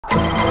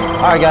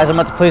All right, guys, I'm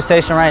at the police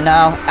station right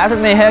now. After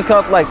being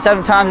handcuffed like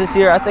 7 times this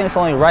year, I think it's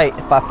only right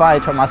if I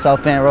finally turn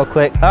myself in real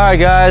quick. All right,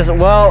 guys,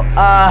 well,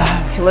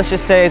 let's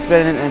just say it's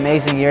been an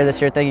amazing year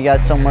this year. Thank you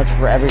guys so much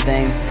for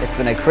everything. It's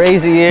been a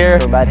crazy year.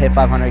 We're about to hit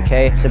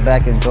 500K. Sit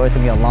back and enjoy. It's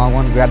gonna be a long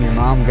one. Grab your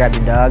mom, grab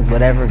your dog,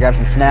 whatever, grab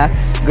some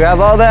snacks. Grab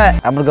all that.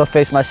 I'm gonna go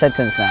face my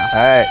sentence now. All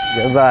right,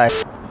 goodbye.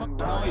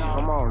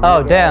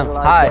 Oh, damn.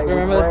 Hi.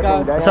 Remember this guy?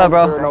 What's up,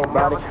 bro?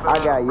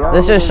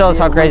 This just shows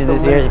how crazy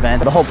this year's been.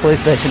 The whole police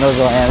station knows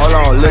who I am. Hold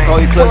on, look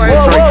how he clutch the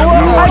drink.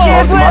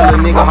 My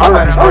little nigga hop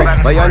out the spring.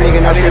 But y'all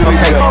nigga not shit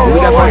okay. We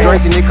got 4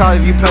 drinks in the car.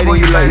 If you play, then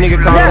you late. Nigga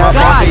come on my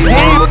phone, say you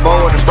want a little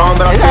boy with a strong,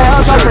 but I feel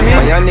for sure.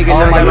 Y'all nigga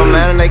not got no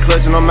man and they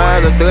clutching no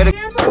man. The 30.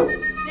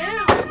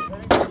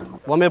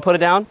 Want me to put it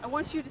down? I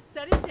want you to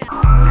set it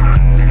down.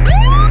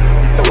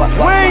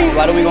 Swing!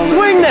 Why do we go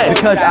swing then?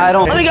 Because I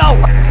don't. Let me go!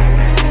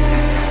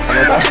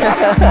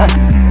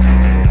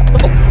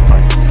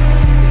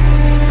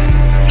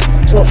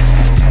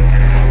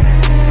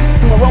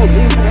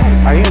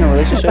 Are you in a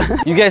relationship?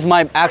 You guys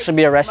might actually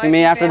be arresting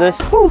me after this.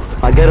 Whew.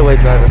 My getaway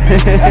driver.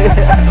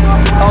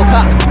 Oh,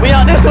 cops. We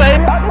out this way.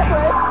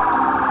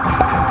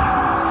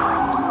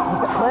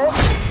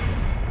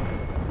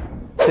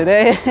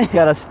 Today,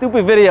 got a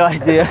stupid video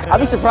idea. I'll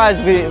be surprised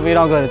if we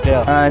don't go to jail.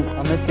 All right,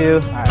 I'll miss you.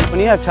 All right. When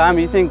you have time,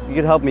 do you think you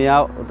could help me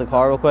out with the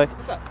car real quick?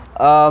 What's up?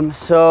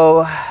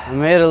 So I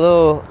made a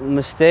little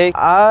mistake.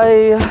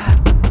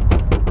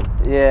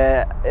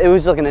 Yeah, it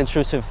was like an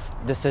intrusive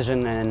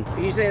decision, and Are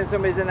you saying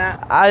somebody's in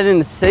that? I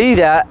didn't say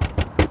that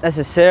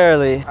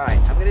necessarily. All right,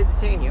 I'm gonna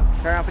detain you.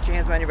 Turn around, put your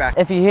hands behind your back.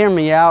 If you hear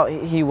me out,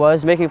 he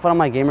was making fun of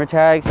my gamer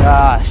tag.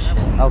 Gosh,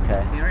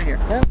 okay. Stand right here.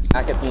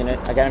 Backup unit.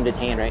 I got him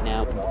detained right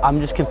now. I'm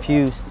just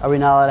confused. Are we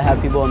not allowed to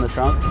have people in the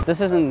trunk? This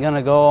isn't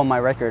gonna go on my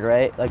record,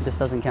 right? Like this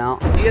doesn't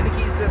count. Do you have the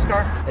keys to this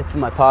car? It's in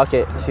my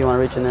pocket if you want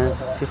to reach in there.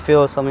 If you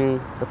feel something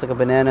that's like a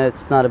banana,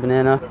 it's not a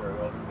banana.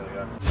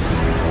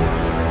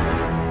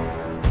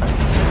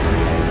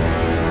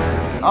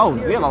 Oh,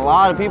 we have a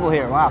lot of people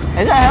here. Wow.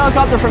 Is that a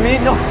helicopter for me?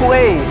 No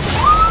way.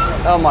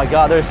 Oh my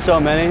God, there's so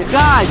many.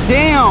 God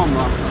damn.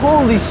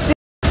 Holy shit.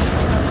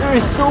 There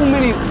is so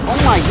many. Oh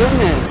my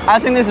goodness. I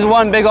think this is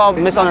one big old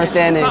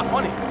misunderstanding. It's not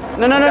funny.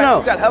 No.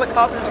 You got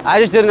helicopters. I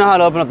just didn't know how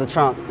to open up the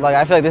trunk. Like,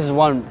 I feel like this is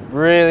one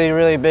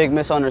really big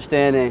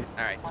misunderstanding.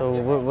 All right. So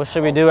what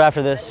should we do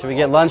after this? Should we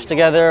get lunch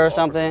together or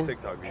something?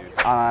 TikTok views.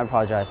 I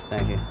apologize.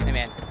 Thank you. Hey,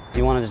 man. Do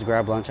you want to just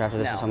grab lunch after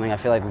this or something? I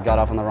feel like we got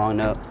off on the wrong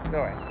note.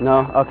 Go ahead.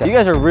 No? Okay. You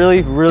guys are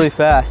really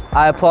fast.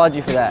 I applaud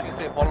you for that. You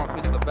say Baltimore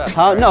police are the best.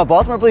 Huh? Right? No,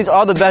 Baltimore police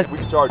are the best. We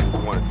can charge you if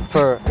you wanted.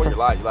 When you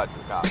lie to the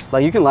cop.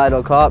 Like, you can lie to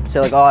a cop, say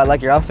like, oh, I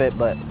like your outfit,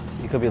 but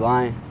you could be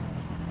lying.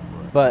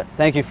 But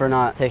thank you for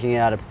not taking it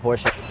out of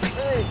proportion.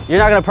 Hey. You're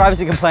not gonna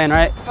privacy complain,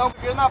 right? Nope,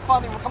 you're not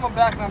funny. We're coming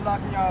back and I'm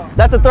knocking you out.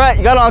 That's a threat.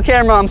 You got it on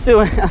camera. I'm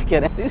suing. I'm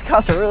kidding. These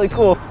cops are really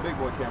cool. Big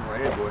boy camera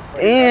right here, boy.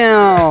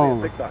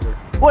 Damn.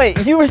 Wait,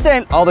 you were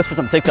saying all this for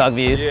some TikTok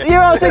views? Yeah.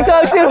 You're on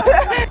TikTok too?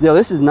 Yo,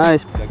 this is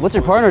nice. What's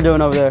your partner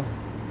doing over there?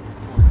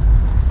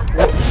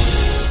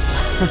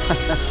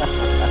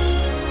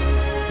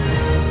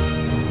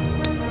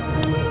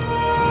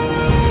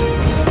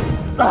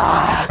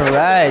 All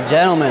right,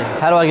 gentlemen.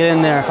 How do I get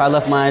in there if I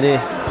left my ID?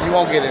 You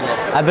won't get in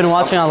there. I've been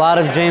watching a lot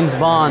of James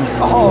Bond.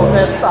 Oh,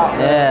 man, stop.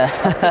 Yeah.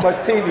 That's too much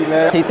TV,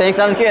 man. He thinks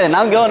I'm kidding.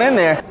 I'm going in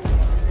there.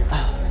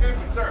 Excuse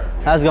me, sir.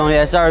 How's it going?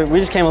 Yeah, sorry, we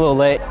just came a little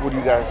late. What do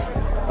you guys?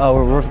 Oh,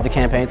 we're for the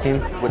campaign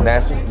team. With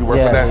NASA? You work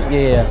for NASA?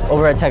 Yeah.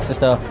 Over at Texas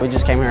though. We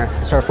just came here.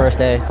 It's our first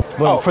day.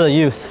 Well, for the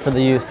youth.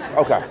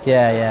 Okay.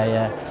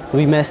 Yeah.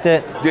 We missed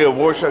it. The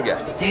award show,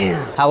 yeah.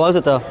 Damn. How was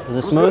it though? Was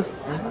it smooth?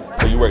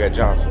 So you work at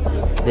Johnson?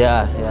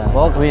 Yeah.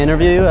 Well, can we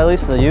interview you at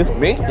least for the youth?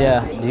 Me?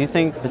 Yeah. Do you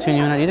think, between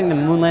you and I, do you think the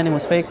moon landing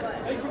was fake?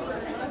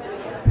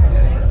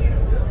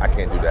 I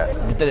can't do that.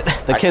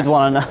 The kids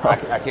want to know.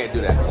 I can't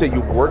do that. You said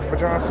you work for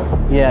Johnson?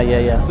 Yeah.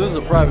 So this is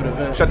a private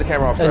event. Shut the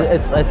camera off, sir.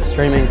 It's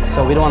streaming,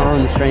 so we don't want to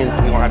ruin the stream. You're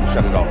going to have to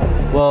shut it off.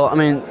 Well, I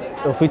mean,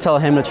 if we tell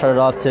him to shut it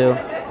off too.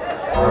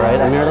 All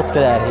right, Amir, let's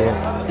get out of here.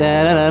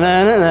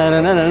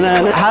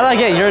 How did I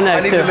get your neck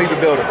I need too? to leave the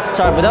building.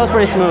 Sorry, but that was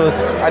pretty smooth.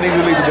 I need to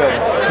leave the building.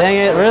 Dang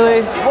it,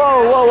 really?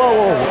 Whoa.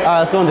 All right,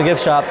 let's go into the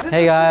gift shop.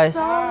 Hey guys.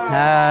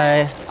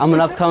 Hi. I'm an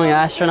upcoming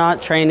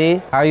astronaut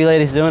trainee. How are you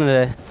ladies doing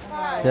today?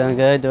 Doing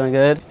good.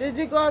 Did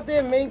you go out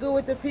there and mingle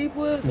with the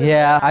people?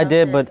 Yeah, I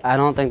did, but I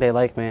don't think they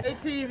like me. Wait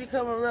till you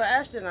become a real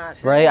astronaut.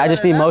 Right? I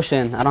just need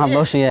motion. I don't have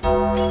motion yet.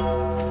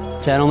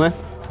 Gentlemen,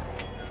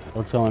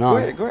 what's going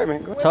on? Go ahead,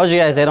 man. Go ahead. Told you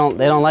guys they don't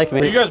like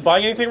me. Are you guys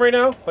buying anything right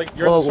now? Like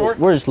you're in the store?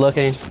 We're just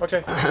looking.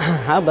 Okay.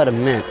 How about a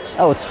mint?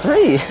 Oh, it's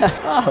free.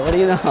 Oh, what do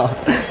you know?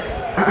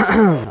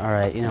 All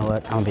right, you know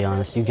what? I'm gonna be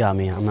honest. You got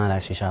me. I'm not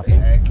actually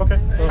shopping. Okay.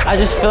 I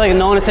just feel like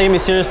no one is taking me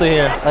seriously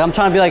here. Like I'm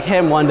trying to be like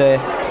him one day,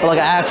 but like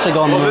I actually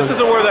go on the moon. Well, this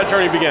isn't where that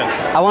journey begins.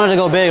 I wanted to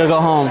go big or go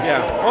home. Yeah.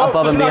 Well,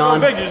 Above and you're not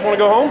beyond. going big. You just want to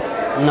go home?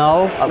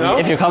 No. No?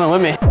 If you're coming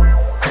with me.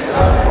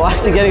 Why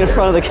is he getting in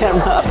front of the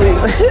camera? Okay.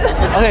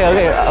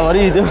 What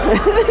are you doing?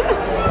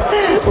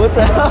 What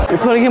the hell? You're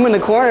putting him in the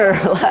corner.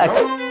 Relax.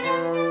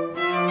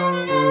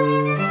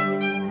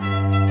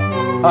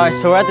 All right,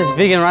 so we're at this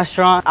vegan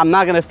restaurant. I'm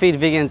not gonna feed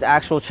vegans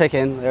actual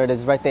chicken. There it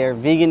is right there,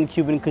 vegan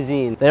Cuban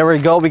cuisine. There we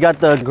go, we got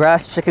the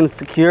grass chicken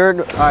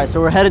secured. All right,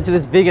 so we're headed to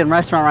this vegan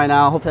restaurant right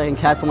now. Hopefully I can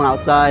catch someone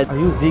outside. Are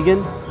you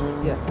vegan?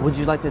 Yeah. Would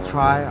you like to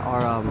try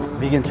our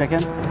vegan chicken?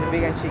 It's a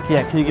vegan chicken.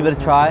 Yeah, can you give it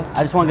a try?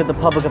 I just want to get the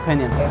public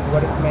opinion. And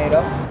what it's made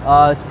of?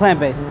 It's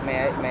plant-based.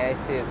 May I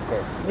see it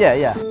first? Yeah,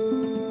 yeah.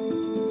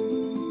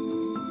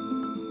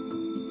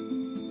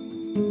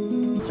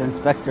 Mr.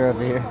 Inspector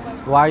over here.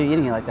 Why are you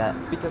eating it like that?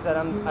 Because I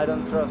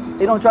don't trust.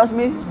 You don't trust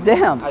me?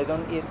 Damn. I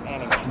don't eat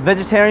animals.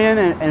 Vegetarian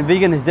and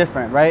vegan is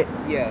different, right?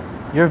 Yes.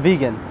 You're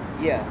vegan.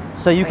 Yes.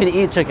 So you can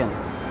eat chicken?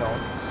 No.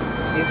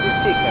 It's the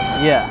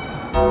chicken. Yeah.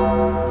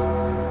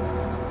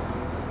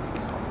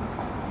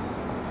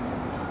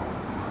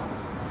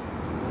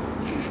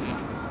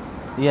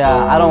 Yeah,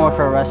 I don't work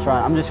for a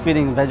restaurant. I'm just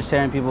feeding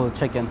vegetarian people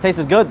chicken.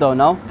 Tastes good though,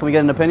 no? Can we get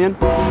an opinion?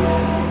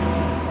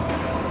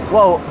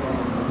 Whoa.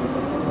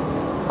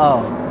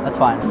 Oh, that's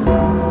fine.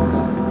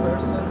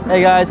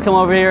 Hey guys, come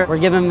over here. We're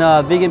giving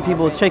vegan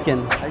people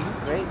chicken. Are you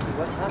crazy?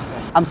 What's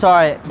happening? I'm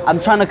sorry. I'm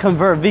trying to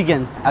convert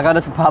vegans. I got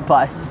us some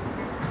Popeyes.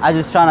 I'm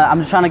just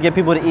trying to get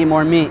people to eat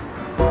more meat.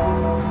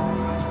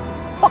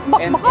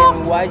 And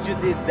why you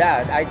did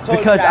that? I told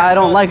Because you I I'm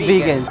don't not like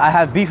vegan. vegans. I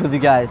have beef with you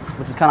guys,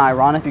 which is kind of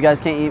ironic. You guys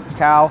can't eat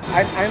cow.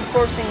 I'm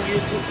forcing you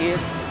to eat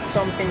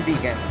something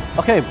vegan.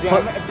 Okay, So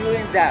I'm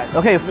doing that.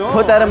 okay, No,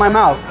 put that in my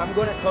mouth. I'm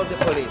gonna call the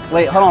police.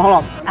 Wait, hold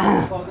on.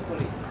 Call the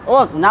police.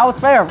 Look, now it's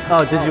fair.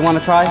 Oh, did you want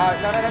to try? No.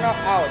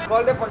 Out.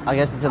 Call the police. I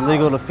guess it's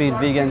illegal to feed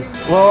vegans.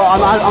 Well,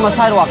 on the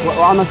sidewalk.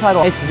 We're on the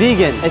sidewalk. It's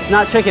vegan. It's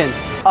not chicken.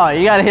 Oh,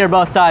 you gotta hear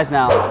both sides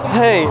now.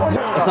 Hey,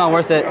 it's not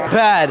worth it.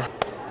 Bad.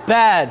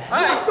 Bad.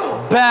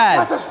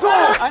 Bad.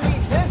 I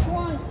need this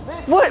one.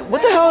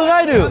 What the hell did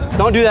I do?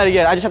 Don't do that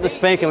again. I just have to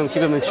spank him and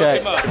keep him in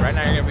check. Right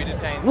now you're gonna be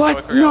detained.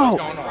 What? No.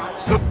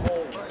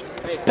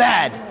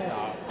 Bad.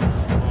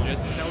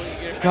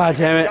 God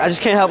damn it. I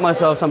just can't help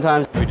myself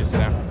sometimes. We just sit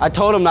down. I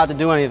told him not to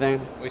do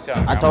anything. We sit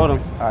down. I told him.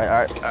 All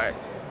right.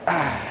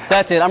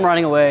 That's it. I'm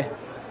running away.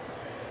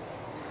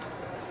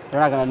 They're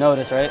not gonna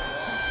notice, right?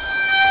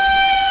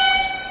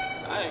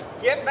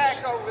 Get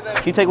back over there.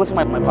 Can you take what's in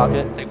my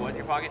pocket? Take what in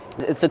your pocket?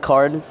 It's a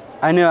card.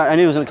 I knew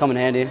it was gonna come in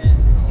handy.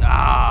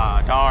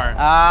 Ah, darn.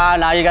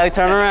 Now you gotta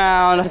turn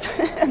around.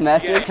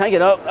 Imagine. Can I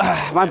get up?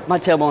 My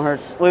tailbone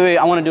hurts. Wait,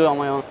 I wanna do it on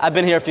my own. I've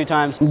been here a few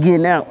times. I'm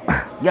getting out.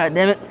 God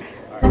damn it.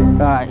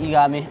 All right, you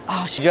got me.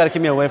 Oh, shit. You gotta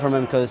keep me away from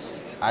him because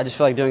I just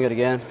feel like doing it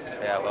again.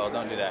 Yeah, well,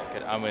 don't do that.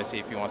 Cause I'm gonna see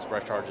if he wants to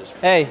press charges.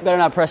 Hey, better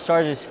not press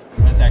charges.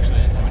 That's actually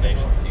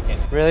intimidation, so you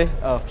can't. Really?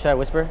 Oh, should I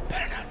whisper?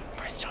 Better not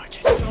press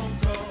charges.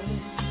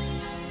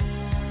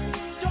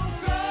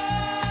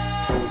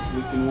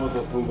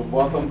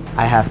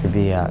 I have to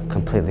be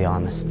completely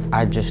honest.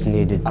 I just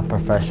needed a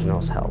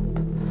professional's help.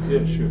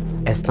 Yeah, sure.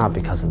 It's not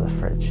because of the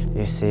fridge.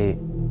 You see,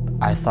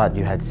 I thought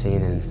you had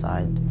seen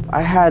inside.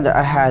 I had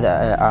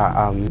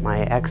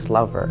my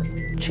ex-lover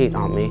cheat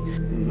on me,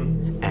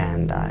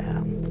 and I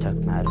took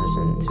matters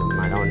into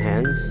my own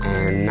hands.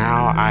 And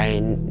now I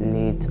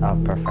need a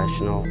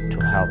professional to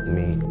help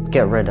me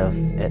get rid of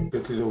it.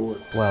 Get to the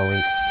wood. Well,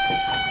 we.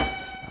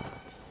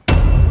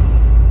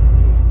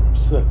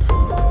 What's that?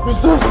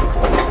 What's that?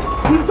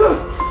 What's that?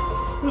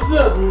 What's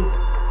that, man?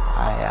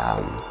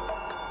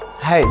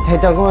 Hey,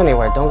 don't go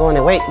anywhere. Don't go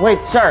anywhere.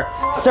 Wait, sir,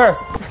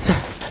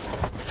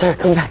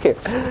 come back here,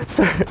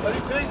 sir. Are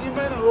you crazy,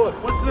 man, or what?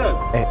 What's that?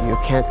 Hey, you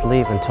can't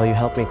leave until you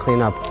help me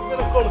clean up. I'm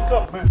gonna call the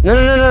cop, man. No,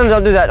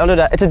 don't do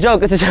that. It's a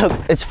joke.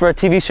 It's for a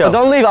TV show.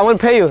 Don't leave. I want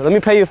to pay you. Let me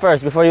pay you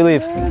first before you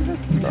leave.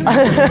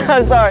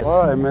 I'm sorry.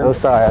 Why, man? I'm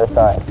sorry.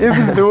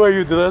 Even the way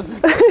you do that.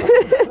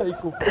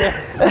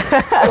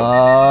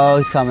 Oh,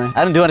 he's coming.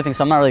 I didn't do anything,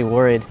 so I'm not really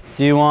worried.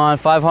 Do you want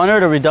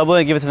 500 or we double it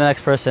and give it to the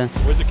next person?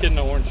 Where's the kid in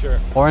the orange shirt?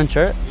 Orange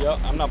shirt? Yeah,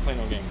 I'm not playing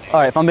no game. All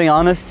right, if I'm being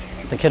honest,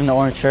 the kid in the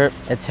orange shirt,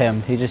 it's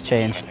him. He just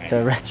changed to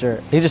a red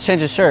shirt. He just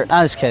changed his shirt.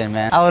 I'm just kidding,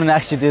 man. I wouldn't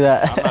actually do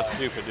that. I'm not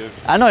stupid, dude.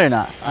 I know you're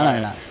not.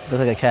 Look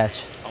like a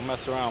catch. I'll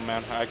mess around,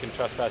 man. I can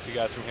trespass you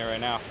guys from here right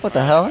now. What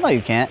the hell? No,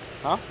 you can't.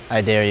 Huh?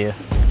 I dare you.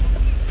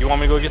 You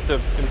want me to go get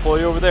the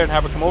employee over there and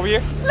have her come over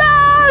here?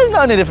 No, there's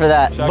no need for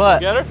that. Should I But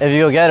go get her? if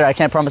you go get her, I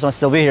can't promise I'll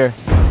still be here.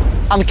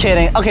 I'm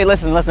kidding. Okay,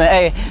 listen.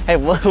 Hey,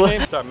 what?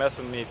 Start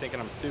messing with me thinking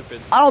I'm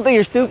stupid. I don't think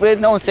you're stupid.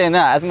 No one's saying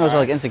that. I think those are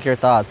like insecure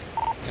thoughts.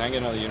 Can I get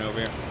another unit over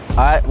here? All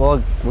right,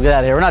 well, we'll get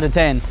out of here. We're not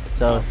detained,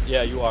 so.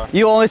 Yeah, you are.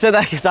 You only said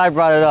that because I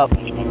brought it up.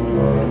 I'm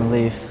gonna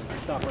leave.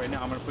 Stop right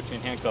now. I'm gonna put you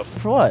in handcuffs.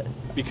 For what?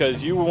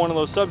 Because you were one of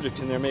those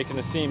subjects in there making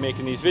a scene,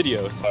 making these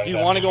videos. Do you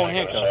want to go in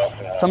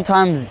handcuffs?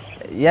 Sometimes,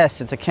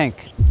 yes, it's a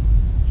kink.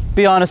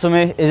 Be honest with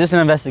me. Is this an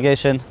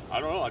investigation? I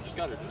don't know. I just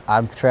got her.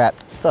 I'm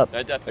trapped. What's up? How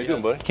you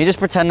doing, buddy? Can you just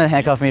pretend to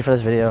handcuff me for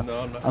this video?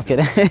 No, I'm not. I'm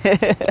kidding.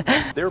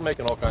 They were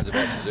making all kinds of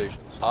accusations.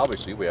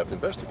 Obviously, we have to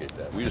investigate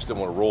that. We just didn't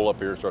want to roll up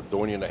here and start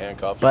throwing you into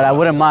handcuffs. But I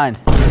wouldn't mind.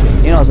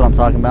 He knows what I'm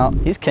talking about.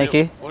 He's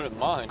kinky. Wouldn't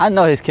mind. I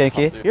know he's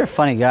kinky. You're a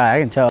funny guy. I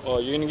can tell.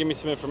 Well, you're gonna give me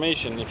some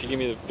information. If you give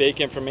me the fake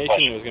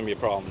information, there's gonna be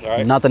problems. All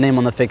right? Not the name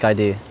on the fake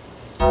ID.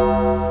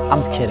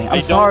 I'm kidding. Are I'm you done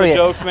with sorry. the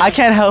jokes, man? I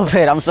can't help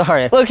it. I'm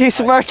sorry. Look, he's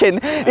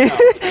smirking.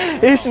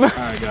 He's smirking.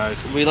 All right,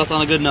 guys. We left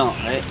on a good note,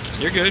 right?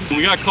 You're good.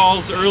 We got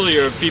calls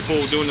earlier of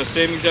people doing the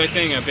same exact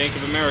thing at Bank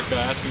of America,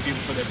 asking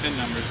people for their PIN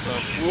numbers. So.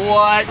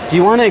 What? Do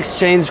you want to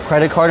exchange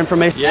credit card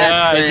information?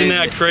 Yeah, isn't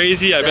that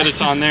crazy? I bet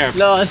it's on there.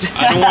 No, it's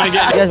I don't want to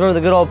get. You guys remember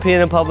the good old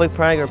peeing in public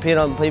prank or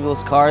peeing on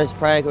people's cars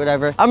prank or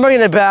whatever? I'm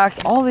bringing it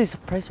back. All these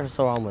pranks are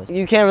so harmless.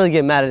 You can't really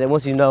get mad at it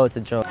once you know it's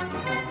a joke.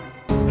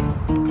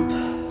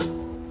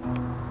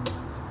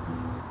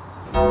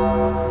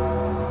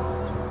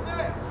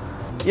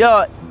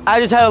 Yo, I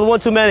just had one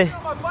too many.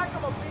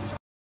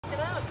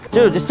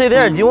 Dude, just stay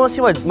there. Do you want to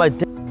see my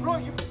dick? Bro,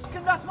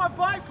 that's my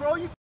bike, bro.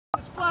 You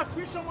splash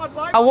fish on my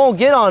bike. I won't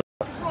get on it.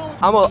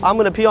 I'm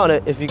gonna pee on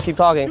it if you keep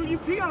talking. Dude, you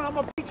pee on it, I'm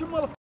gonna beat your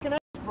motherfucking ass,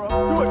 bro.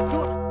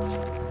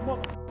 Do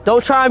it.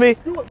 Don't try me.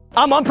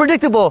 I'm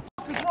unpredictable.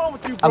 What's wrong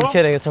with you, bro? I'm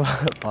kidding. It's a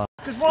water bottle.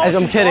 What's wrong with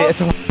I'm you, kidding. bro?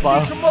 It's a water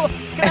bottle. Beat your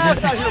motherfucking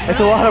ass out here, man. It's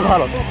a water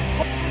bottle.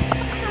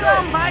 You're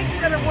on bikes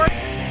that are working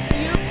for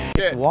you.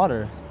 It's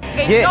water.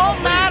 It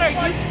don't matter.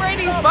 You spray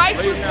these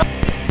bikes with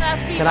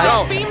ass people. Can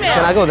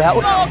I go that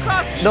way? Go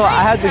across the street. No,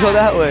 I have to go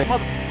that way.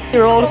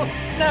 You're old.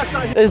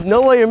 There's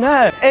no way you're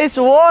mad. It's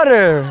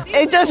water.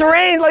 It just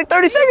rained like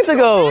 30 seconds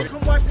ago.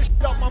 Come wipe this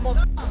shit off my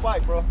motherfucking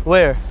bike, bro.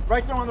 Where?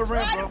 Right there on the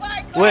rim, bro.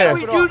 Where?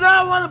 We do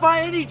not want to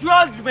buy any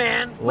drugs,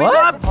 man.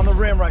 What? On the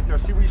rim right there.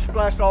 See where you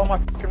splashed all my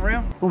fucking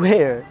rim?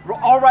 Where?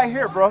 All right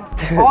here, bro.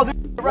 All this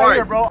right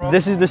here, bro.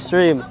 This is the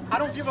stream. I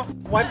don't give a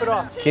wipe it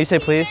off. Can you say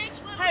please?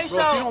 Hey, bro,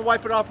 if you don't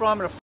wipe it off, bro, I'm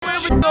gonna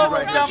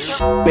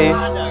Me.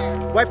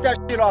 wipe that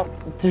shit off.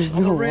 There's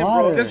no rim,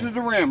 water. bro. This is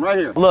the rim right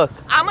here. Look.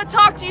 I'm gonna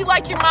talk to you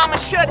like your mama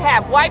should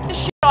have. Wipe the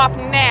shit off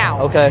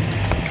now. Okay.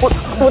 What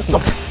the?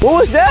 What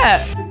was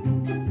that?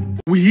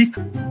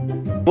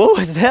 What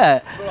was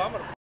that? Bro, I'm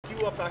gonna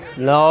you up out here.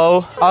 No.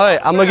 All right,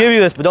 I'm gonna give you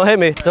this, but don't hit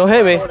me. Don't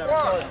hit me.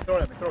 Throw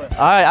it at me.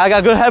 All right, I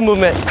got good head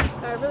movement.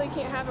 I really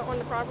can't have it on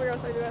the property, or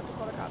else I do have to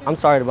call the cops. I'm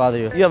sorry to bother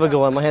you. You have a good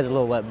one. My hands are a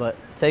little wet, but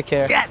take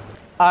care.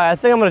 All right, I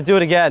think I'm gonna do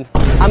it again.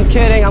 I'm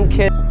kidding. I'm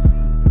kidding.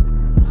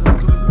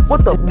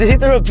 What the? Did he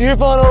throw a beer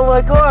bottle on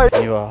my car?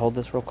 Can you hold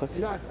this real quick?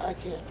 No, I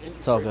can't.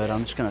 It's all good.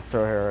 I'm just gonna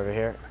throw her over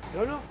here.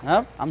 No.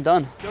 Nope, I'm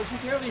done. Don't you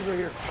dare leave her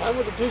here. I'm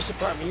with the police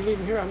department. You leave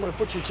her here, I'm gonna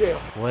put you in jail.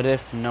 What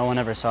if no one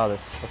ever saw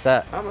this? What's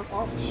that? I'm an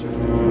officer. You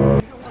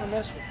don't wanna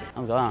mess with me.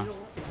 I'm gone.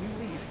 If you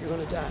leave, you're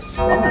gonna die.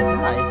 I'm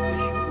gonna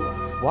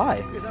die.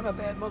 Why? Because I'm a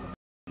bad mother.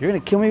 You're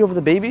gonna kill me over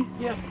the baby?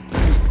 Yeah.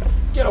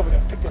 Get over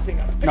there. Pick that thing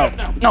up. Pick it up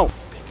now. No.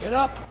 Pick it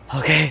up.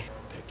 Okay.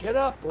 Pick it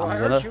up, or I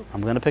hurt you.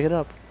 I'm gonna pick it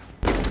up.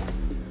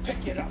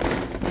 Pick it up.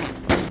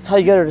 That's how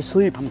you get her to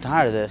sleep. I'm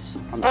tired of this.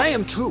 I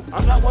am too.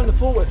 I'm not one to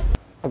fool with.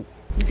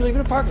 You can leave it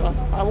in the parking lot.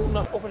 I will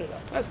not open it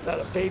up. That's not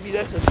a baby.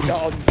 That's a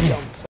dog, you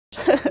dumb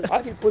f***.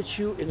 I could put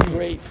you in the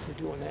grave for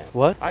doing that.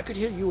 What? I could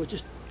hear you with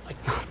just like.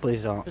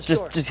 Please don't.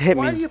 Just Just hit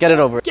Why are me. you Get it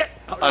over. Get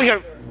out. Okay.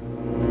 You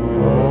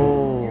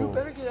Oh.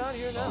 better get out of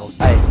here now.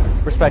 Hey,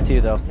 respect to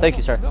you though. Thank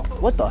you, sir.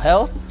 What the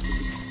hell?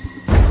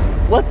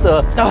 What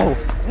the? No.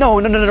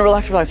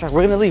 Relax. We're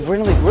gonna leave.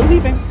 We're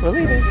leaving.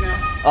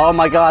 Oh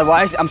my God.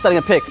 Why? I'm setting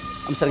a pick.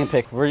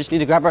 We just need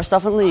to grab our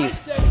stuff and leave. I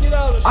said get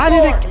out of the I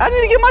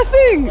need to get my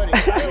thing.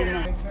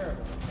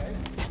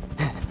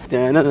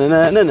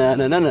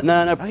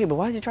 Okay, but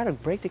why did you try to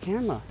break the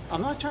camera?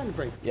 I'm not trying to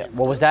break. Yeah.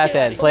 What was that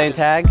then? Playing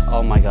tag?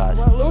 Oh my God.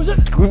 Want to lose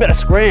it? We better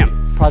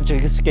scram.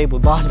 Project Escape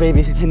with Boss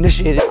Baby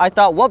initiated. I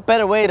thought, what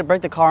better way to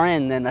break the car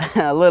in than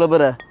a little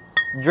bit of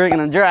drinking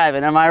and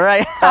driving? Am I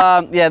right?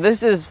 Yeah.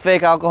 This is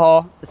fake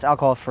alcohol. It's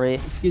alcohol free.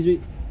 Excuse me.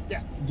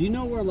 Yeah. Do you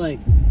know where like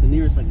the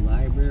nearest like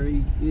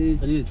library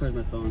is? I need to charge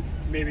my phone.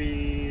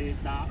 Maybe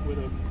not with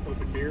a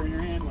open beer in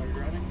your hand while you're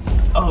driving.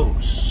 Oh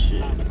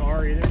shit. Not in the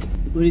car either.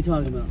 What are you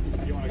talking about?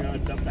 You want to go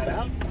and dump that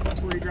out? That's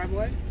where you drive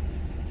away?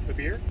 The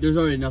beer? There's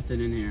already nothing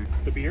in here.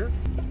 The beer?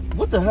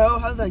 What the hell?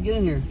 How did that get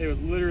in here? It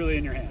was literally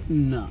in your hand.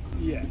 No.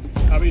 Yeah.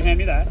 How about you hand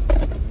me that?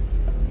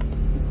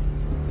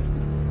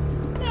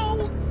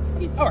 No.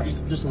 All right.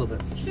 Just a little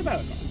bit. Step out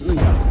of the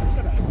car.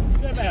 Step out.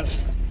 Step out of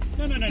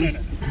it.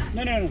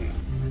 No.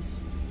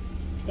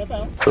 Step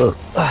out.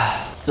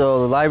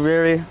 So the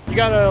library. You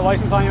got a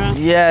license on you, man?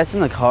 Yeah, it's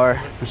in the car.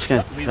 I'm just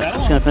gonna Leave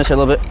that finish it a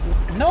little bit.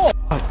 No.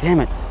 Oh damn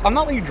it. I'm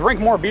not letting you drink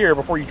more beer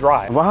before you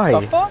drive. Why?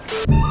 The fuck?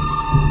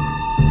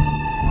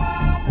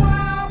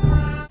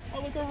 I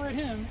look over at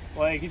him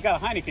like he's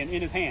got a Heineken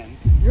in his hand.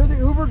 You're the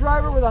Uber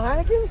driver with a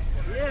Heineken?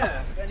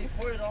 Yeah, and he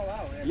poured it all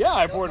out. Yeah,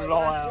 I poured it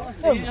all out.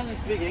 He doesn't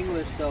speak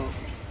English, so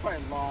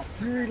probably lost.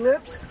 Do you read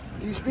lips?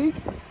 Do you speak?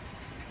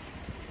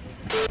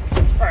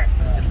 All right,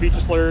 your speech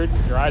is slurred,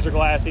 your eyes are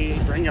glassy,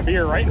 drinking a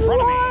beer right in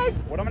front of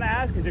me. What I'm gonna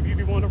ask is if you'd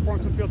be willing to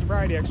perform some field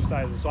sobriety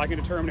exercises so I can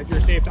determine if you're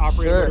safe to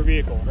operate a motor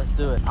vehicle. Let's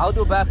do it. I'll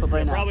do a backflip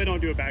right now. Probably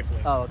don't do a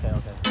backflip. Oh, okay.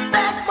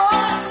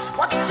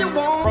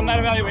 From that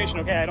evaluation,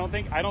 okay, I don't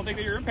think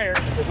that you're impaired.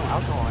 There's no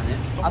alcohol in it.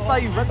 I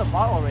thought you read the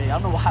bottle already. I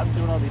don't know why I'm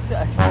doing all these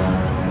tests.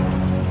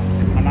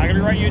 I'm not gonna be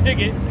writing you a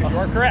ticket if you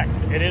are correct.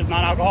 It is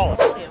non-alcoholic.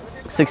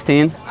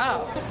 16.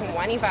 Oh,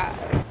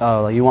 25.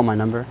 Oh, you want my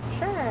number?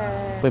 Sure.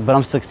 Wait, but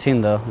I'm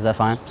 16 though. Is that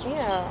fine?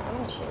 Yeah, I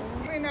don't care.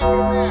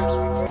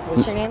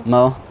 What's your name?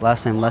 Mo,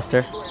 last name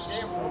Lester.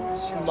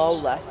 Mo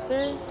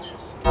Lester?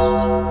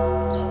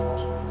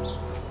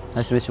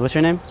 Nice to meet you. What's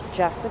your name?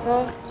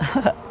 Jessica?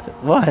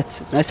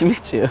 What? Nice to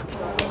meet you.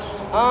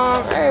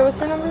 Alright, what's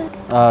your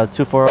number?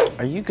 24.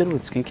 Are you good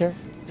with skincare?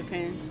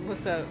 Depends.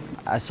 What's up?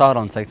 I saw it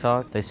on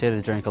TikTok. They say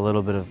to drink a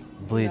little bit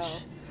of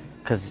bleach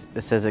because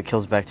it says it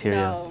kills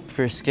bacteria. No.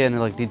 For your skin, it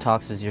like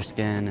detoxes your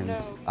skin. And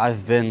No.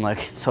 I've been like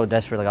so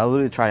desperate. Like I'll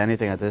literally try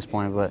anything at this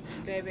point, but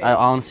Baby, I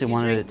honestly you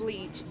wanted drink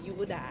bleach, you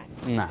will die.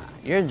 Nah,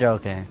 you're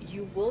joking.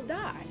 You will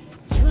die.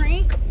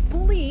 Drink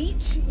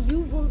bleach, you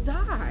will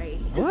die.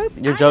 What?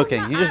 You're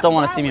joking. You just don't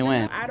want to see me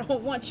win. I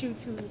don't want you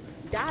to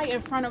die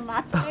in front of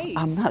my face.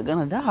 I'm not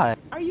gonna die.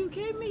 Are you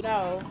kidding me?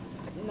 No.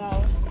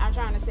 No. I'm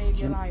trying to save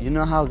your life. You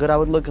know how good I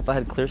would look if I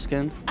had clear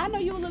skin? I know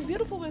you look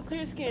beautiful with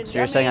clear skin. So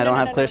you're saying I don't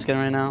have clear skin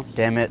right now?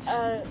 Damn it.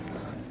 Damn it.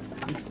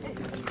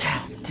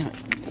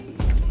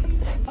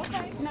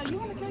 Okay. No, you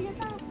want to kill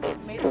yourself?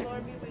 May the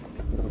Lord be with you.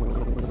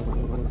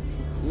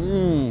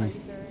 Mmm. Are you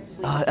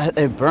serious?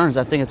 It burns.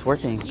 I think it's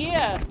working.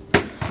 Yeah.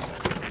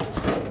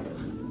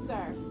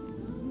 Sir.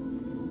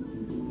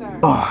 Sir.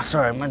 Oh,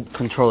 sorry. My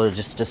controller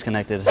just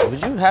disconnected.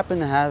 Would you happen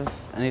to have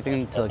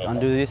anything to like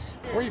undo these?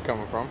 Where are you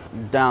coming from?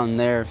 Down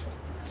there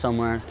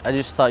somewhere. I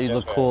just thought you'd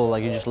look cool.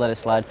 Like you just let it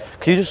slide.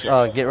 Could you just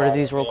get rid of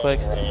these real quick?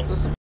 Is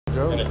this a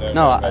joke?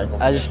 No,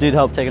 I just need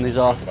help taking these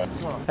off.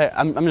 Hey,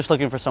 I'm just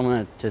looking for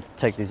someone to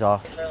take these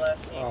off.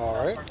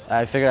 All right.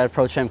 I figured I'd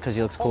approach him because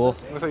he looks cool.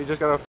 I thought you just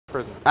got out of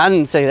prison. I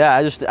didn't say that.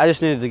 I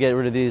just needed to get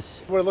rid of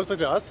these. What it looks like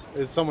to us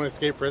is someone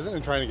escaped prison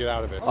and trying to get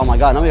out of it. Oh my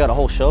God! Now we got a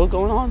whole show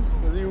going on.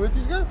 Are you with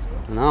these guys?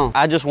 No.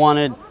 I just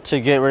wanted to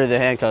get rid of the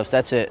handcuffs.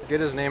 That's it. Get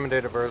his name and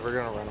date of birth. We're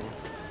gonna run him.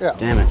 Yeah.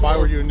 Damn it. Why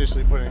were you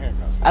initially put in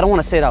handcuffs? I don't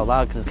want to say it out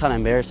loud because it's kind of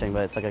embarrassing,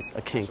 but it's like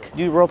a kink.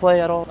 Do you role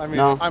play at all? I mean,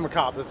 no. I'm a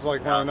cop. That's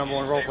like one of the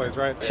 #1 role plays,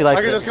 right? She likes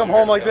I could it. just come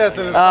home like this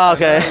and it's Oh,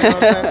 okay. You know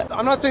what I'm saying?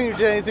 I'm not saying you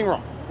did anything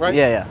wrong, right?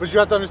 Yeah, yeah. But you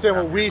have to understand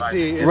what we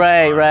see is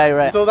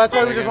Right. So that's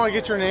why we just want to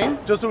get your name,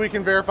 just so we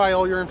can verify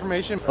all your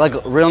information. Like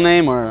real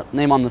name or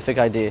name on the fake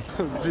ID?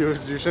 you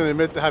shouldn't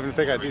admit to having a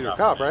fake ID to a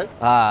cop, right?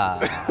 Ah.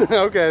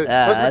 Okay.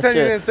 Yeah, Let's that's pretend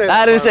you true. didn't say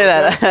that. I didn't say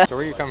that. So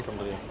where are you coming from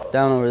today?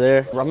 Down over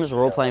there. I'm just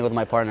role playing with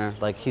my partner.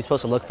 Like he's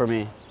supposed to look for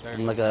me.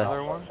 I'm like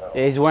Another one?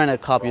 Yeah, he's wearing a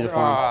cop Oh,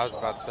 uniform. I was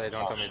about to say,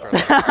 don't tell me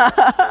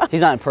to He's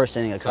not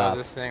impersonating a So cop.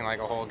 is this thing like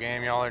a whole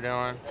game y'all are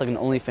doing? It's like an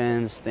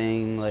OnlyFans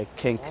thing, like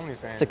kink.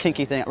 OnlyFans. It's a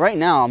kinky thing. Right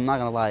now, I'm not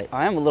gonna lie,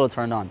 I am a little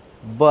turned on,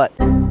 but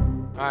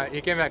Alright,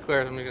 he came back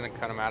clear, so I'm just gonna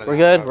cut him out of we're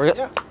there. good. We're good.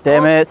 Yeah.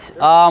 Damn it!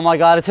 Oh my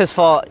God, it's his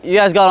fault. You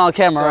guys got it on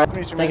camera, right? Nice to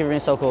meet you, Thank you for being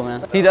so cool,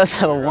 man. He does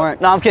have a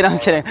warrant. No, I'm kidding.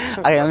 Okay,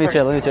 let me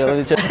chill. Enough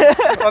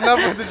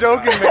with the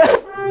joking, man.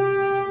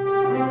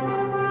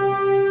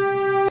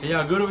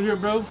 Y'all good over here,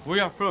 bro? Where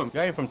y'all from?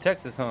 Y'all ain't from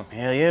Texas, huh?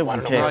 Hell yeah, we're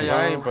from Texas.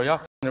 Y'all ain't, bro. Y'all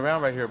f***ing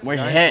around right here.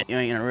 Where's your hat? You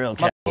ain't getting a real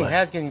cat. My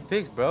hat's getting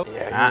fixed, bro.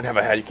 Yeah, you don't have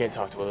a hat. You can't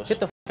talk to us. Get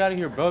the f*** out of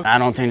here, bro. I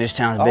don't think this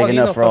town's big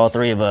enough for all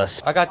three of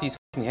us. I got these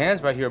f***ing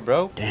hands right here,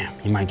 bro. Damn,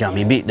 you might got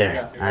me beat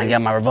there. I ain't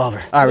got my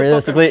revolver. All right,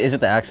 realistically, is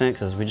it the accent?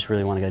 Because we just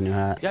really want to get a new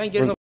hat. Y'all ain't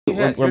getting no f***ing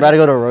hat. We're about to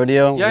go to a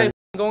rodeo. Y'all ain't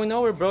going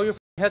nowhere, bro. Your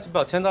f***ing hat's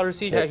about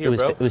 $10 each hat here,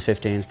 bro. It was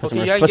 15. Put some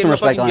Okay,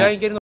 respect on y'all it. ain't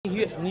getting no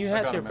new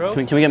hat here, bro.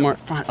 Can we get more?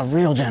 Fine, a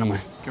real gentleman.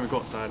 Can we go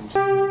outside?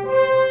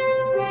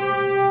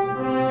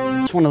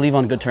 Just want to leave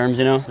on good terms,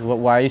 you know?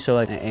 Why are you so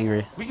like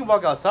angry? We can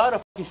walk outside. I'll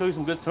f***ing show you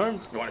some good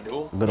terms. You want to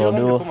duel? Good old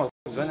duel. Put my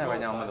f***ing gun out right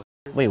now, mother.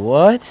 Wait,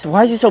 what?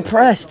 Why is he so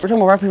pressed? We're talking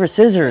about rock, paper,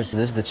 scissors.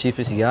 This is the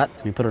cheapest you got.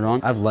 Can we put it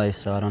on? I have lice,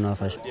 so I don't know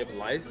if I should. Do you have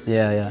lice?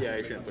 Yeah. Yeah,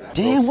 you shouldn't put it.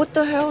 Damn, what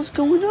the hell is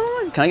going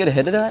on? Can I get a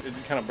hit of that? It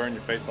kind of burned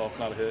your face off,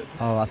 not a hit.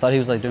 Oh, I thought he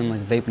was like doing like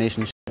Vape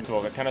Nation shit.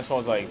 Well, it kind of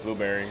smells like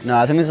blueberry. No,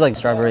 I think this is like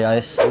strawberry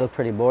ice. I look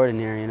pretty bored in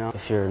here, you know?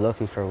 If you're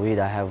looking for weed,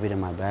 I have weed in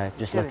my bag.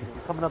 Just looking.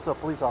 You're coming up to a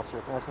police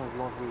officer asking if he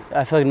wants weed.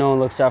 I feel like no one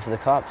looks out for the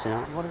cops, you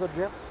know? You want to go to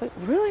jail? Wait,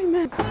 really,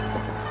 man?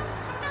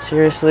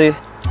 Seriously?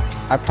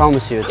 I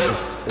promise you,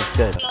 it's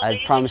good.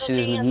 I promise you,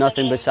 there's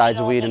nothing besides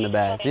weed in the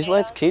bag. These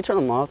lights, can you turn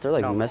them off? They're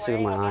like messing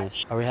with my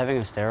eyes. Are we having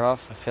a stare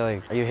off? I feel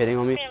like, are you hitting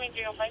on me?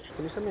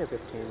 Can you send me a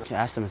 15? Can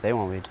ask them if they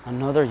want weed.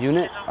 Another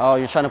unit? Oh,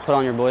 you're trying to put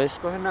on your boys?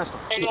 Go ahead and ask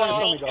them. He's trying to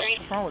sell me, dog.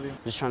 What's wrong with you?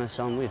 Just trying to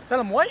sell them weed.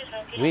 Tell him what?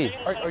 Weed.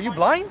 Are you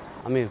blind?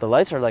 I mean, the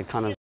lights are like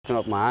kind of f***ing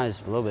up my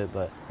eyes a little bit,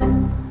 but.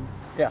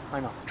 Yeah, I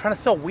know. Trying to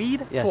sell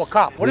weed Yes. to a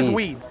cop. What is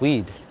weed?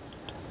 Weed.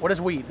 What is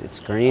weed?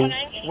 It's green.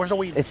 Where's the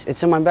weed?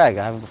 It's in my bag.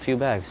 I have a few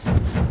bags.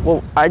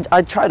 Well,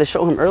 I tried to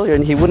show him earlier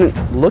and he wouldn't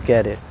look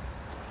at it.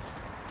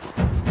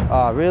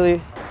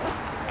 Really?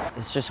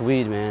 It's just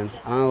weed, man.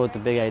 I don't know what the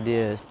big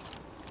idea is.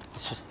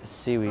 It's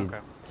seaweed. Okay.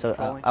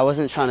 So I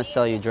wasn't trying to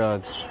sell you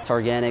drugs. It's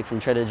organic from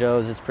Trader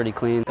Joe's. It's pretty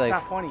clean. It's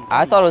not funny.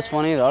 I thought it was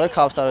funny. The other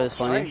cops thought it was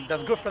funny. Right.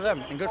 That's good for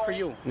them and good for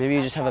you. Maybe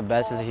you just have a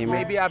bad sense of humor.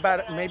 Maybe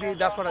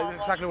that's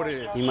exactly what it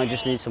is. You might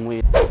just need some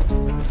weed.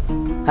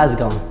 How's it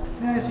going?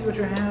 Yeah, I see what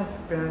you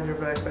have behind your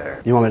back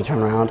there. You want me to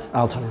turn around?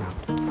 I'll turn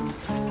around.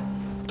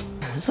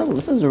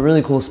 This is a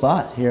really cool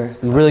spot here.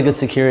 Really good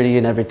security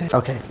and everything.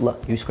 Okay,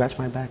 look, you scratch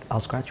my back, I'll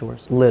scratch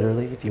yours.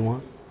 Literally, if you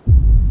want.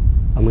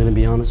 I'm gonna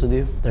be honest with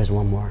you, there's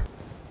one more.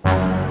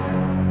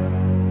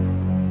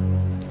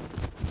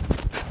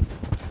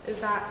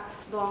 that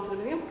belong to the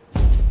museum?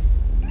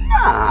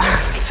 Nah,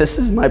 this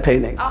is my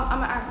painting. I'm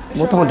gonna ask.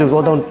 Well, don't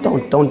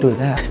do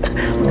that.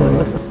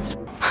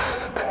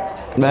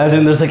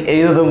 Imagine there's like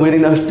 8 of them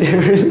waiting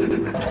downstairs.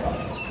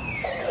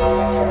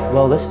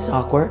 Well, this is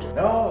awkward.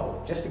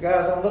 No, just the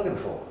guys I'm looking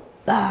for.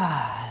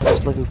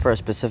 Just looking for a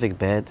specific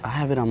bed. I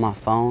have it on my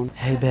phone.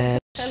 Hey, bed.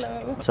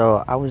 Hello.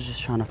 So I was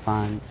just trying to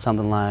find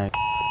something like,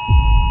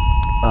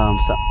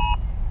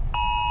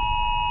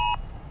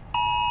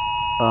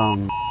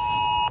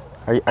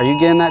 are you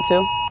getting that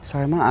too?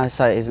 Sorry, my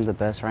eyesight isn't the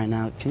best right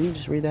now. Can you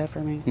just read that for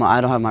me?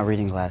 I don't have my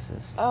reading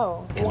glasses.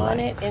 Oh,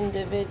 wanted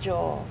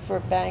individual for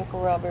bank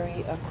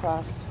robbery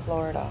across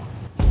Florida.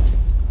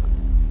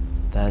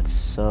 That's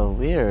so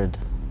weird.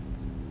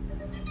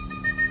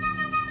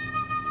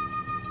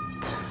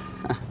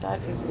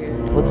 That is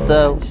weird.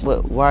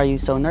 Why are you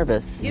so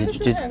nervous?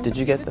 Did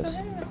you get this?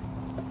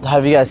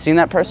 Have you guys seen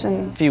that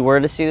person? If you were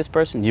to see this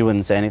person, you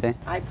wouldn't say anything?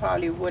 I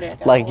probably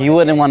wouldn't. Like, you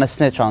wouldn't want to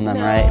snitch on them,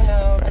 right?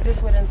 No, I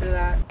just wouldn't do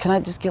that. Can I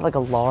just get like a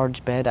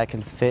large bed I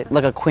can fit?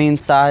 Like a queen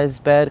size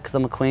bed, because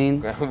I'm a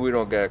queen? We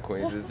don't got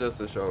queens, it's just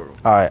a showroom.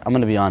 All right, I'm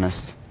gonna be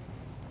honest.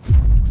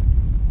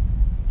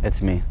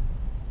 It's me.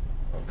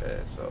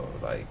 Okay, so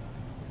like,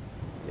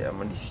 yeah, I'm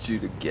gonna need you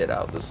to get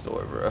out the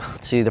store, bro.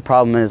 See, the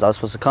problem is I was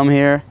supposed to come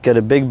here, get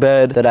a big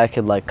bed that I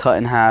could like cut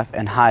in half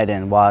and hide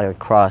in while I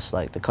cross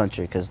like the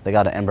country, because they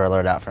got an Amber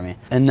Alert out for me.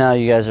 And now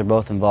you guys are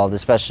both involved,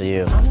 especially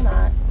you. I'm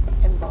not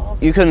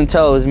involved. You couldn't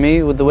tell it was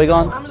me with the wig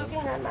on? I'm looking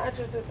at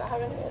mattresses. I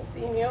haven't even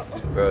seen you.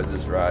 Bro,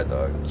 just ride,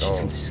 dog.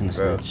 She's gonna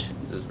snitch.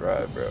 Just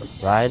ride, bro.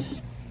 Ride?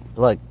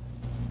 Look.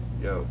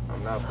 Yo,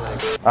 I'm not playing.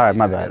 All right,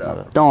 my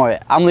bad. Don't worry,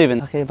 I'm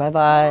leaving. Okay,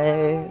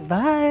 bye-bye.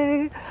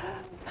 Bye.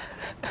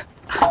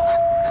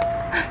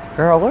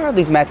 Girl, where are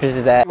these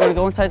mattresses at? We're gonna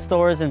go inside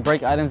stores and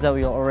break items that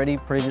we already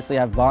previously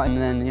have bought and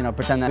then, you know,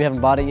 pretend that we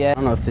haven't bought it yet. I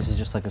don't know if this is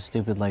just like a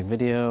stupid like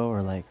video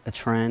or like a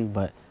trend,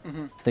 but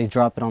they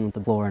drop it on the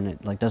floor and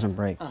it like doesn't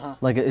break.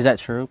 Like, is that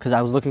true? Because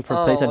I was looking for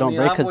a place that don't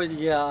break because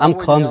I'm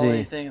clumsy. Know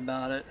anything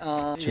about it.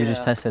 Should we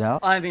just test it out?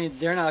 I mean,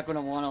 they're not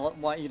gonna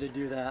want you to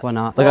do that. Why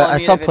not? Like, Well, I mean,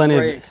 saw if it plenty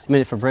of, breaks. I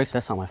mean, if it breaks,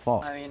 that's not my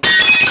fault. I mean,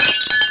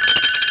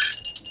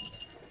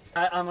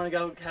 I'm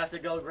gonna have to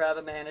go grab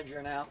a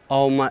manager now.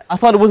 Oh my, I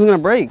thought it wasn't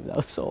gonna break. That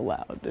was so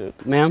loud, dude.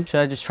 Ma'am,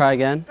 should I just try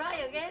again? Try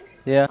again?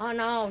 Yeah. Oh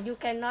no, you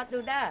cannot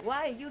do that.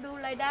 Why you do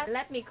like that?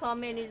 Let me call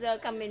manager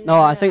come in.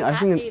 No, I think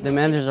the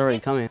manager's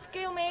already coming.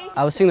 Excuse me.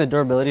 I was seeing the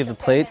durability of the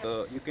plates.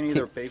 You can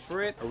either pay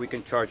for it or we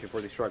can charge you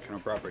for destruction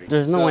of property.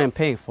 There's no way I'm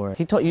paying for it.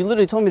 You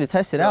literally told me to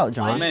test it out,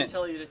 John. I didn't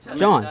tell you to test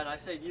John. it out. I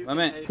said you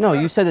No,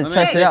 you said to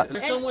test it out.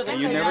 There's somewhere that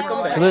you never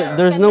come back.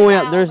 There's no way.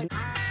 There's.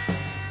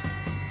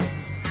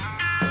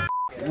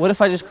 What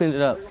if I just cleaned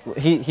it up?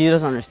 He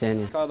doesn't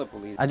understand you. Call the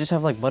police. I just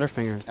have like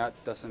butterfingers. That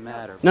doesn't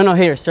matter. No,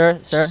 here, sir.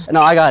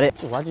 No, I got it.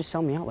 Why'd you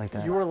sell me out like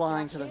that? You were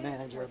lying to the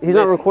manager. He's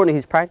not recording,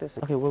 he's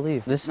practicing. Okay, we'll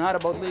leave. It's not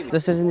about leaving.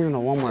 This isn't even a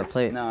Walmart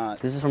plate. Not.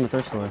 This is from a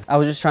thrift store. I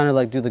was just trying to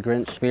like do the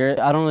Grinch spirit.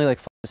 I don't really like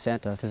with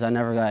Santa because I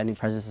never got any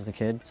presents as a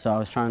kid. So I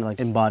was trying to like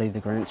embody the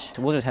Grinch.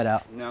 So we'll just head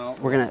out. No.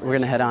 We're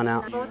gonna head on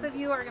out. Both of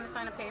you are gonna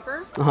sign a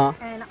paper.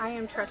 And I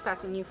am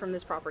trespassing you from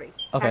this property.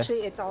 Okay. Actually,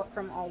 it's all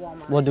from all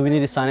Walmart. Well, do we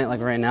need to sign it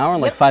like right now or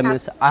in like 5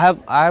 minutes? I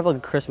have like a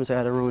Christmas I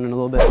had to ruin in a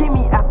little bit.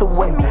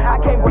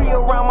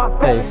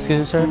 Hey, excuse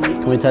me, sir.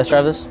 Can we test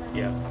drive this?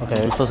 Yeah.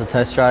 Okay, we're supposed to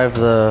test drive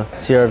the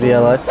CR-V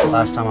LX.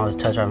 Last time I was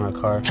test driving a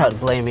car, tried to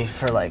blame me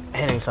for like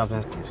hitting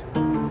something.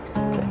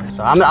 Okay,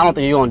 so I don't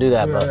think you're gonna do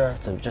that,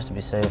 but just to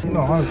be safe. You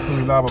know, I'm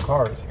pretty reliable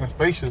cars and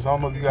spacious. I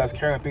don't know if you guys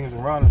carrying things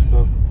around and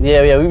stuff.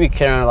 Yeah, we be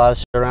carrying a lot of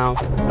shit around.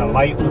 The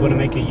light, we're gonna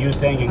make a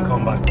U-thing and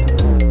come back.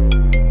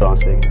 Put on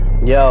speaker.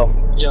 Yo,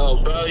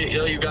 bro,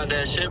 you got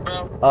that shit,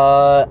 bro?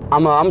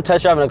 I'm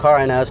test driving a car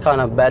right now. It's kind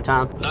of a bad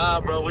time.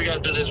 Nah, bro, we gotta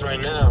do this right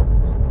now.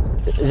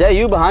 Is that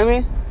you behind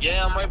me?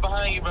 Yeah, I'm right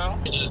behind you, bro.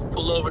 You just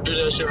pull over, do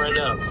that shit right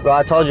now. Bro,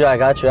 I told you I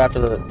got you after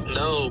the...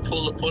 No,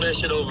 pull that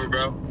shit over,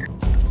 bro.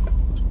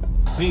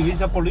 Hey, is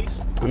that police?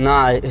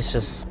 Nah, it's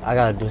just, I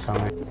gotta do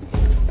something.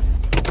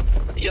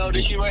 Yo,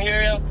 this you right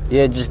here, yo?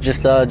 Yeah,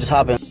 just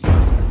hop in.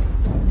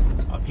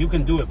 If you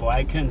can do it, boy,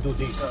 I can't do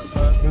this.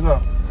 What's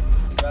up?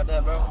 You got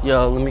that, bro?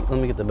 Yo, let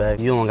me get the bag.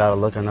 You don't gotta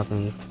look or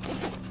nothing.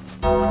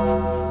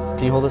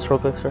 Can you hold this real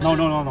quick, sir? No.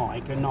 I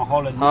cannot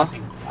hold it,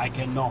 nothing. I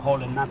cannot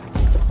hold it, nothing.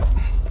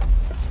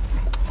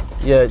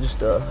 Yeah, just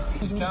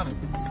Who's counting?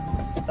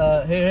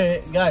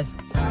 Hey, guys.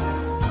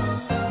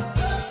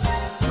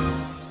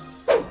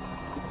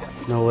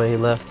 No way he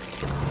left.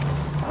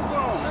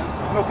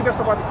 No, get that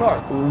stuff out the car.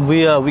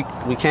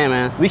 We can't,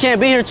 man. We can't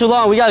be here too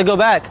long. We gotta go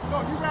back. No,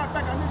 you ride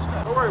back. I need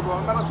you. Don't worry, bro.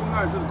 I'm not on some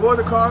nice. Just go in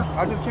the car.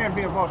 I just can't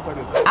be involved like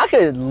this. I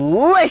could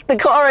lick the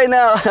car right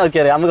now. I'm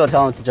kidding. I'm gonna go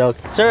tell him it's a joke.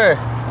 Sir.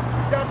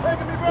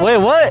 Wait,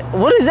 what?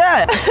 What is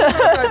that?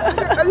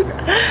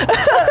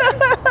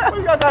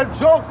 You got that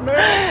jokes,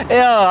 man. Yo,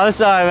 I'm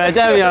sorry, man.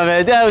 Damn you,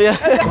 man. Damn you.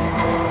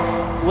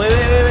 Wait.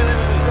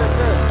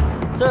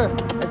 Sir,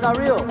 it's not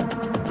real.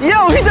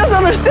 Yo, he doesn't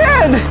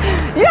understand.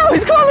 Yo,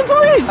 he's calling the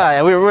police. All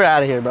right, we're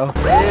out of here, bro.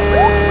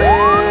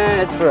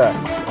 Yeah, it's for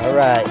us. All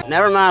right.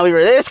 Never mind, we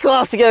were this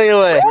close to getting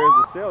away. Where's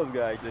the sales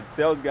guy? The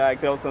sales guy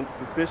felt something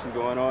suspicious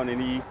going on and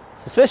he...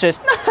 Suspicious?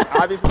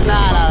 Obviously.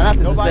 Nah, not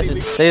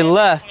suspicious. They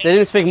left. They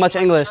didn't speak much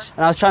English,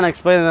 and I was trying to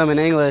explain to them in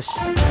English.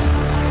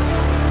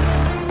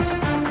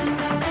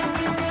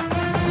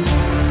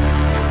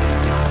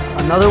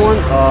 Another one?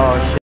 Oh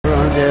shit, we're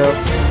on jail.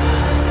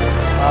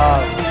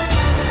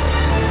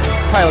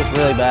 Probably looks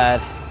really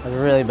bad. Like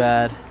really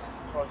bad.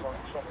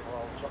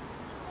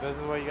 This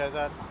is where you guys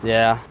at?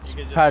 Yeah.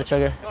 Powder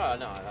sugar. Oh,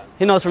 no.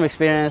 He knows from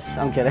experience.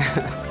 I'm kidding.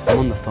 I'm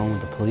on the phone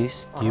with the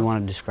police. Do you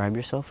want to describe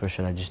yourself, or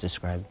should I just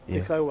describe you?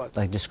 Describe what?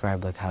 Like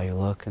describe like how you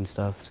look and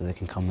stuff, so they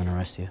can come and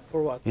arrest you.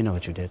 For what? You know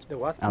what you did. The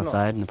what?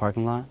 Outside in the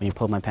parking lot, when you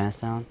pulled my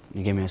pants down,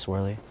 you gave me a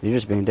swirly. You're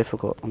just being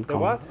difficult. I'm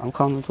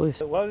calling the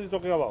police. What are you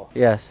talking about?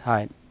 Yes.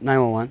 Hi.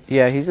 911.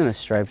 Yeah, he's in a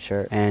striped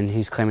shirt, and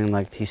he's claiming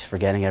like he's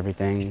forgetting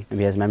everything.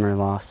 Maybe he has memory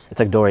loss. It's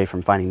like Dory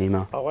from Finding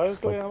Nemo. What are you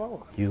talking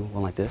about? You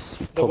went like this.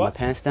 You pulled my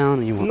pants down,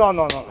 and you went.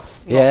 No.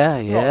 Yeah.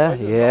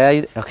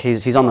 Okay,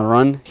 he's on the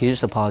run. Can you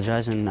just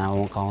apologize, and I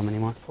won't call him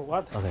anymore? For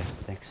what? Okay,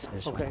 thanks.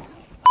 Okay.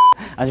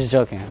 I'm just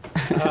joking. Don't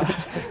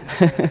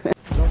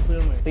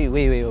film me.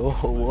 Wait,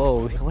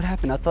 whoa. What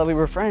happened? I thought we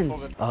were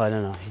friends. Oh,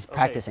 no, he's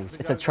practicing.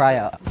 It's a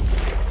tryout.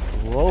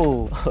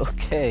 Whoa,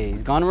 okay,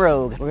 he's gone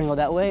rogue. We're gonna go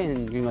that way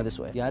and you're gonna go this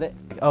way. Got it?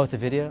 Oh, it's a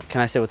video? Can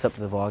I say what's up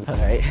to the vlog? All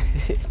right.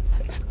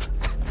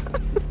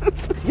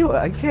 Yo,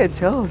 I can't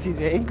tell if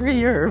he's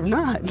angry or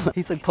not.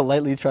 He's like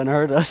politely trying to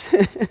hurt us.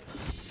 You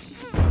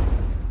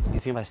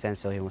think if I stand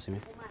still, he won't see me?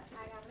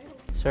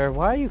 Sir,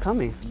 why are you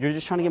coming? You're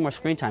just trying to get more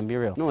screen time, be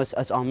real. No, it's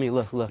on me,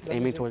 look, it's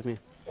aiming towards me.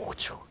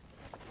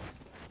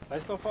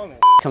 That's no funny.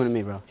 Coming to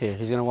me, bro. Here,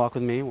 he's gonna walk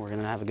with me. We're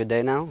gonna have a good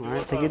day now. All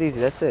right, take it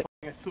easy, that's it.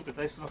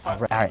 All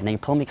right, now you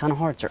pull me kind of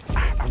hard, sir.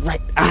 All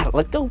right,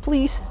 let go,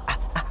 please.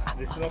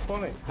 This is not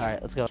funny. All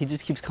right, let's go. He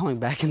just keeps coming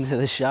back into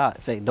the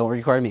shot, saying, don't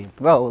record me.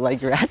 Bro,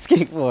 like you're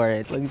asking for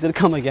it. Like he's gonna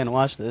come again,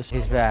 watch this.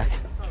 He's back.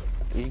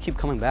 You keep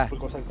coming back.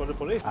 Because I called the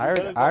police. I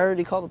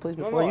already called the police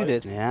before you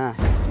did. Yeah.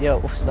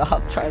 Yo,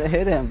 stop trying to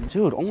hit him.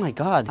 Dude, oh my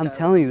God. I'm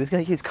telling you, this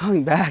guy keeps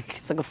coming back.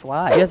 It's like a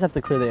fly. You guys have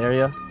to clear the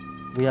area.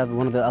 We have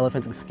one of the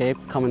elephants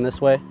escaped coming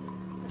this way.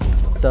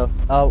 So,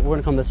 we're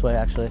gonna come this way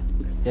actually.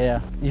 Yeah.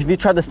 Have you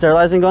tried the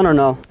sterilizing gun or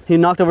no? He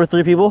knocked over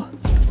 3 people?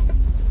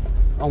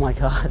 Oh my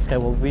God. Okay,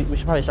 well, we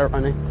should probably start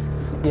running.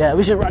 Yeah,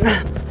 we should run.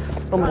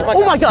 Oh my God.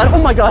 Oh my God.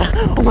 Oh my God.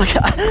 Oh my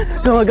God.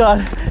 Oh my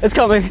God. It's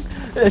coming.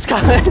 It's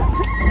coming.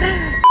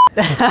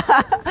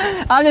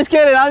 I'm just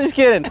kidding.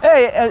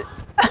 Hey,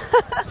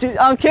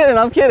 I'm kidding.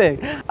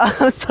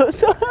 I'm so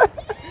sorry.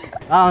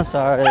 I'm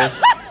sorry. That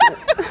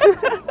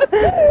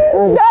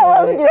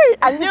was great.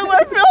 I knew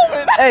we're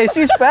filming. Hey,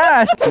 she's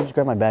fast. Can you just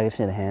grab my bag? I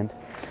just need a hand.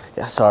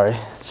 Yeah, sorry.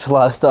 It's a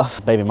lot of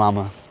stuff. Baby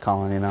mama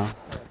calling, you know.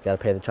 Gotta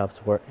pay the child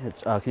support.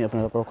 Can you open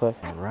it up real quick?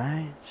 All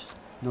right.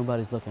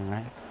 Nobody's looking,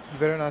 right? You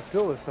better not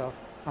steal this stuff.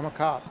 I'm a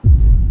cop.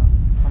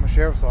 I'm a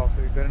sheriff's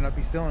officer. You better not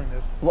be stealing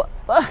this. What?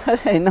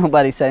 Ain't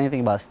nobody said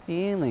anything about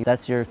stealing.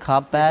 That's your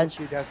cop badge?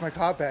 That's my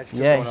cop badge.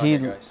 Yeah,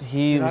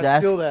 he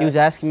was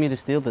asking me to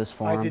steal this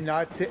for him. I did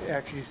not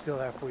actually steal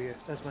that for you.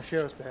 That's my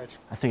sheriff's badge.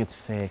 I think it's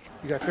fake.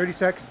 You got 30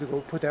 seconds to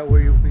go put that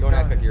where you be. Don't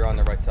act like you're on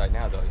the right side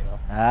now, though, you know.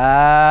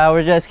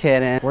 We're just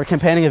kidding. We're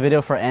campaigning a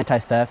video for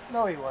anti-theft.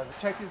 No, he wasn't.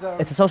 Check these out.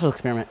 It's a social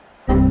experiment.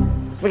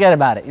 Forget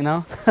about it, you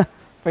know?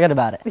 Forget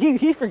about it.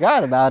 He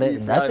forgot about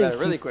it. I think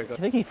really quick. I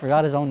think he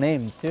forgot his own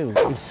name too.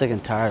 I'm sick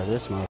and tired of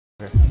this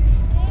motherfucker.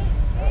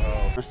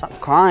 Stop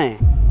crying.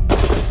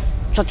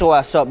 Shut your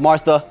ass up,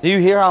 Martha. Do you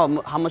hear how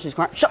much he's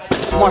crying?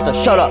 Martha,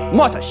 shut up.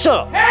 Martha, shut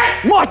up.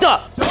 Hey!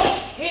 Martha! Don't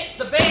hit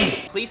the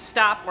baby. Please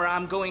stop or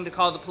I'm going to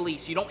call the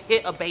police. You don't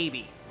hit a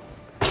baby.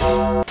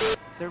 Is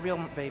there a real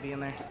baby in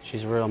there?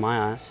 She's real in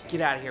my eyes. Get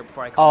out of here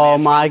before I call Oh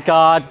my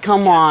God,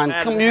 come on.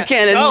 You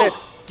can't admit.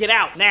 Get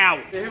out now.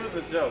 It was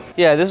a joke.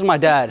 Yeah, this is my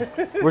dad.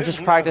 We're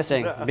just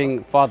practicing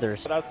being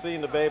fathers. But I've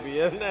seen the baby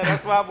in there.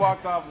 That's why I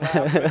walked off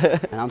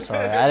laughing. And I'm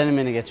sorry. I didn't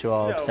mean to get you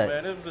all upset.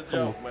 Man, it was a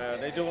joke,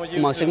 man. They doing you.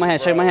 Come on, shake my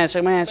hand, shake my hand,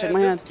 shake my hand, shake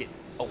my hand. Get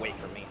away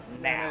from me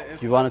now.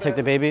 You want to take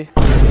the baby?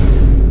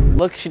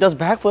 Look, she does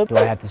backflip. Do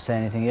I have to say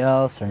anything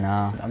else or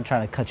no? I'm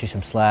trying to cut you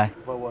some slack.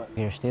 But what?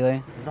 You're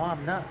stealing? No,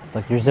 I'm not.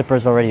 Like your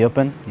zipper's already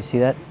open. You see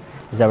that?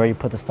 Is that where you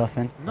put the stuff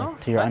in? No.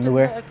 Like, to your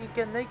underwear? I can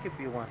get naked if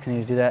you want. Can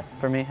you do that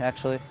for me,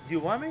 actually? Do you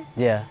want me?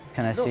 Yeah.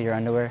 Can I see your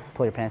underwear?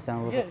 Pull your pants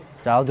down a little bit.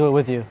 I'll do it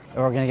with you.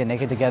 Or we're gonna get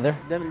naked together.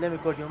 Let me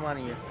call your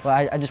money here.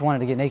 Well, I just wanted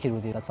to get naked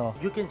with you, that's all.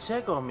 You can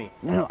check on me.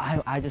 No,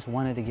 I just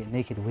wanted to get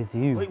naked with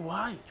you. Wait,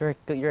 why?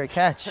 You're a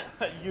catch.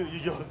 You're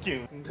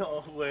joking.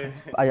 No way.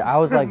 I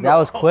was like, that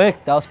was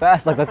quick. That was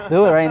fast. Like, let's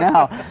do it right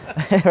now.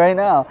 Right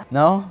now.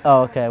 No?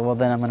 Oh, okay. Well,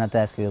 then I'm gonna have to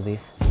ask you to leave.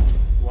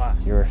 Why?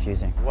 You're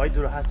refusing. Why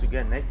do I have to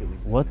get naked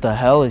with you? What the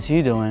hell is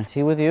he doing? Is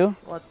he with you?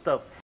 What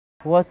the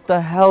What the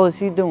hell is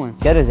he doing?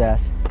 Get his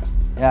ass.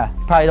 Yeah.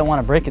 Probably don't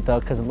want to break it though,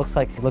 because it looks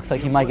like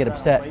he might get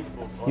upset.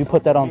 You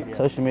put that on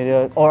social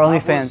media or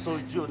OnlyFans.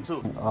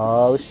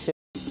 Oh shit.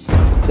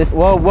 This,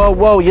 whoa, whoa,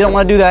 whoa, you don't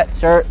want to do that,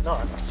 sir. No.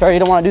 Sir, you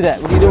don't want to do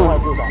that. What are you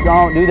doing?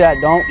 Don't do that.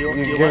 Don't.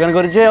 You're going to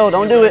go to jail.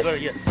 Don't do it.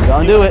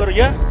 Don't do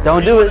it.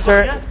 Don't do it,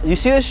 sir. You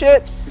see this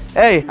shit?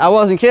 Hey, I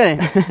wasn't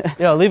kidding.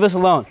 Yo, leave us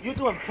alone. You're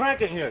doing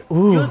prank in here.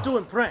 Ooh. You're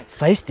doing prank.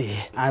 Feisty.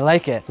 I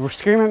like it. We're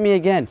screaming at me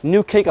again.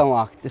 New kink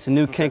unlocked. It's a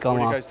new kink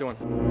unlocked. What are you guys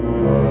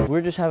doing? We're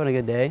just having a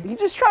good day. You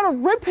just try to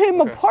rip him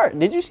apart.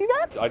 Did you see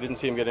that? I didn't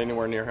see him get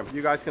anywhere near him.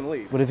 You guys can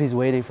leave. What if he's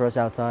waiting for us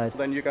outside?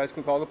 Then you guys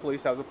can call the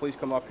police, have the police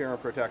come up here and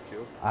protect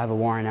you. I have a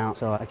warrant out,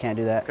 so I can't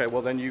do that. Okay,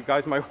 well then you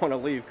guys might want to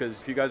leave because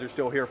if you guys are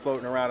still here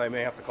floating around, I may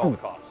have to call the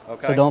cops.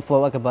 Okay. So don't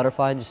float like a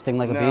butterfly, just sting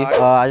like a No, bee?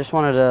 I just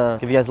wanted to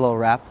give you guys a little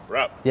rap.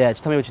 Rap? Yeah,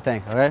 just tell me what you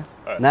think, okay?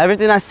 All right. Now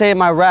everything I say in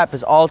my rap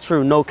is all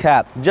true, no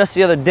cap. Just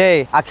the other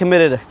day, I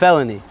committed a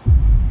felony.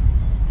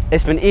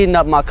 It's been eating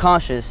up my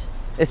conscience.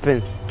 It's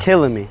been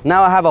killing me.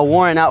 Now I have a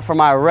warrant out for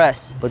my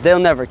arrest, but they'll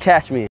never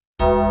catch me.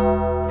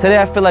 Today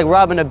I feel like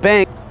robbing a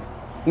bank,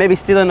 maybe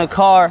stealing a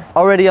car.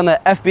 Already on the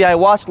FBI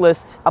watch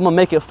list, I'm gonna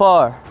make it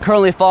far.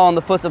 Currently following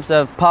the footsteps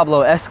of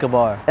Pablo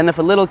Escobar. And if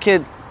a little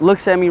kid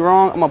looks at me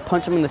wrong, I'm gonna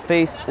punch him in the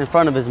face in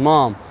front of his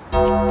mom.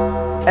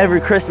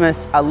 Every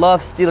Christmas, I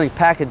love stealing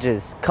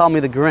packages. Call me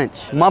the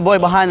Grinch. My boy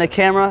behind the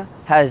camera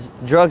has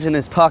drugs in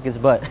his pockets,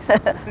 but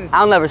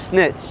I'll never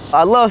snitch.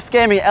 I love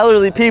scamming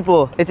elderly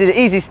people. It's an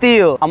easy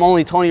steal. I'm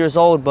only 20 years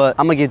old, but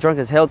I'm gonna get drunk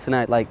as hell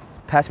tonight. Like,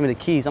 pass me the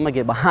keys. I'm gonna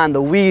get behind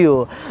the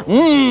wheel.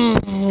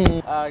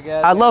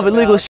 I love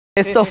illegal shit.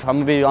 It's so. I'm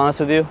gonna be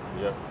honest with you.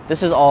 Yeah.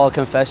 This is all a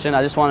confession.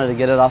 I just wanted to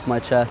get it off my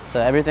chest. So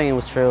everything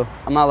was true.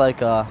 I'm not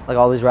like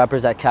all these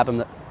rappers that cap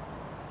him.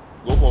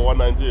 Go for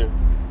 190.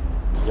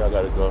 Y'all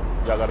gotta go.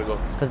 Y'all gotta go.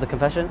 Cause the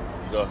confession?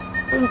 Go.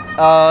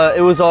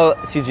 It was all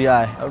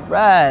CGI. All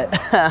right.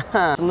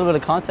 A little bit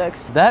of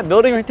context. That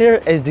building right there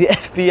is the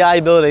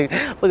FBI building.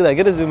 Look at that.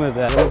 Get a zoom at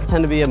that. I'm gonna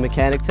pretend to be a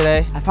mechanic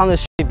today. I found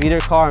this shitty beater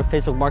car on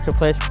Facebook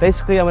Marketplace.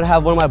 Basically, I'm gonna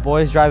have one of my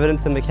boys drive it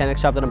into the mechanic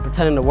shop that I'm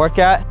pretending to work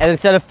at, and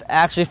instead of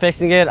actually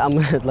fixing it, I'm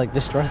gonna like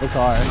destroy the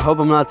car. I hope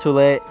I'm not too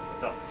late.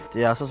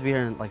 Yeah, I was supposed to be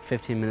here like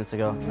 15 minutes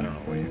ago. I don't know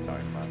what you're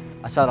talking about.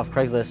 I saw it off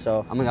Craigslist,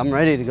 so I'm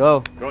ready to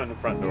go. Go in the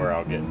front door,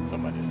 I'll get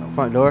somebody to help.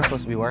 Front door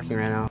supposed to be working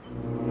right now.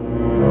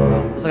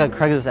 It's like a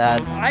Craigslist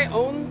ad. I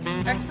own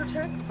Expert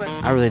Tech, but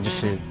I really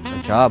just need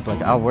a job.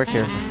 Like, I'll work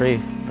here for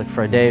free, like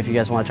for a day if you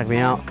guys want to check me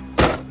out.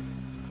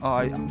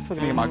 I'm just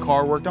looking to get my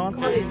car worked on.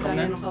 Come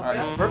in. All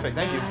right, perfect,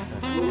 thank you.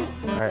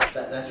 All right.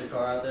 That's your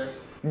car out there?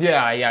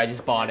 Yeah, I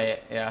just bought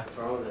it, yeah. What's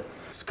wrong with it?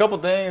 Just a couple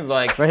things,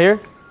 like... Right here?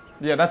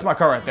 Yeah, that's my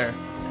car right there.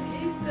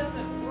 it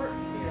doesn't work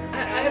here.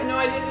 I have no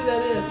idea who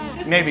that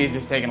is. Maybe he's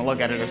just taking a look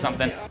at it or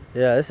something.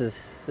 Yeah, this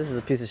is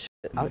a piece of shit.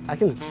 I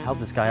can help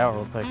this guy out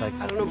real quick. Like,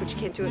 I don't know, but you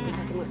can't do it in the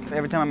parking lot.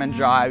 Every time I'm in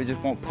drive, it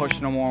just won't push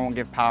no more, won't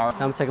give power. I'm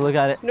gonna take a look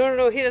at it.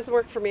 No, he doesn't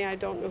work for me. I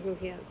don't know who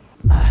he is.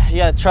 You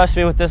gotta trust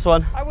me with this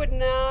one. I would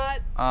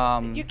not.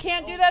 You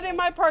can't do that in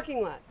my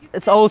parking lot.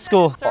 It's old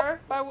school. Sir,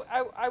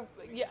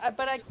 yeah,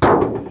 but I.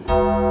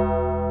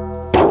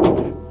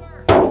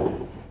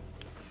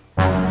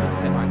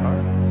 Just hit my car.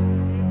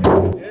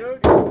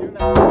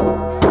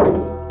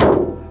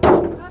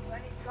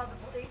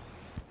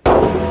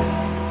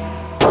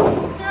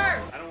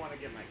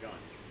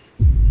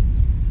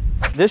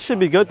 This should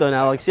be good though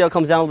now. Like, see how it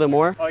comes down a little bit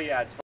more? Oh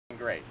yeah, it's fucking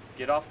great.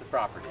 Get off the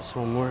property. Just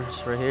one more,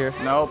 just right here.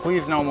 No,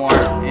 please no more.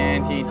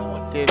 And he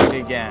did it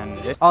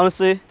again.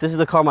 Honestly, this is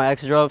the car my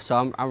ex drove, so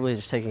I'm really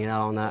just taking it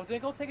out on that. Well,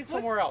 then go take it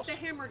somewhere else.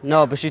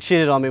 No, but she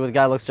cheated on me with a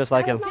guy who looks just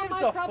like him. That's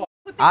not my problem.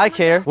 I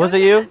care. Was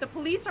it you? The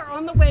police are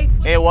on the way.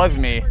 It was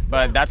me,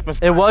 but that's...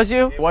 It was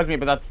you? It was me,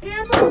 but that's...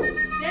 Camera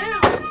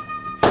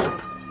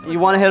down. You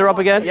want to hit her up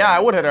again? Yeah, I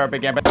would hit her up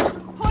again, but...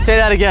 Say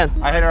that again.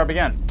 I hit her up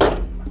again.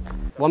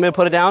 Want me to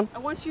put it down? I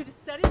want you to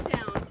set it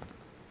down.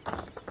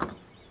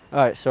 All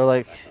right, so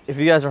like, if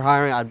you guys are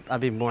hiring,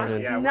 I'd be more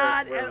than... Yeah,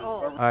 not at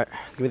all. All right,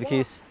 give me the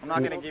keys. I'm not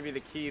going to give you the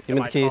keys to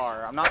my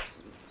car. I'm not...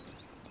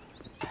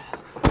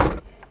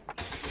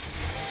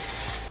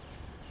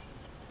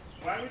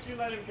 Why would you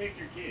let him take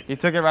your keys? He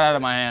took it right out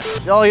of my hand.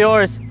 It's all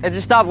yours. It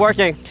just stopped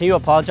working. Can you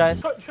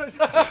apologize?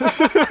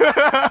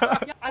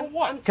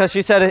 What? Because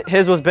she said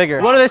his was bigger.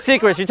 What are the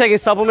secrets? You taking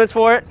supplements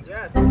for it?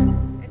 Yes.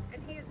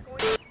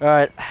 All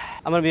right,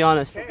 I'm gonna be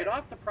honest. Get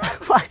off the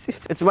property.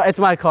 It's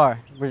my car.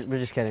 We're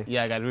just kidding.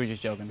 Yeah, guys, we were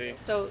just joking.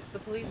 So the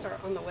police are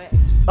on the way.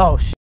 Oh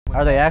shit.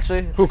 Are they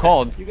actually? Who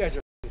called? You guys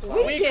are.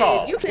 We did.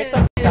 Called. You did.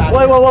 Wait,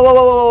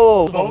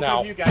 whoa. Both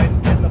of you guys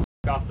get the f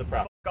off the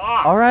property.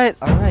 All right,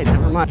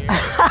 never mind.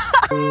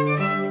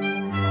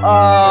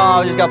 Oh,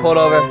 I just got pulled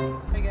over.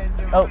 Hey guys,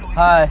 oh,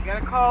 hi.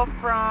 Got a call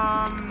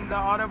from the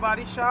auto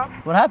body shop.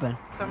 What happened?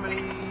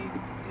 Somebody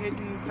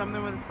hitting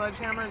something with a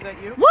sledgehammer. Is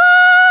that you? What?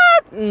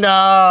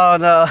 No,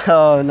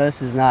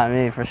 this is not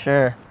me for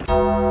sure.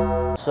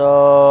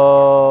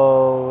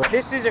 So...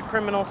 This is a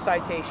criminal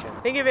citation.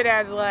 Think of it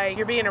as like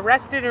you're being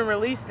arrested and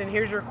released and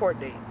here's your court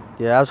date.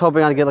 Yeah, I was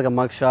hoping I'd get like a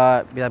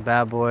mugshot, be that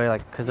bad boy,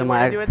 like, cause of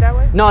my... Do it that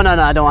way? No,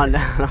 I don't want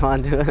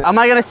to do it. Am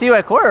I gonna see you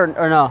at court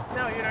or no?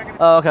 No, you're not gonna.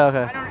 Oh, okay.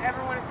 I don't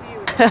ever want to see you.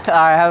 All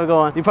right, have a good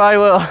one. You probably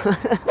will.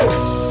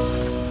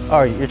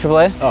 Oh, you're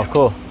AAA? Oh,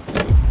 cool.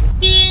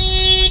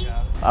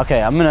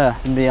 Okay, I'm gonna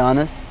be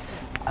honest.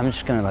 I'm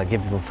just gonna like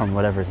give you from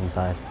whatever's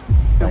inside.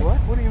 Like, What?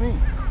 What do you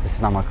mean? this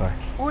is not my car.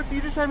 What?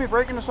 You just had me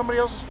break into somebody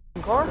else's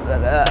car?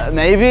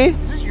 Maybe?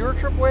 Is this your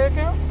AAA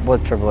account?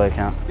 What AAA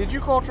account? Did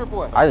you call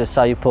AAA? I just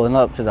saw you pulling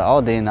up to the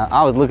Aldi and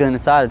I was looking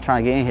inside and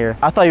trying to get in here.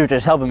 I thought you were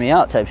just helping me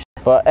out type shit.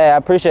 But hey, I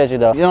appreciate you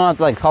though. You don't have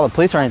to like call the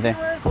police or anything.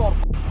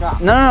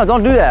 No,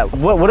 don't do that.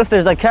 What if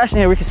there's like cash in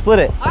here? We can split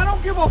it. I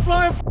don't give a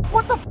flying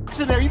what the fuck's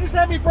in there? You just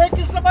had me break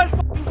into somebody's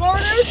fucking car,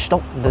 dude? Shh,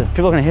 don't. The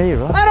people are gonna hear you,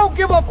 bro. I don't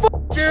give a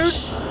fuck, dude.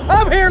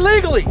 I'm here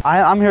legally.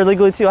 I'm here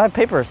legally too. I have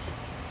papers.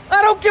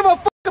 I don't give a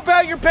fuck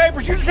about your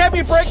papers. You just had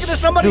me break into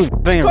somebody's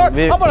Dude, car.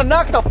 I'm gonna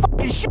knock the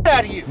fucking shit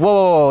out of you.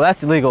 Whoa,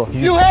 that's illegal.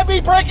 You had me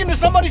break into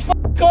somebody's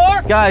fucking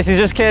car? Guys, he's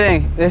just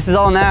kidding. This is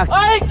all an act.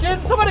 I ain't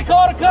kidding. Somebody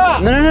called a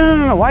cop.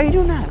 No. Why are you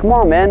doing that? Come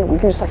on, man. We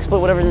can just like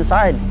split whatever's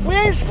inside. We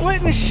ain't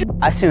splitting this shit.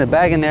 I seen a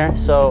bag in there,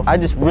 so I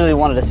just really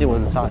wanted to see what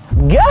was inside.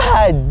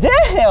 God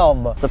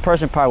damn! The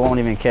person probably won't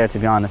even care, to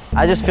be honest.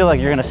 I just feel like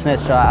you're gonna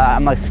snitch, so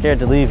I'm like scared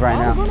to leave right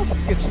now. I'm gonna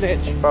fucking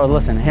snitch. Bro,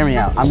 listen, hear me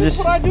out. This is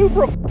what I do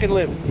for a fucking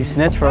living. You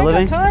snitch for a I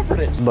living? ain't got time for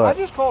this. But I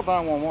just called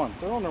 911.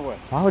 They're on their way.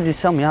 why would you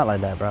sell me out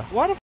like that, bro?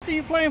 Why the fuck are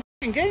you playing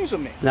fucking games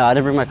with me? No, I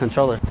didn't bring my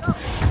controller.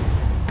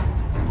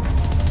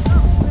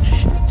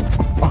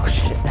 Oh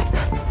shit.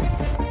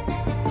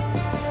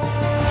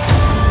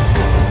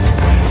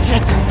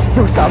 Shit.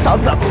 Yo,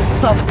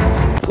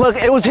 stop. Look,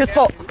 it was his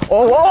fault.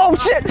 Oh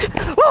shit.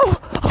 Whoa.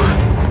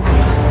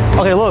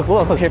 Okay,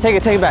 look. Here, take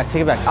it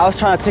back. I was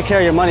trying to take care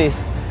of your money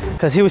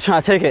because he was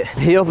trying to take it.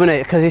 He opened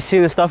it because he's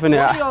seen the stuff in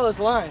there. Why are all this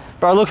lying?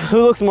 Bro, look,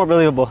 who looks more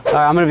believable? All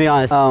right, I'm gonna be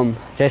honest.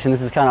 Jason,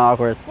 this is kind of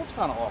awkward. What's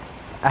kind of awkward?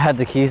 I had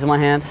the keys in my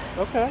hand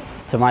Okay.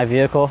 to my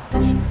vehicle.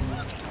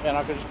 And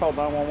I could just call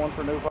 911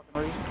 for no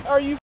fucking reason? Are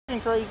you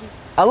fucking crazy?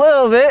 A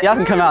little bit. Y'all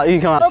can come out. You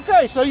can come out.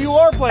 Okay, so you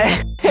are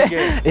playing a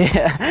game.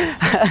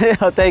 Yeah.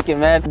 Yo, thank you,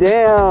 man.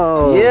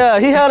 Damn. Yeah,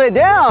 he held it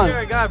down. You're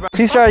a guy, bro.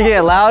 He started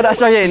getting loud. I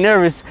started getting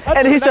nervous.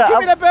 And he said, give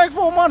me that bag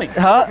full of money.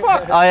 Huh?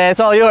 Fuck. Oh yeah, it's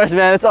all yours,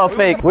 man. It's all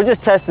fake. We're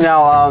just testing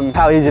out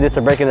how easy it is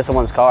to break into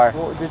someone's car.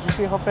 Well, did you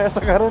see how fast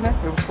I got in there?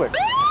 It was quick.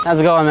 How's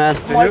it going, man?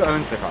 So who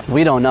owns the car?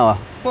 We don't know.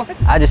 What?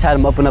 I just had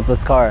him open up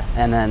his car,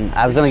 and then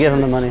I was gonna give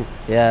him the money.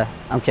 Yeah,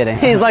 I'm kidding.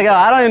 He's like, oh,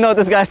 I don't even know what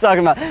this guy's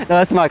talking about. No,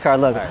 that's my car.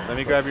 Look. All right, let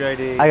me grab your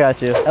ID. I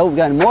got you. Oh, we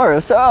got more.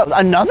 What's up?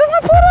 Another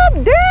one put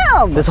up?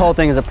 Damn! This whole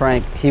thing is a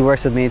prank. He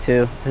works with me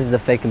too. This is a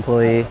fake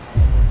employee.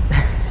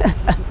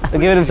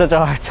 I'm giving him such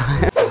a hard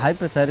time.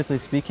 Hypothetically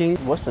speaking,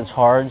 what's the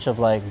charge of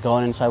like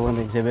going inside one of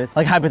the exhibits?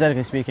 Like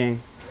hypothetically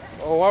speaking.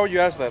 Oh, why would you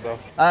ask that though?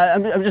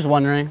 I'm just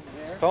wondering.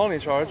 It's a felony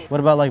charge.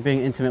 What about like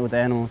being intimate with the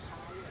animals?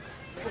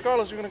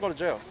 Regardless, you're gonna go to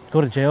jail.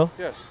 Go to jail?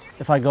 Yes.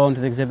 If I go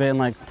into the exhibit and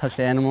like touch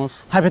the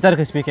animals?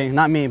 Hypothetically speaking,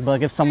 not me, but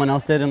like if someone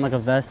else did in like a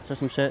vest or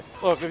some shit.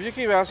 Look, if you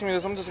keep asking me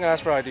this, I'm just gonna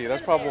ask for ID.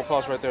 That's probable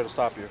cause right there to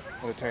stop you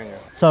and detain you.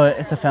 So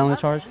it's a felony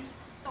charge?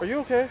 Are you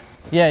okay?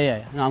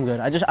 Yeah. No, I'm good.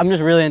 I'm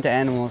just really into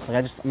animals.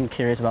 Like I'm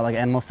curious about like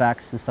animal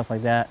facts and stuff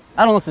like that.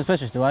 I don't look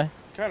suspicious, do I?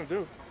 Kinda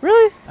do.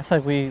 Really? I feel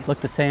like we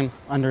look the same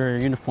under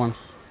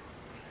uniforms.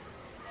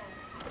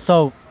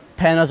 So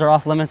pandas are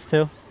off limits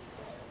too?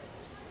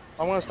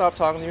 I'm gonna stop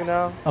talking to you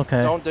now.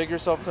 Okay. Don't dig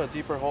yourself into a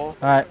deeper hole.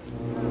 All right.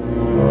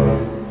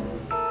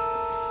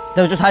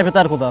 That was just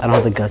hypothetical though. I don't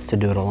have the guts to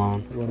do it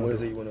alone. What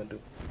is it you wanna do?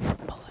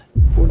 Pull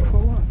it. For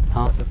what?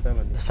 Huh? That's a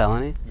felony. A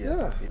felony?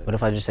 Yeah. What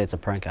if I just say it's a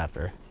prank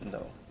after?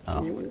 No.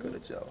 Oh. You wouldn't go to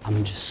jail.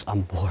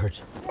 I'm bored.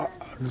 Are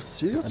you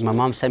serious? My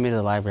mom sent me to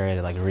the library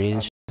to like read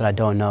and shit, but I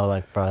don't know,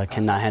 like, bro, I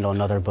cannot handle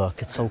another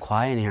book. It's so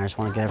quiet in here. I just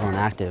want to get everyone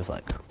active.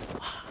 Like,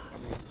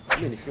 I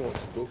mean, if you want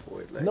to go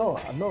for it, like. No,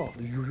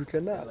 you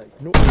cannot.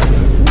 Like, no.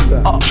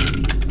 oh.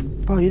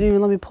 Bro, you didn't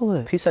even let me pull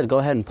it. He said go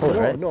ahead and pull it,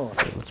 right? No.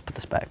 Okay, let's put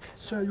this back.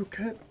 Sir, you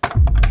can't.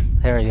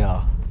 There we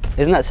go.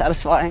 Isn't that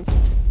satisfying?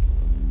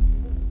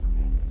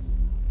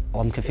 Oh,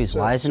 I'm confused.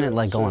 Why isn't it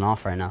like going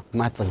off right now? I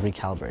might have to like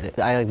recalibrate it.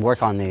 I like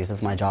work on these.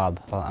 That's my job.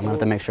 Well, I'm gonna have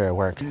to make sure it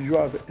works. You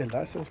have a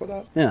license for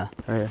that? Yeah,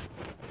 right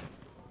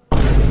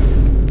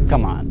here.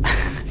 Come on.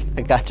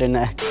 I got your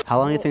neck. How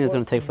long do you think it's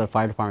gonna take for the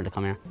fire department to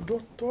come here?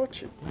 Don't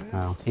touch it, man.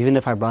 Oh, even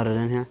if I brought it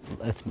in here,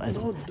 it's mine.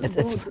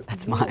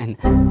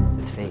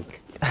 It's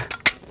fake.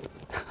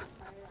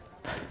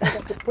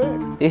 That's a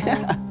prank.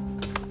 Yeah.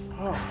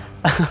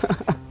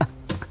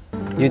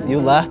 You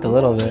laughed a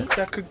little bit.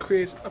 That could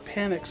create a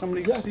panic.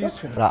 Somebody sees.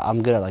 But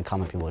I'm good at like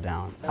calming people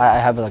down. I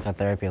have like a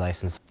therapy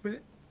license. I'm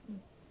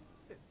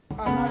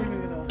not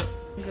even gonna.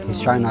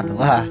 He's trying not to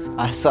laugh.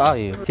 I saw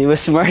you. He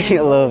was smirking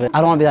a little bit. I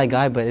don't want to be that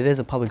guy, but it is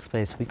a public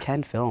space. We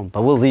can film,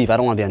 but we'll leave. I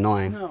don't want to be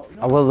annoying. No,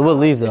 we'll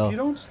leave though. If you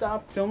don't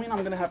stop filming,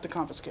 I'm gonna have to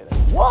confiscate it.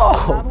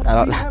 Whoa!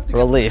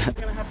 We'll leave. You're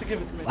gonna have to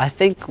give it to me. I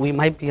think we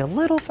might be a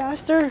little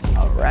faster.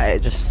 All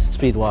right, just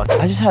speed walk.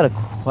 I just had a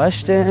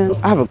question.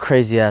 I have a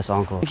crazy ass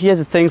uncle. He has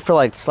a thing for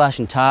like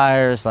slashing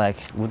tires. Like,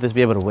 would this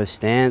be able to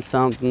withstand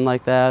something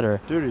like that?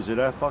 Or Dude, is it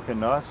that fucking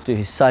nuts? dude,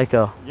 he's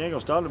psycho. You ain't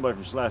gonna stop nobody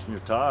from slashing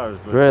your tires,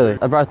 but Really?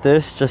 I brought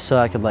this just so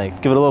I could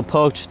like give it a little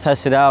poke, just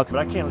test it out. But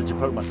I can't let you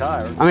poke my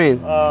tires. I mean,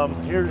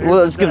 here's well,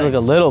 let's the give it thing. like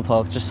a little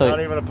poke, just so.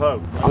 Not even a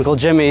poke. Uncle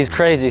Jimmy, he's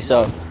crazy,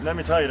 so. Let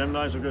me tell you, them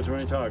knives are good to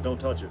any tire. Don't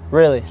touch it.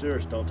 Really?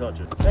 Serious, don't touch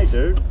it. Hey,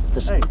 dude.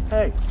 Just,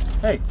 hey.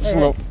 Just a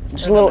little.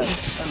 Just a little.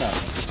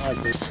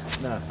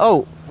 No.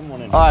 Oh. Come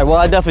on in. All right. Well,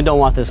 I definitely don't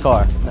want this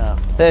car. No.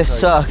 This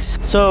sucks.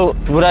 So,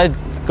 would I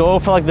go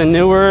for like the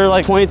newer,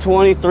 like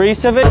 2023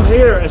 Civic? Come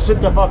here and sit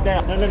the fuck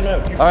down. No.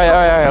 All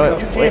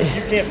right. Wait.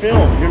 You can't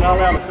film. You're not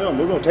allowed to film.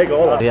 We're gonna take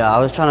all of it. Yeah, I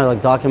was trying to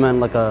like document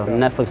like a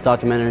Netflix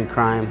documentary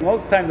crime.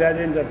 Most of the time that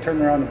ends up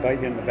turning around and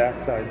biting you in the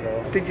backside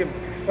though. Did you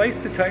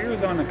slice the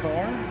tires on the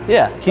car?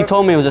 Yeah, he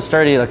told me it was a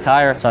sturdy like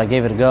tire, so I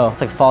gave it a go.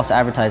 It's like false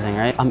advertising,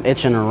 right? I'm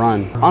itching to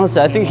run.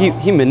 Honestly, I think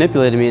he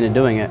manipulated me into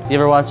doing it. You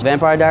ever watch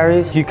Vampire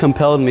Diaries? He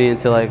compelled me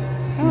into like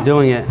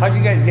doing it. How'd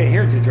you guys get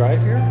here? Did you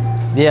drive here?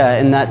 Yeah,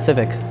 in that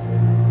Civic.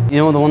 You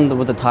know the one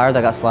with the tire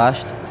that got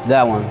slashed?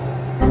 That one.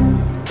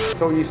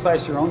 So you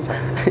sliced your own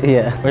tire?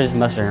 Yeah, we're just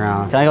messing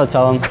around. Can I go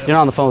tell him? You're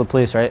not on the phone with the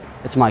police, right?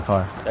 It's my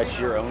car. That's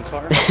your own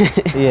car?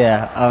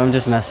 Yeah, I'm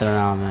just messing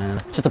around, man.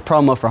 It's just a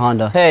promo for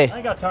Honda. Hey. I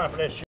ain't got time for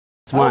that shit.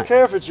 It's I mine. don't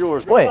care if it's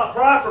yours. Wait. It's my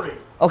property.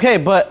 Okay,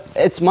 but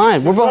it's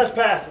mine. We're both.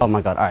 Trespassing. Oh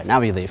my God. All right, now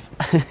we leave.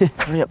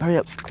 Hurry up.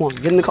 Come on,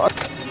 get in the car.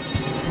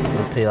 I'm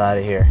gonna peel out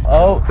of here.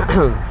 Oh.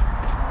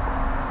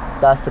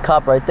 That's the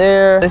cop right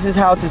there. This is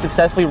how to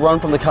successfully run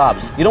from the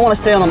cops. You don't want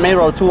to stay on the main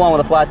road too long with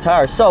a flat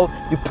tire, so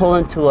you pull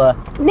into a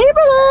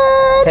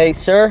neighborhood. Hey,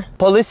 sir,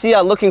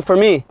 policia looking for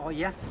me. Oh,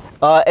 yeah?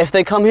 If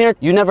they come here,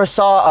 you never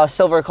saw a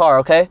silver car,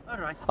 okay? All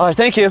right. All right,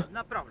 thank you.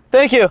 No problem.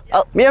 Thank you.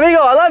 Yeah. Mi amigo,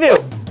 I love you.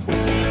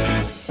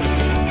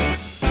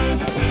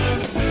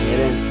 Get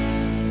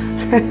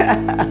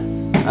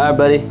in. All right,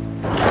 buddy.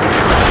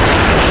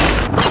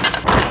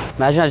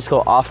 Imagine I just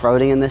go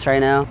off-roading in this right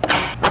now.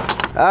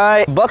 All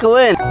right, buckle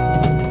in.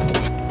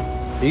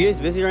 Are you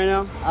guys busy right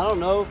now? I don't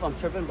know if I'm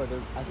tripping, but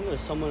I think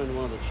there's someone in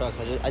one of the trucks.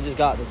 I just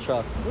got the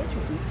truck.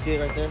 See it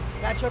right there?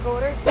 That truck over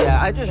there?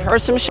 Yeah, I just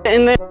heard some shit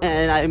in there,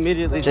 and I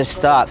immediately just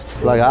stopped.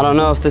 Like, I don't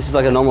know if this is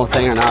like a normal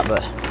thing or not,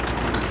 but...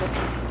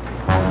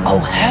 Oh,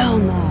 hell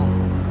no.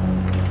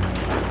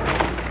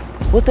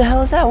 What the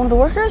hell is that? One of the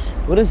workers?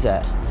 What is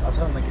that? I'll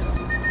tell him to get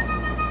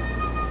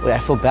up. Wait, I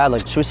feel bad.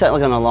 Like, should we set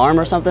like an alarm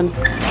or something?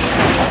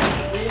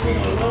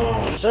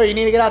 Sir, you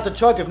need to get out the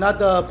truck. If not,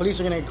 the police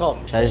are gonna get called.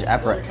 Should I just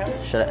apparate?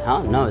 Should I?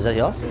 Huh? No, is that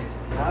yours? Nah,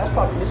 that's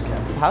probably his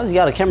camera. How does he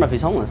got a camera if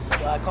he's homeless?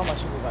 I call my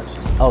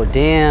supervisor. Oh,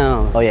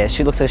 damn. Oh, yeah,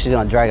 she looks like she's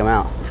gonna drag him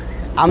out.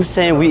 I'm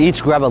saying we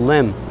each grab a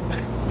limb.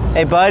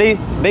 Hey, buddy,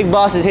 Big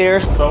Boss is here.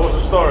 So what's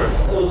the story?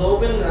 It was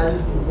open and I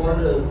just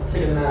wanted to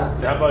take a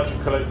nap. How about you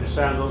collect your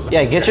sandals?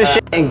 Yeah, get your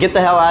shit and get the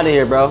hell out of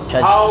here, bro.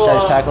 Should I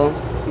just tackle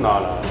him?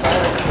 No.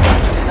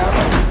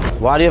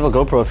 Why do you have a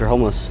GoPro if you're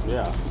homeless?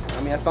 Yeah.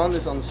 I mean, I found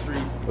this on the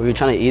street. Were you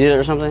trying to eat it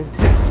or something?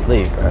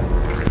 Leave, bro.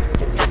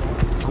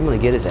 I'm gonna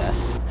get his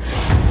ass.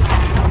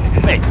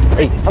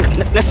 Hey, fuck,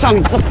 next time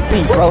you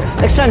leave, bro.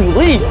 Next time you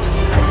leave.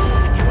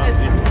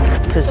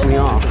 Pissing me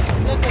off.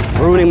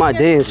 Ruining my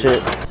day and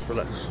shit.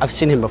 Relax. I've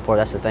seen him before,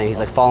 that's the thing. He's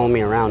like following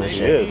me around and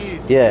shit. He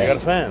is. Yeah. You got a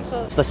fan.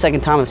 It's the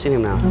second time I've seen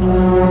him now.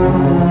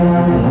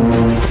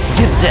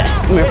 Get his ass.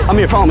 I'm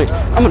here, follow me.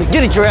 I'm gonna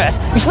get at your ass.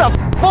 You stop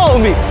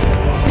following me.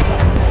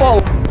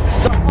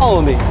 Stop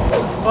following me.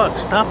 Fuck,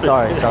 stop it.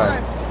 Sorry.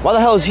 Why the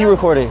hell is he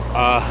recording?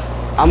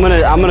 I'm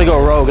gonna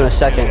go rogue in a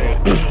second.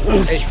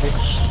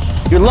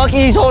 You're lucky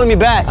he's holding me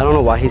back. I don't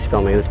know why he's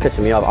filming. It's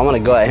pissing me off. I'm gonna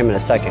go at him in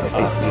a second.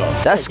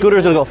 That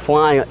scooter's gonna go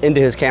flying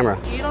into his camera.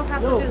 You don't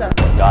have to do that.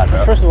 God,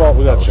 bro. First of all,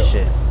 we got you.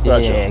 Shit.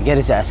 Yeah, get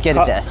his ass. Get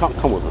his ass.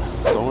 Come with me.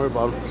 Don't worry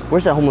about it.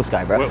 Where's that homeless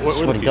guy, bro?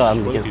 Swear to God,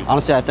 I'm gonna get him.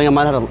 Honestly, I think I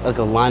might have like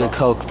a line of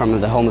coke from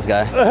the homeless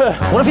guy.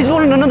 What if he's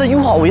going into another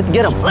U-Haul? We have to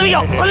get him. Let me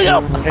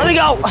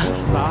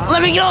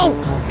go.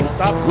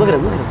 Stop. Look at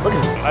him.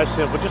 I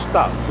said, but just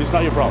stop. It's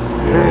not your problem.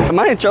 Am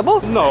I in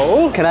trouble?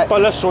 No. Can I?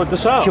 But let's sort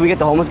this out. Can we get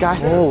the homeless guy?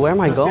 Oh, where am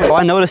I going? Oh,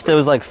 I noticed it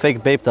was like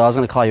fake vape though. I was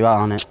gonna call you out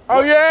on it.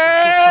 Oh,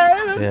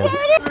 yeah! Yeah.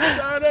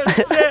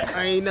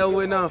 I ain't know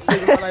when yeah,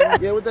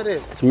 what that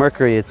is? It's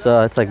mercury. It's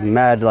like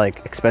mad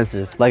like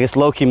expensive. Like it's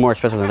low key more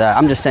expensive than that.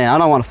 I'm just saying. I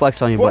don't want to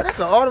flex on you, Boy, but that's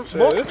an autumn. It's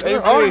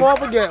autumn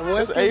forget,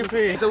 boy. It's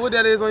AP. So what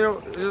that is on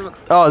your?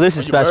 oh, this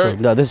is special.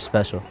 No, this is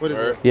special. What is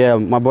it? Yeah,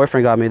 my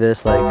boyfriend got me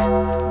this. Like,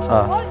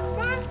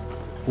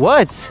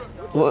 what?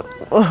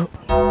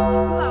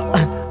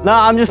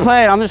 Nah, I'm just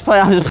playing.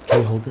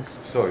 Can you hold this?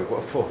 Sorry,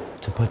 what for?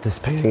 To put this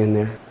painting in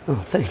there. Oh,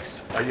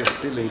 thanks. Are you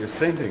stealing this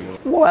painting?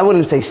 Well, I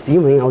wouldn't say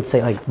stealing. I would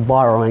say like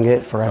borrowing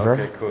it forever.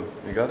 Okay, cool.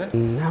 You got it?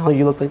 Now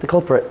you look like the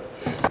culprit.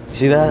 You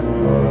see that?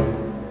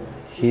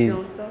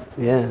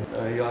 Yeah.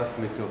 You asked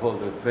me to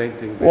hold the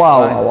painting.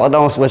 Wow,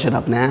 don't switch it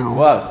up now.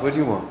 What? What do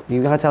you want?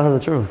 You gotta tell her the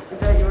truth. Is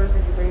that yours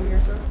that you bring here,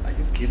 sir? Are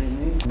you kidding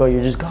me? But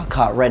you just got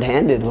caught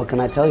red-handed. What can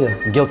I tell you?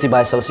 Guilty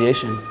by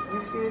association.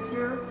 You stand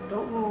here.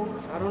 Don't move.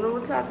 I don't know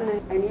what's happening.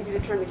 happening. I need you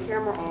to turn the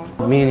camera off.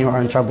 Me and you are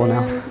in trouble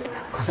now. I'm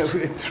Don't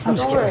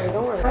scared. worry,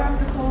 don't worry. I have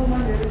to call my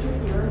manager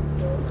here.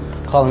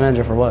 Call the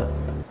manager for what?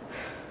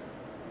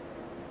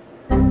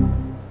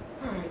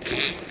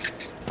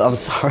 I'm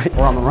sorry.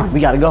 We're on the run. We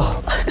gotta go.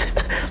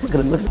 Look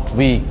at him. Look.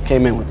 We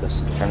came in with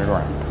this. Turn it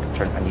around.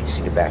 I need to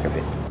see the back of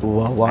it.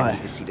 Well, why? I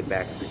need to see the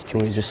back of it.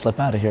 Can we just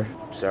slip out of here?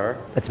 Sir?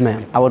 It's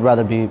ma'am. I would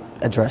rather be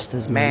addressed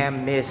as ma'am.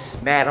 Ma'am, miss,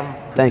 madam.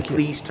 Thank you.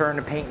 Please turn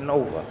the painting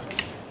over.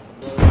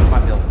 Leave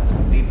my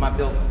building. Leave my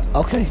building.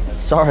 Okay.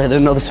 Sorry, I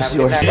didn't know this was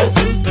yours.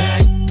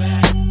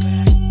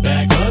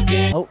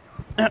 Oh.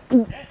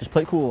 Just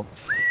play it cool.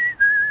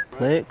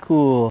 Play it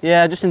cool.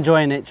 Yeah, just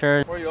enjoying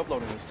nature. Where are you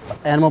uploading this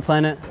to? Animal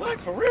Planet. What,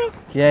 for real?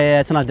 Yeah,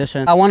 it's an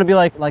audition. I want to be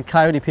like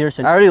Coyote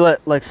Peterson. I already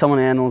let like some of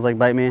the animals like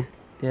bite me.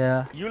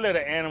 Yeah. You let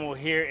an animal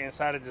here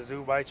inside of the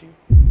zoo bite you?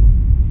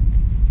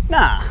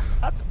 Nah.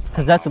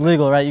 Because that's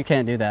illegal, right? You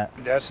can't do that.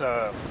 That's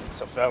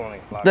it's a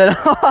felony.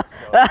 I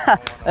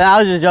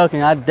was just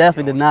joking. I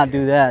definitely did not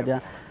do that.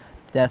 Yeah.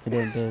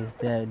 Definitely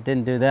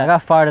didn't do that. I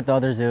got fired at the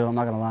other zoo, I'm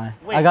not gonna lie.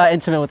 Wait, I got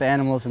intimate with the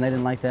animals and they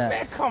didn't like that.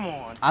 Man, come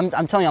on.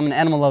 I'm telling you, I'm an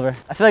animal lover.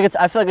 I feel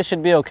like it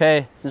should be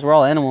okay since we're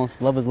all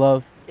animals. Love is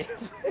love.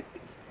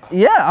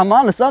 Yeah, I'm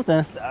on to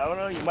something. I don't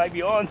know, you might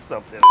be on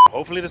something.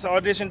 Hopefully this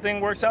audition thing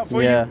works out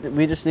for you. Yeah,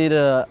 we just need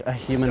a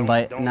human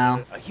bite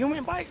now. A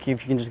human bite? If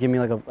you can just give me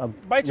like a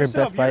bite your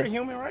yourself, best bite. you're a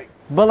human, right?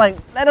 But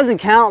like, that doesn't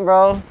count,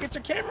 bro. Get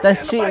your camera.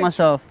 That's cheating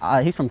myself.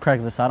 He's from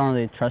Craigslist, so I don't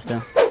really trust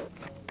him.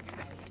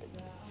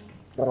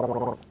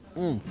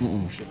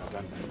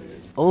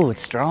 Oh,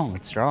 it's strong.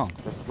 It's strong.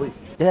 That's bleak.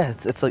 Yeah,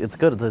 it's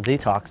good. The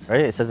detox,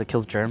 right? It says it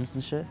kills germs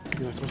and shit.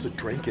 You're not supposed to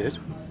drink it.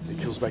 It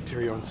kills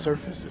bacteria on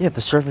surface. Yeah,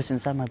 the surface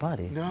inside my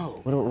body.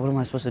 No. What am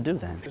I supposed to do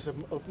then?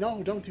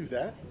 No, don't do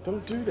that.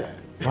 Don't do that.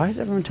 Why is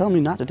everyone telling me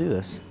not to do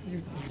this?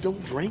 You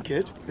don't drink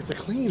it. It's a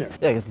cleaner.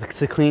 Yeah,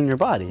 to clean your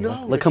body.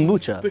 No, like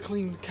kombucha. The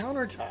clean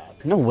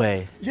countertop. No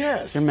way.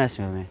 Yes. You're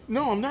messing with me.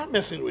 No, I'm not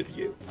messing with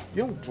you.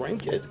 You don't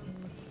drink it.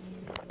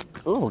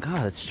 Oh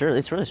God, it's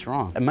really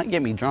strong. It might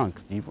get me drunk.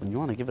 You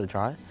want to give it a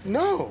try?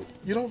 No,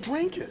 you don't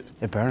drink it.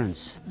 It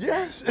burns.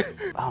 Yes.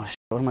 Oh shit,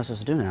 what am I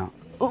supposed to do now?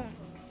 Oh,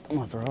 I'm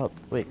gonna throw up.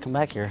 Wait, come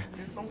back here.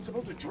 I'm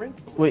supposed to drink.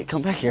 Wait,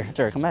 come back here.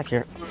 Sir, come back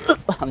here.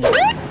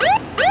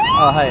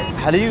 Oh, hi.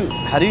 How do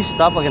you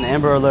stop like an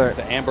Amber Alert? It's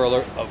an Amber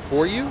Alert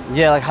for you?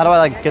 Yeah, like how do I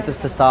like get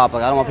this to stop?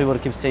 Like I don't want people to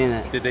keep seeing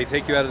it. Did they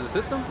take you out of the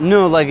system?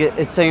 No, like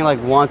it's saying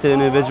like wanted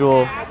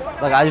individual.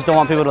 Like I just don't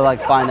want people to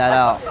like find that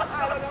out.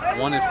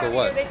 Wanted for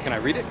what? Can I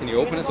read it? Can you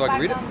open it so I can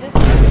read it?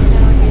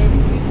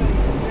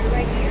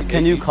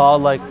 Can you call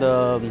like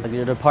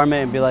your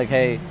department and be like,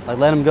 hey, like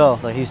let him go.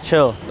 Like he's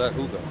chill. Let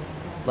who go?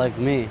 Like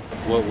me.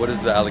 What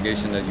is the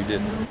allegation that you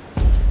did?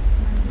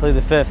 Plead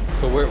the fifth.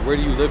 So where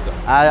do you live though?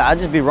 I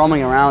just be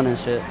roaming around and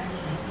shit.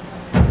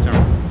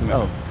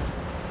 Oh.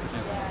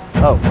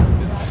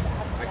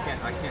 I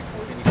can't continue.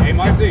 Hey,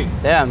 Marcy.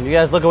 Damn, you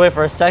guys look away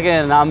for a second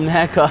and I'm in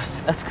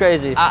handcuffs. That's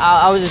crazy.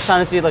 I was just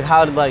trying to see like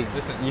how to like,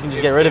 listen, you can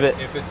just get rid of it.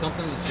 If it's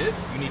something legit,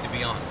 you need to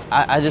be honest.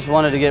 I just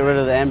wanted to get rid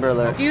of the Amber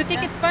Alert. Do you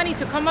think it's funny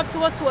to come up to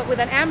us with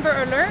an Amber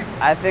Alert?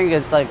 I think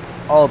it's like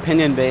all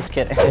opinion based.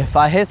 Kidding. If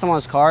I hit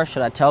someone's car,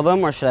 should I tell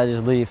them or should I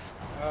just leave?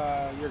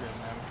 You're good,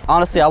 man.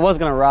 Honestly, I was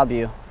gonna rob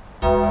you.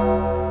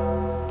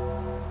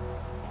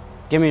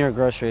 Give me your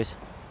groceries.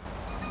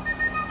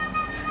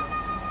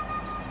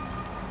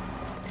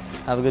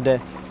 Have a good day.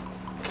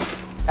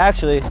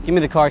 Actually, give me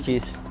the car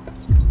keys.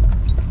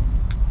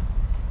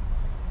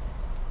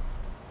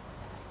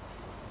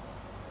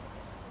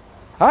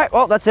 All right,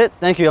 well, that's it.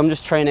 Thank you. I'm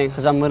just training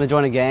because I'm gonna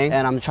join a gang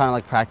and I'm trying to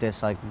like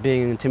practice like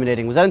being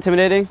intimidating. Was that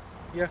intimidating?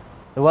 Yeah.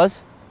 It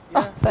was?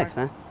 Yeah, oh, thanks,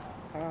 man.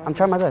 I'm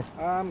trying my best.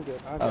 I'm good.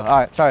 Oh, all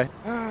right, sorry.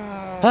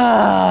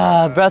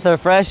 Breath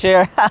of fresh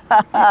air.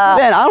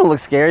 Man, I don't look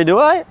scary, do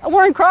I? I'm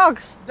wearing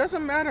Crocs.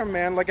 Doesn't matter,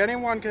 man. Like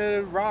anyone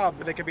could rob.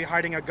 They could be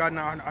hiding a gun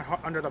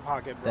under the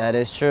pocket, bro. That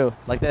is true.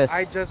 Like this.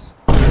 I just...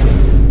 Fuck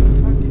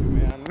you,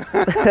 man.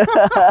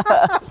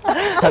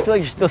 I feel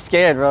like you're still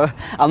scared, bro.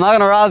 I'm not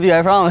gonna rob you,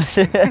 I promise.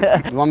 You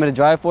want me to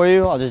drive for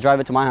you? I'll just drive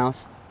it to my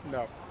house.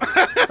 No.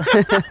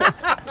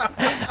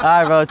 All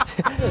right, bro.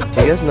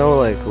 Do you guys know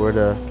like where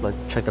to like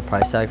check the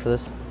price tag for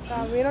this?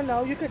 We don't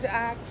know. You could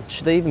ask.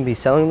 Should they even be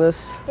selling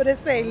this? But it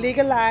say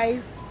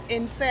legalize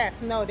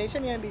incest. No, they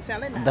shouldn't even be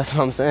selling that. That's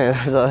what I'm saying.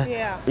 So,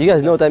 yeah. You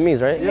guys know what that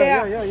means, right?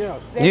 Yeah.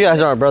 You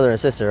guys aren't brother and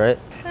sister, right?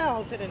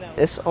 Hell to the no.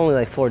 It's only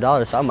like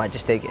 $4, so I might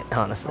just take it,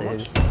 honestly.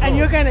 And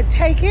you're gonna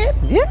take it?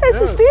 Yeah, it's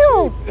a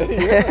steal.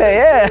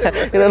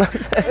 Yeah. You know what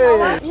I'm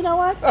saying? You know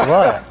what?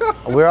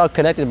 What? We're all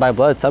connected by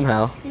blood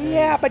somehow.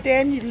 Yeah, but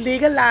then you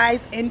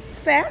legalize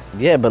incest?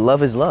 Yeah, but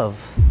love is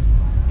love.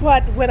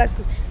 But with a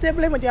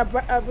sibling, with your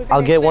brother?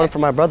 I'll get one for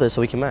my brother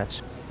so we can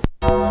match.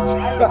 Where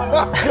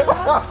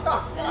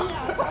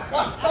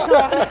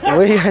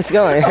are you guys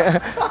going?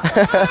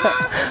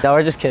 No,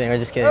 we're just kidding. We're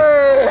just kidding.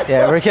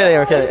 Yeah, we're kidding.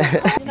 We're kidding.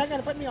 You're not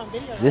gonna put me on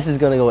video. This is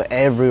gonna go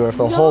everywhere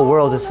for the whole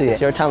world to see.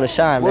 It's your time to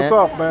shine, man. What's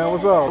up, man?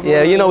 What's up?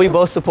 Yeah, you know we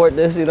both support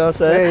this. You know what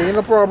I'm saying? Hey, ain't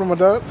no problem with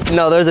that.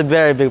 No, there's a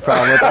very big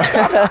problem with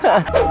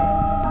that.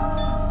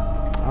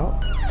 Oh.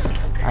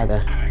 All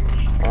there.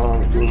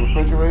 The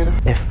refrigerator?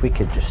 If we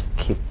could just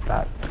keep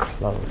that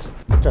closed.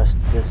 Just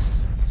this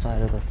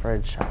side of the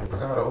fridge. I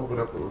gotta open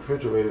up the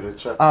refrigerator to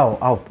check.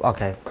 Oh,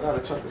 okay. I gotta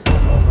check this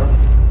stuff out,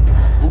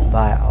 bro.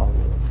 By all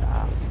means. You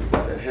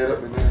got that head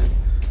up in there.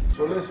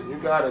 So listen, you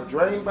got a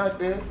drain back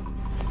there.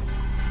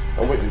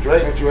 And with the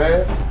drain that you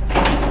had,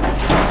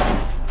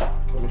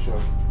 let me show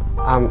you.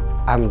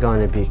 I'm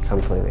going to be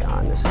completely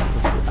honest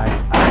with you.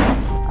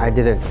 I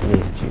didn't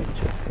need you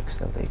to fix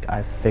the leak.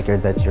 I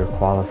figured that you're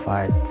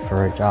qualified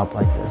for a job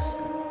like this.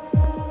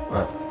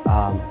 What?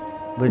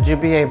 Would you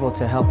be able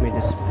to help me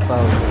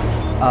dispose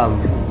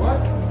what?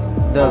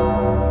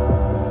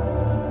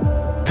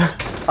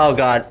 Oh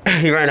God,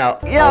 he ran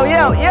out. Yo,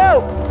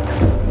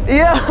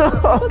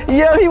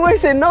 he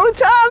wasted no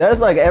time. That's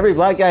like every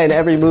black guy in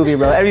every movie,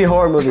 bro. Every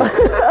horror movie.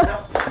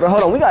 Bro,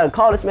 hold on, we gotta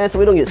call this man so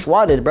we don't get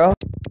swatted, bro.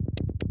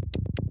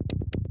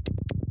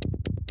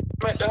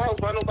 I'm at the house,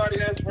 why nobody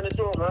answering the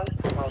door, man?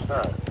 I'm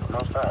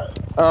outside.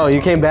 Oh,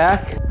 you came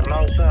back? I'm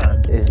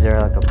outside. Is there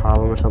like a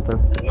problem or something?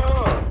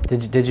 No.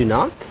 Did you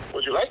knock?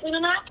 Would you like me to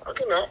knock? I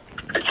can knock.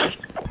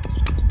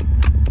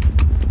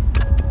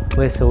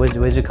 Wait, so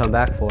what'd you come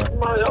back for?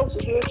 Somebody else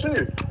is here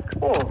too.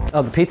 Come on.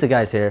 Oh, the pizza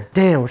guy's here.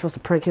 Damn, we're supposed to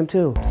prank him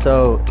too.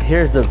 So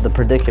here's the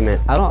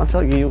predicament. I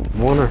feel like you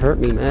wanna hurt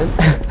me, man.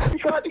 You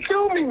tried to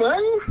kill me,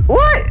 man.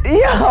 What?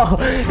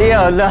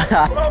 Yo, no.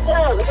 I'm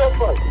outside. What's up,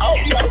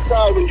 I'll be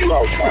outside when you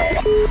outside.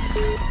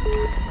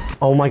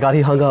 Oh my God,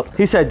 he hung up.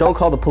 He said, don't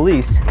call the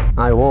police.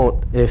 I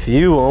won't, if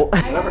you won't.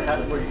 I never had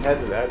it where you had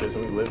the address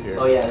when we live here.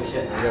 Oh yeah, we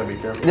should. You gotta be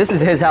careful. This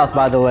is his house,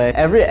 by the way.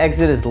 Every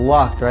exit is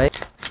locked, right?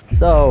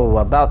 So,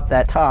 about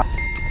that talk.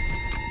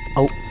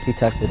 Oh, he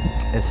texted.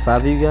 Is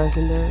 5 of you guys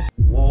in there?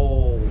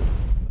 Whoa.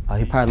 Oh,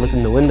 he probably looked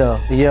in the window.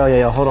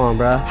 Yo, hold on,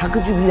 bro. How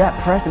could you be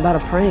that pressed about a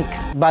prank?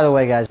 By the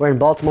way, guys, we're in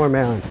Baltimore,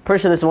 Maryland.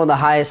 Pretty sure this is one of the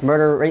highest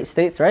murder rate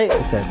states, right?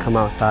 He said, come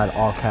outside,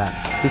 all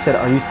caps. He said,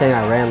 are you saying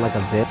I ran like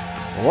a bitch?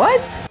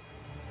 What?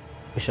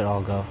 We should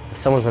all go. If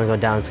someone's gonna go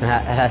down, it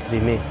has to be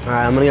me. All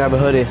right, I'm gonna grab a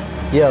hoodie.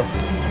 Yo.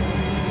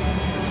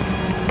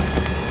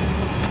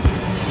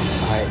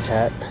 All right,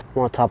 chat.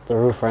 I'm on top of the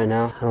roof right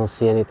now. I don't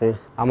see anything.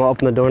 I'm gonna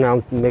open the door now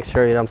and make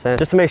sure, you know what I'm saying?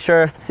 Just to make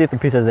sure, to see if the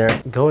pizza's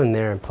there. Go in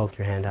there and poke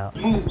your hand out.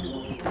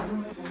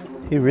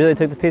 He really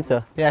took the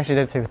pizza. He actually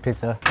did take the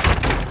pizza.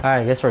 All right,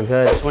 I guess we're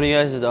good. One of you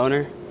guys is the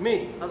owner?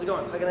 Me. How's it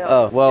going? How can I help?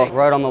 Oh, well, Jake.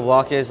 right on the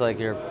block is like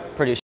your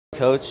pretty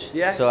coach.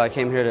 Yeah. So I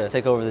came here to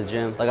take over the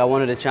gym. Like I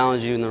wanted to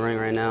challenge you in the ring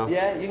right now.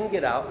 Yeah, you can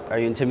get out. Are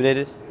you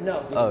intimidated?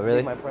 No. Oh,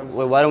 really? My premises.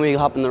 Wait, why don't we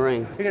hop in the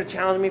ring? You're gonna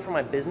challenge me for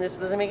my business? It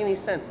doesn't make any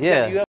sense.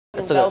 Yeah. You have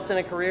it's belts in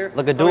a career.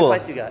 Like a How duel. many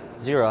fights you got?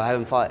 0. I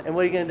haven't fought. And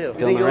what are you gonna do? Go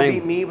You think in the you'll ring.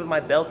 beat me with my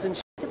belts and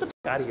shit? Get the f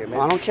out of here, man.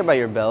 I don't care about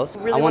your belts.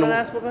 You really want an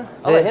ass whooping?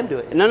 I'll Yeah. let him do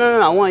it.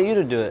 No, I want you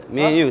to do it.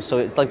 Me and you. So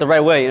it's like the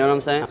right way. You know what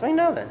I'm saying? So you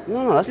know then.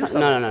 No, that's Do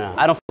not. No.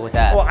 I don't f with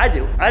that. Well, I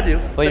do.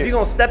 So if you're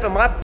gonna step in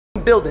my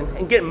building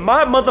and get in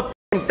my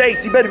motherfucking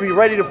face, you better be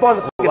ready to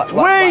motherfucking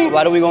swing.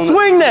 Why do we go in the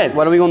swing then?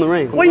 Why do we go in the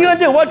ring? What are you gonna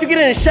do? Why don't you get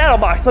in a shadow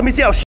box? Let me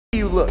see how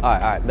you look. All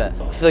right, bet. I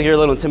feel like you're a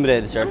little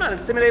intimidated, sir. I'm not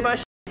intimidated by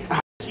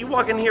You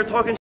walk in here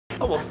talking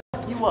I will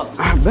fuck you up.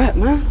 I bet,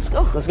 man. Let's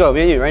go. Let's go,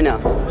 me and you, right now.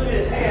 Look at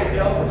his hands,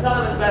 yo. I'm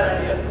telling him it's a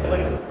bad idea. Look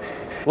at him.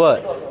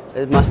 What?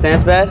 Is my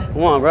stance bad?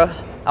 Come on, bro.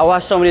 I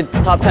watched so many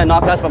top 10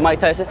 knockouts by Mike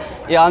Tyson.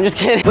 Yeah, I'm just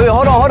kidding. Wait,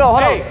 hold on.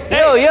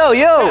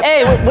 Yo.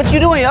 Hey, what you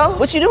doing, yo?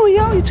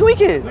 You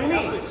tweaking.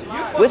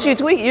 What you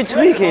tweaking? You're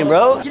tweaking,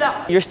 bro.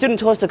 Your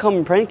student told us to come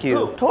and prank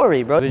you.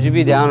 Tori, bro. Would you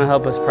be down and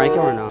help us prank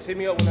him or no? Hit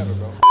me up whenever,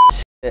 bro.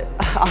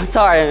 I'm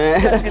sorry,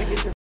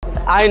 man.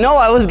 I know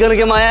I was gonna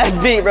get my ass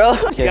beat, bro.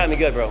 You got me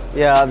good, bro.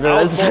 Yeah, bro.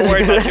 I was more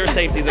worried about your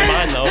safety than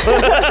mine, though.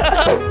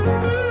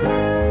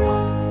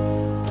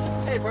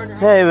 Hey, partner.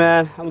 Hey,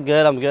 man. I'm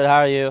good. How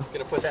are you? I'm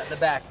gonna put that in the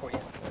back for you.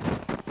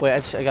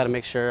 Wait, I gotta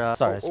make sure.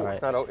 Sorry. It's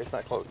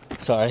not closed.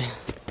 Sorry.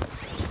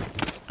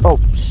 Oh,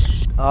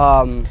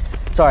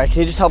 sorry. Can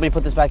you just help me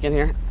put this back in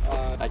here?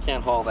 I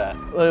can't haul that.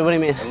 What do you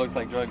mean? It looks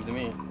like drugs to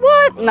me.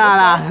 What?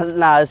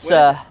 Nah.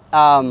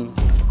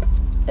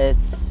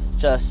 It's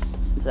just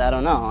I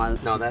don't know.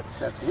 No, that's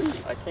weed.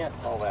 I can't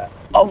haul that.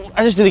 Oh,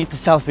 I just need to get to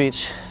South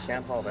Beach.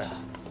 Can't haul that.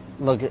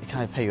 Look,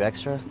 can I pay you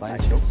extra by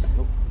any chance?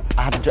 Nope.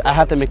 I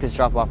have to make this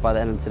drop off by the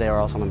end of today, or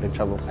else I'm in big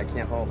trouble. I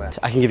can't haul that.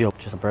 I can give you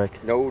just a break.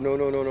 No.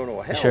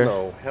 Hell sure?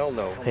 no. Hell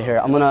no. Okay, here,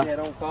 I'm gonna. Yeah,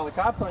 don't call the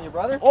cops on you,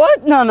 brother.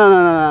 What?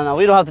 No.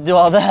 We don't have to do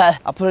all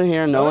that. I'll put it in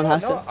here. No one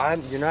has to.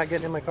 You're not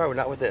getting in my car. We're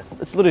not with this.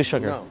 It's literally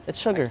sugar. No. It's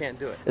sugar. I can't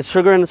do it. It's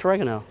sugar and it's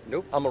oregano.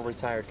 Nope. I'm a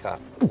retired cop.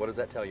 What does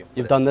that tell you?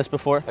 You've done this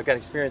before? I've got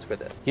experience with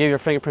this. You have your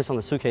fingerprints on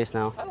the suitcase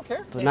now. I don't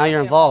care. But now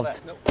you're involved.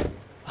 Nope.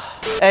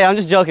 Hey, I'm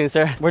just joking,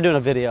 sir. We're doing a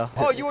video.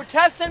 Oh, you were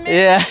testing me?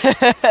 Yeah.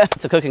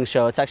 It's a cooking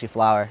show. It's actually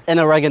flour and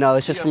oregano.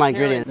 It's just for my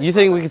ingredients. You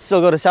think we could still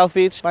go to South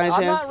Beach by any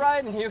chance? I'm not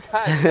riding you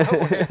guys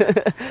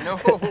nowhere. No.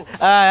 All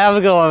right, have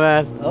a good one,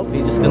 man. Oh,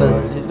 he's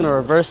gonna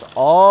reverse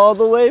all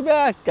the way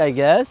back, I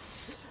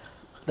guess.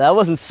 That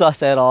wasn't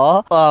sus at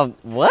all.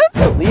 What?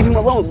 Leave him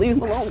alone.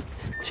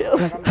 Chill.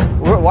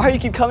 Why do you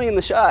keep coming in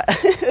the shot?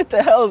 What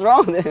the hell is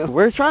wrong with him?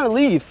 We're trying to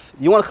leave.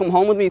 You want to come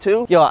home with me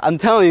too? Yo, I'm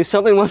telling you,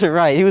 something wasn't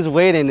right. He was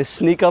waiting to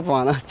sneak up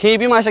on us. Can you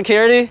be my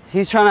security?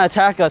 He's trying to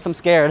attack us. I'm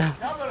scared.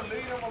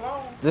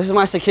 This is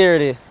my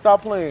security.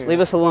 Stop playing. Leave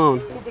us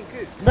alone.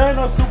 Man,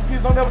 no stupid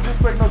kids. Don't ever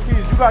disrespect no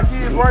kids. You got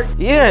kids, right?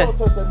 Yeah. Don't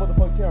touch that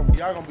motherfucking camera.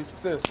 Y'all gonna be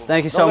successful.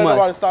 Thank you so Don't let much.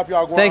 nobody stop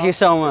y'all going Thank you out.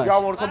 so much.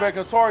 Y'all want to come back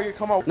and Target?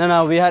 Come on.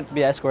 No, we had to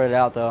be escorted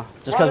out though.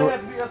 Just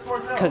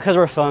because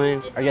we're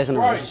filming. Are you guys in a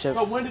relationship?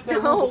 So when did they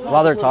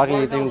While they're talking,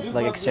 anything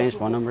like exchange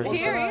phone numbers?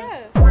 What's your name?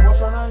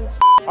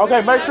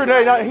 Okay, make sure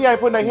he ain't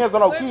putting their hands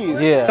on no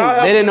kids.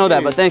 Yeah, they didn't know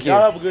that, but thank you.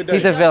 Y'all have a good day.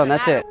 He's the villain,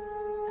 that's it.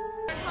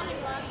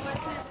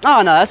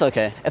 Oh, no, that's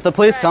okay. If the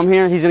police come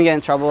here, he's gonna get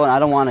in trouble, and I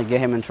don't want to get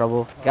him in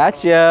trouble.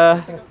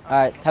 Gotcha. All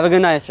right, have a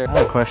good night, sir. I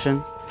have a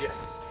question.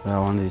 Yes.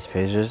 About one of these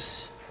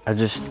pages. I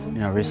just,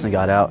 recently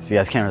got out. If you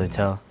guys can't really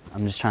tell,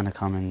 I'm just trying to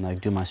come and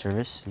like do my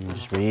service and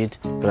just read.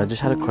 But I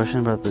just had a question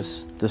about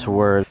this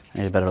word. I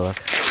need a better look.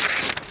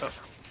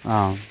 Is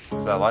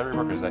that library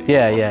book or is that you?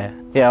 Yeah.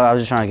 I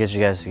was just trying to get you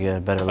guys to get a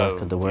better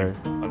look at the word.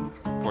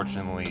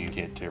 Unfortunately, you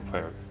can't tear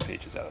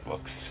pages out of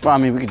books. Well, I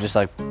mean, we could just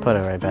like put it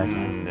right back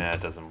in. Nah,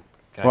 it doesn't.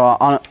 Well,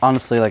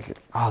 honestly, like,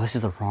 oh, this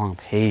is the wrong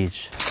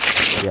page.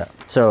 Yeah.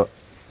 So,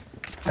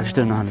 I just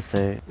didn't know how to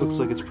say it. Looks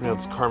like it's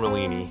pronounced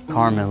Carmelini.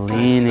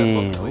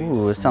 Carmelini.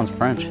 Ooh, it sounds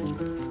French.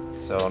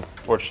 So,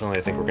 unfortunately,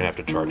 I think we're gonna have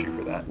to charge you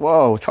for that.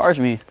 Whoa, charge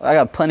me. I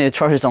got plenty of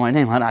charges on my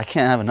name. I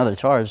can't have another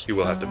charge. You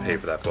will have to pay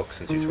for that book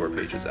since you tore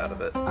pages out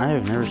of it. I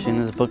have never seen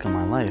this book in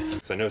my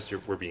life. So I noticed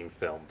we're being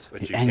filmed,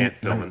 but you can't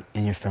film it.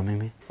 And you're filming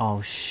me?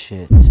 Oh,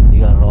 shit. You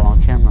got it all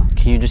on camera.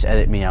 Can you just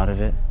edit me out of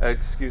it?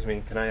 Excuse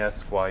me, can I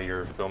ask why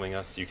you're filming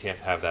us? You can't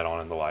have that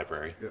on in the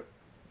library. Yeah.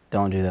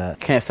 Don't do that.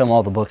 Can't film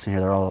all the books in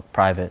here. They're all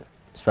private,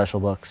 special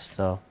books.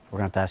 So we're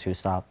gonna have to ask you to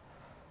stop.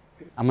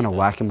 I'm gonna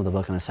whack him with a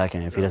book in a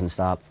second if he doesn't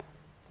stop.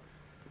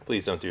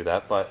 Please don't do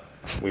that, but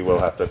we will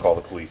have to call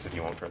the police if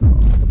you won't turn them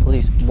off. The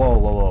police?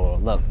 Whoa.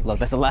 Look,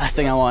 that's the last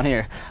thing I want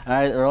here. All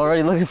right, they're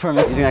already looking for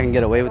me. You think I can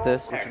get away with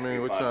this? What you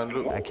mean? What you trying to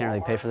do? I can't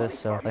really pay for this,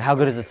 so like, how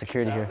good is the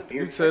security here?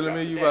 You telling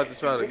me you about to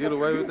try to get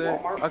away with that?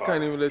 I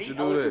can't even let you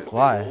do that.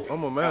 Why?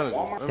 I'm a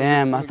manager.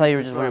 Damn, I thought you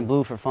were just wearing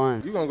blue for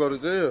fun. You gonna go to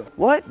jail.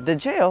 What? The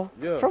jail?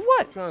 Yeah. For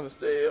what? I'm trying to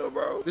steal,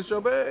 bro. This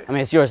your bag. I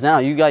mean, it's yours now.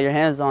 You got your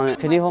hands on it.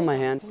 Can you hold my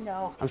hand?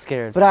 No. I'm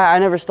scared. But I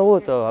never stole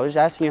it, though. I was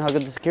just asking you how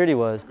good the security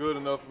was. Good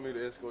enough for me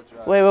to escort you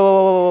out.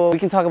 Wait. We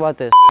can talk about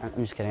this. I'm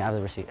just kidding. I have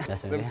the receipt. Let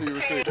me see your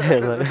receipt.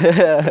 Let me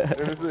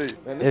see.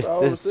 Man, this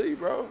all receipt,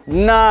 bro.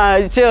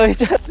 Nah, chill.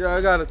 Yeah,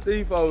 I got a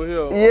thief over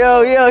here.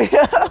 Yo.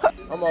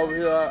 I'm over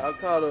here. I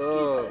caught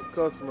a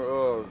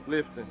customer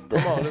lifting.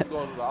 Come on, let's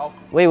go into the office.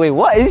 Wait,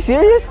 what? Are you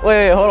serious?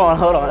 Wait, hold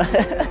on.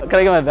 Can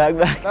I get my bag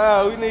back?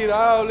 Nah, we need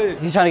all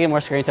this. He's trying to get more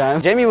screen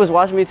time. Jamie was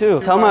watching me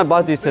too. Tell him I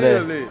bought these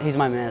today. He's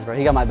my man, bro.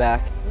 He got my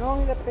back.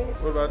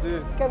 What about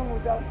this? Came in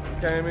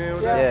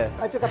with that? Yeah.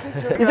 I took a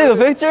picture. You took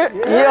a picture?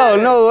 Yeah.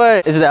 Yo, no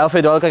way. Is it the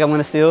outfit? Do I look like I'm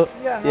gonna steal?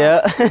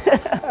 Yeah.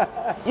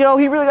 Yo,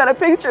 he really got a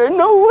picture.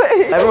 No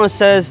way. Everyone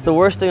says the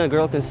worst thing a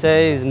girl can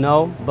say is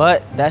no,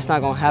 but that's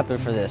not gonna happen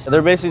for this.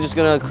 They're basically just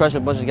gonna crush a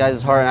bunch of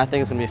guys' heart, and I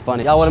think it's gonna be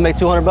funny. Y'all wanna make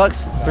 200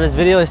 bucks for this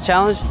video, this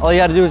challenge? All you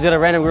gotta do is get a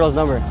random girl's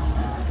number.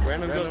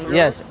 Random girl's number?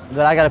 Yes,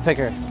 but I gotta pick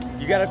her.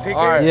 You gotta pick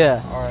her? her?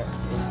 Yeah. All right.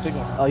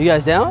 Oh, you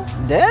guys down?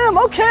 Damn,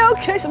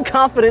 okay, some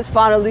confidence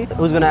finally.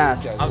 Who's gonna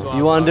ask?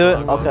 You wanna do it?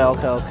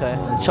 Okay.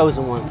 The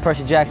chosen one,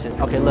 Percy Jackson.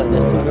 Okay, look,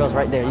 there's 2 girls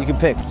right there. You can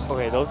pick.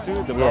 Okay, those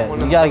 2? The yeah,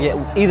 you gotta get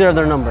either of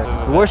their number.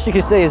 The worst you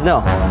can say is no,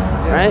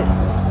 right?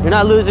 You're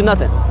not losing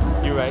nothing.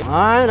 You right. All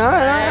right,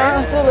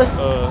 let's do this.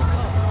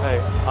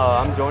 Hey,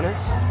 I'm Jonas.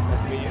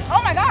 Nice to meet you.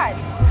 Oh my God.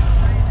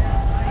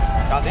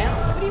 Goddamn.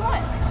 What do you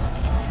want?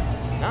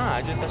 Nah,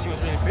 I just thought she was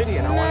really pretty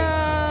and I wanted...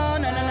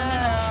 No.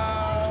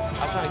 I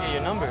was trying to get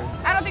your number.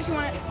 I don't think she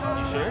wanted it.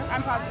 You sure?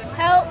 I'm positive.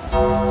 Help.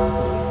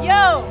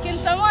 Yo, can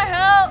someone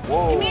help?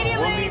 Whoa,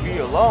 immediately. we'll leave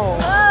you alone.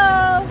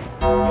 Oh.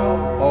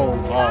 Oh,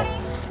 wow.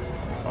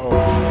 Oh.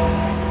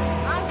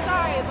 I'm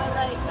sorry, but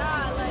like,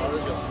 nah,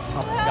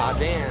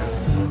 Goddamn.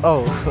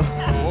 Oh.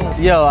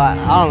 Yo, I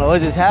don't know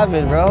what just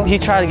happened, bro. He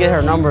tried to get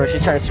her number. She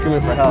started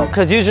screaming for help.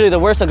 Because usually the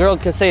worst a girl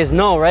can say is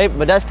no, right?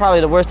 But that's probably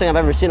the worst thing I've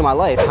ever seen in my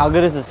life. How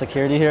good is the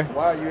security here?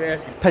 Why are you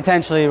asking?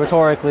 Potentially,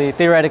 rhetorically,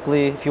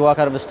 theoretically, if you walk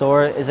out of a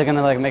store, is it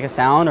gonna like make a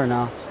sound or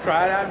no?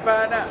 Try it out and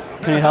find out.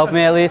 Can you help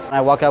me at least? I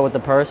walk out with the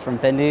purse from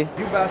Fendi.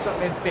 You buy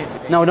something and spend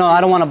it. No,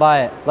 I don't want to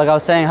buy it. Like I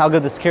was saying, how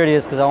good the security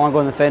is because I want to go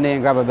in the Fendi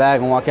and grab a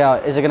bag and walk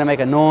out. Is it gonna make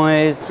a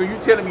noise? So you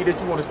telling me that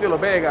you want to steal a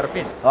bag out of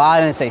Fendi? Well, I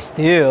didn't say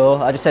steal.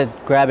 I just said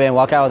grab it and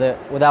walk out with it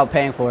without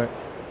paying for it.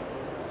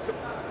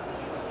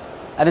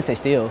 I didn't say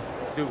steal.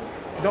 Dude,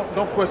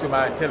 don't question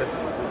my intelligence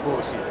with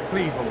bullshit.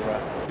 Please move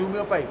around. Do me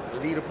a favor,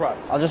 leave the product.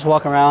 I'll just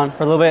walk around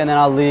for a little bit and then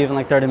I'll leave in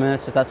like 30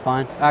 minutes if that's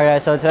fine. All right,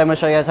 guys, so today I'm gonna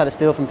show you guys how to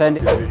steal from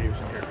Fendi.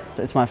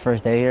 It's my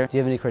first day here. Do you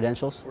have any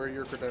credentials? Where are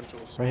your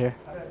credentials? Right here.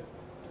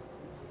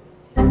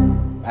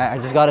 I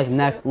just got his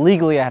neck.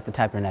 Legally, I have to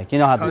tap your neck. You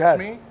know how this. Touch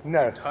me?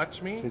 No.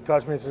 Touch me? You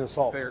touch me, it's an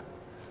assault. There.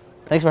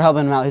 Thanks for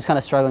helping him out. He's kind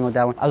of struggling with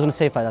that one. I was gonna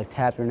say if I like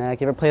tap your neck.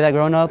 You ever play that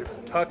growing up?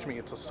 touch me,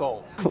 it's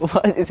assault.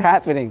 What is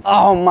happening?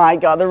 Oh my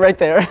God, they're right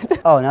there.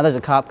 Oh, now there's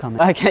a cop coming.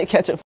 I can't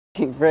catch a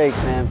f***ing break,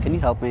 ma'am. Can you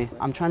help me?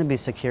 I'm trying to be a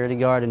security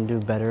guard and do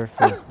better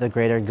for the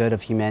greater good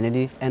of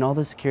humanity. And all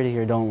the security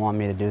here don't want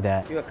me to do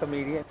that. You a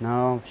comedian?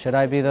 No, should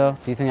I be though?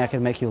 Do you think I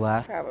could make you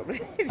laugh?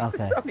 Probably.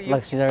 Okay,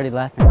 look, she's already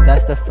laughing.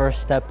 That's the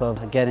first step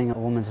of getting a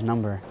woman's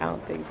number. I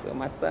don't think so.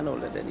 My son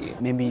older than you.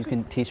 Maybe you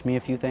can teach me a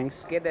few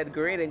things? Get that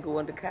grade and go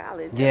into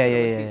college.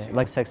 Yeah.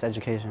 Like sex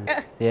education.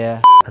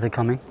 Yeah. Are they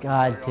coming?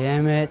 God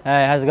damn it.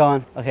 Hey, how's it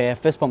going? Okay, a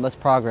fist bump, that's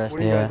progress. What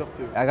are you guys up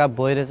to? I got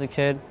bullied as a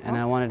kid and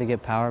I wanted to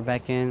get power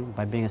back in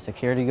by being a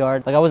security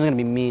guard. Like I wasn't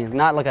gonna be mean.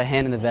 Not like a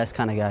hand in the vest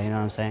kind of guy, you know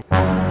what I'm saying?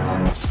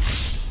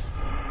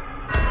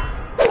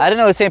 I didn't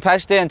know it was St.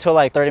 Patrick's Day until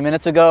like 30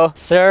 minutes ago.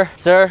 Sir,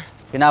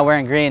 you're not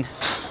wearing green.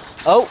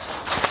 Oh.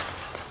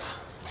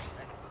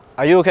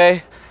 Are you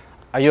okay?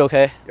 Are you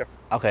okay? Yep.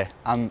 Okay,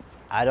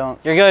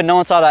 you're good, no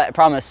one saw that, I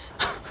promise.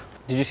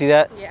 Did you see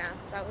that? Yeah,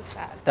 that was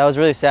sad. That was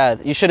really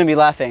sad. You shouldn't be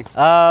laughing.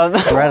 We're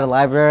at a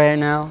library right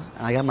now,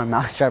 and I got my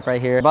mouse strap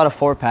right here. About a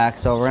 4-pack,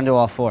 so we're gonna do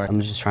all 4.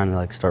 I'm just trying to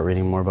like start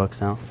reading more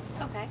books now.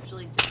 Okay.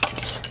 Actually,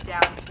 just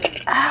down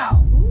to...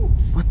 Ow! Ooh.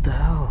 What the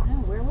hell? No,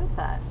 where was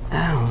that?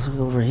 Ow, it's like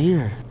over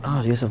here.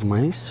 Oh, do you guys have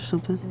mice or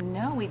something?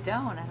 No, we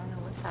don't. I don't know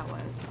what that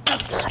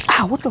was.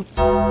 Ow, what the?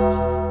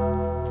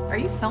 Are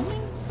you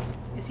filming?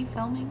 Is he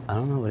filming? I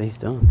don't know what he's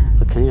doing.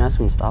 But can you ask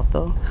him to stop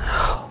though?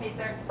 Hey,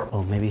 sir.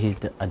 Oh, maybe he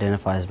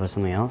identifies by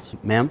something else.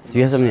 Ma'am, do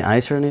you guys have any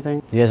ice or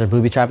anything? You guys are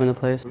booby trapping the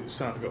place? It's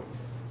time to go.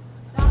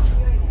 Stop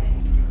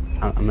doing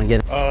it. I'm gonna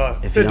get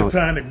it. Hit the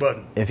panic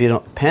button. If you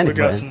don't, panic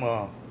button? We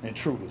got some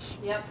intruders.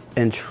 Yep.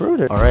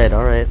 Intruder? All right.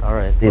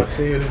 If I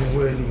see it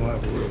anywhere, you're gonna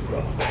have a real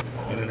problem.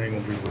 And it ain't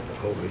gonna be with the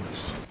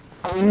police.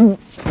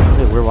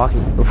 Dude, we're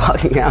walking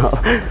out.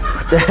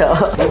 What the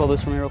hell? Can you hold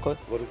this for me real quick?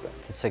 What is that?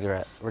 It's a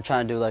cigarette. We're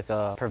trying to do like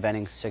a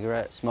preventing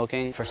cigarette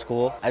smoking for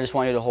school. I just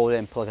want you to hold it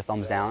and put like a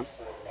thumbs down.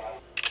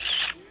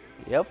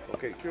 Yep.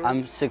 Okay.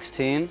 I'm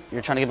 16.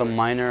 You're trying to give a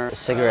minor a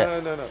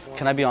cigarette. No.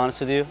 Can I be honest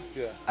with you?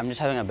 Yeah. I'm just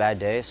having a bad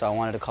day, so I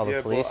wanted to call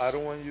the police. But I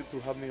don't want you to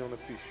have me on a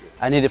picture.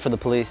 I need it for the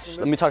police.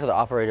 Let me talk to the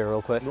operator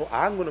real quick. No,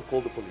 I'm gonna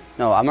call the police.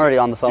 No, I'm already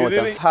on the phone You with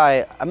them. really?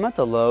 Hi, I'm at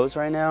the Lowe's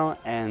right now,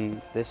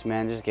 and this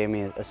man just gave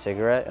me a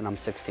cigarette, and I'm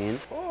 16.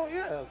 Oh,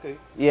 yeah, okay.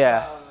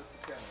 Yeah.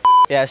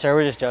 Yeah, sir,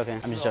 we're just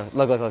joking. I'm just joking.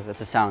 Look,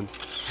 it's a sound.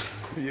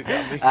 You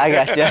got me. I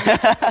got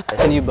you.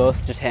 Can you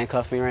both just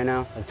handcuff me right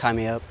now? Like tie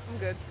me up? I'm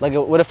good. Like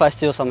what if I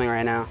steal something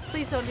right now?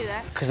 Please don't do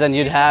that. Because then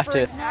you'd have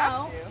to.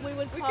 No, we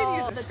would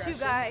call the 2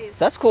 guys.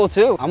 That's cool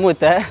too. I'm with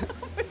that.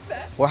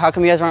 Well, how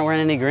come you guys aren't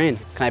wearing any green?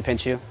 Can I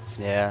pinch you?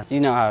 Yeah, you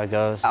know how it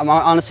goes. I'm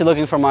honestly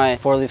looking for my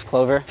 4-leaf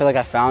clover. I feel like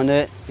I found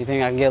it. You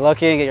think I can get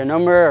lucky and get your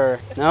number or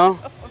no?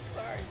 I'm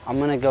sorry. I'm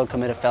gonna go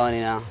commit a felony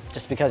now,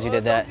 just because you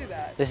did that.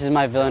 This is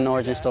my villain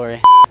origin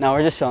story. No,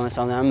 we're just filming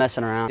something. I'm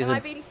messing around. Am I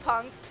being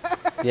punked?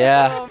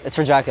 Yeah, it's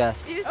for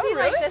Jackass. Do you see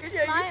like this?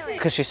 You're smiling.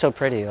 Because she's so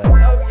pretty. Like,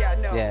 Oh yeah,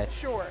 no. yeah.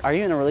 Sure. Are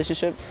you in a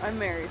relationship? I'm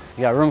married.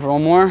 You got room for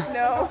one more?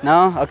 No.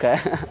 No? Okay.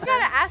 You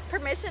gotta ask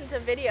permission to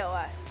video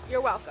us.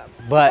 You're welcome.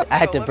 But I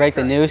had to break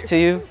the news to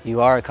you.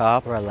 You are a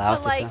cop. We're allowed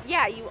But to like, film.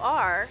 yeah, you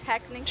are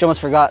technically. She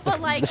almost forgot. But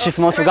like, She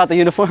almost forgot the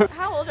uniform.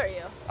 How old are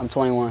you? I'm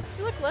 21.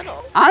 You look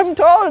little. I'm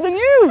taller than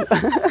you. No,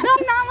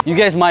 not. You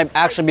guys might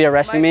actually be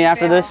arresting me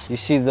after this. You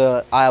see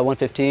the aisle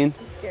 115?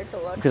 I'm scared to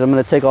look. Because I'm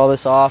gonna take all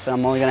this off and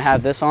I'm only gonna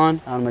have this on.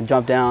 I'm gonna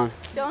jump down.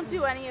 Don't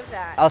do any of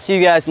that. I'll see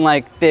you guys in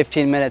like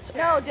 15 minutes.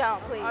 No, don't,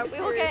 please.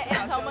 We will get in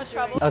so much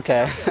trouble.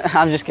 Okay,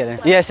 I'm just kidding.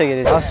 Yes, I get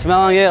it. I was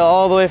smelling it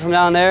all the way from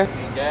down there.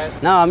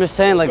 No, I'm just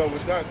saying like. What's up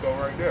with that though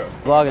right there?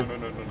 Vlogging.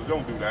 No,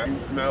 don't do that. You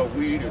smell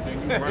weed and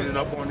then you running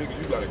up on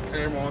niggas. You got a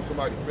camera on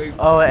somebody's face.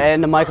 Oh,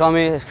 and the mic on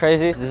me is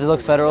crazy. Does it look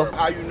federal?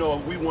 How you know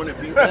we want to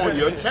be on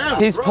your channel?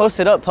 He's bro?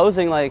 posted up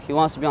posing like he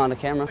wants to be on the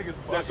camera.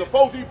 Now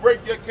suppose he break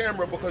your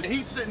camera because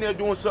he's sitting there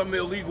doing something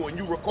illegal and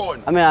you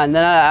recording. I mean,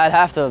 then I'd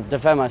have to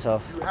defend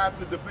myself. You have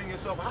to defend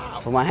yourself how?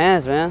 With my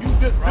hands, man. You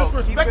just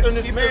disrespecting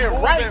this man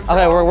right.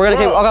 Okay, we're gonna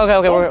keep.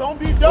 Okay. Don't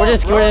be dumb, We're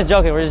just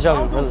joking. We're just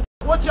joking.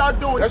 What y'all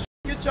doing? That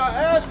get your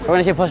ass with. We're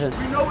gonna keep pushing.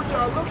 We know what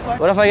y'all look like.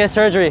 What if I get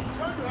surgery?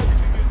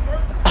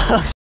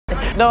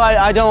 No,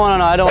 I don't want to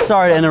know. I don't.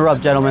 Sorry to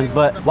interrupt, gentlemen,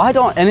 but why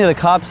don't any of the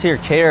cops here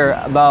care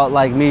about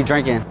like me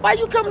drinking? Why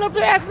you coming up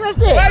here asking us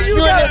this? Wait,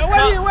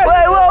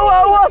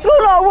 whoa, what's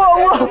going on?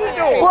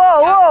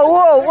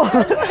 Whoa.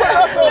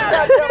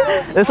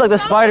 It's like the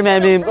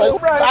Spider-Man meme.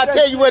 I'll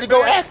tell you where to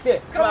go. Ask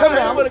it. Come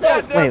here. I'm gonna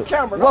go. Wait,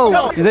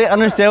 whoa. Do they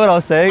understand what I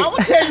was saying? I'm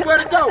gonna tell you where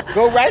to go.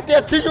 Go right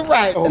there to your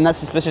right. And that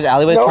suspicious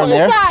alleyway, No, turn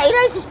there? it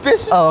ain't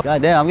suspicious. Oh,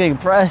 goddamn, I'm getting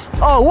pressed.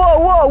 Oh,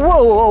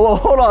 whoa,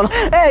 hold on.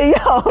 Hey,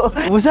 yo,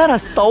 was that a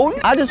stone?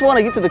 I just want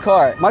to get to the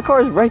car. My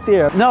car is right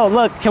there. No,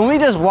 look, can we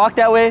just walk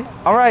that way?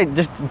 All right,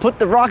 just put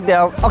the rock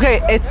down.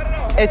 Okay,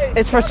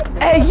 it's for,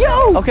 hey,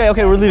 yo. Okay,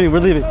 we're leaving. Go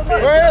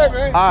ahead,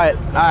 man. All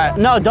right.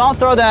 No, don't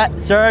throw that,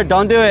 sir.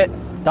 Don't do it.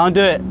 Don't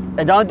do it.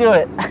 Don't do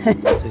it.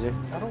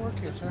 I don't work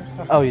here, sir.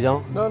 Oh, you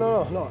don't?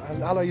 No.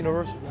 I like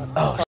university.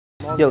 Oh,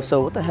 yo,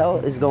 so what the hell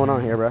is going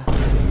on here, bro?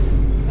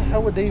 How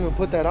would they even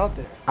put that out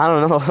there? I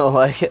don't know.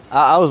 Like,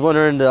 I was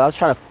wondering, I was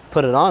trying to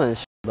put it on and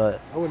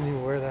but I wouldn't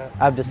even wear that.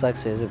 I have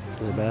dyslexia. Is it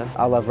bad?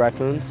 I love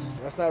raccoons.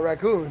 That's not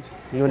raccoons.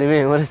 What do you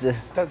mean? What is this?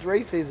 That's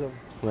racism.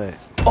 Wait.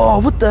 Oh,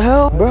 what the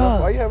hell,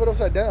 bro? Why you have it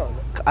upside down?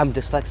 I'm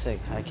dyslexic.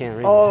 I can't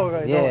read. Oh,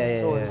 okay.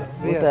 Yeah. What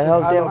the Yeah,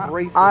 hell? I Damn, love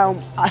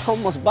racism. I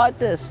almost bought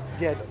this.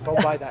 Yeah,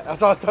 don't buy that.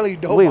 That's what I was telling you.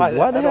 Don't Wait, buy that.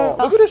 why the at hell? all.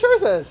 Look what the shirt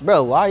says.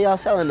 Bro, why are y'all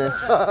selling this?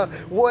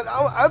 What?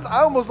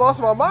 I almost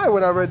lost my mind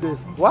when I read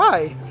this.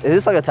 Why? Is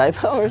this like a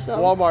typo or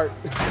something? Walmart.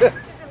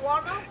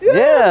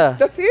 Yeah.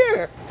 That's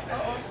here.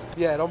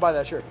 Yeah, don't buy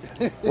that shirt.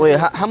 Wait,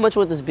 how much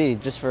would this be?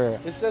 Just for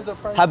It says a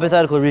price.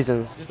 hypothetical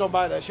reasons. Just don't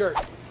buy that shirt.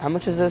 How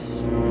much is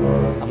this?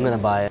 I'm gonna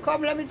buy it.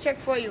 Come, let me check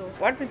for you.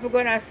 What people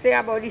gonna say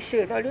about this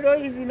shirt? A little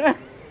easy, no?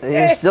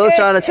 You're still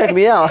trying to check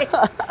me out.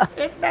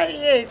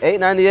 $8.98.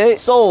 $8.98?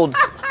 Sold.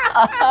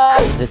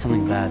 I did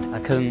something bad. I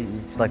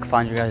couldn't like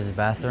find your guys'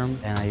 bathroom,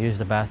 and I used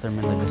the bathroom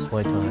in the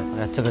display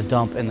toilet. I took a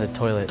dump in the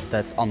toilet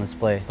that's on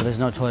display, but there's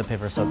no toilet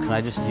paper, so can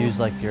I just use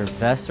like your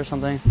vest or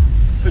something?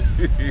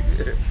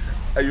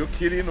 Are you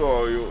kidding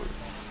or you?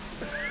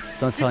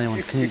 Don't tell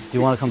anyone. Do you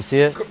want to come see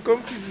it?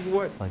 Come see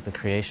what? Like the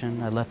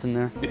creation I left in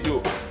there.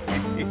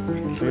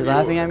 You're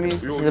laughing at me?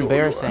 This is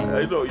embarrassing.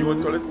 I know. You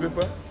want toilet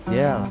paper?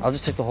 Yeah, I'll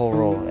just take the whole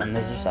roll. And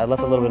I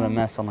left a little bit of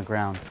mess on the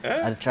ground. Huh?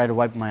 I tried to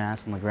wipe my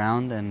ass on the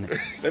ground and...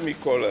 Let me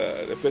call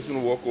the person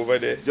who walk over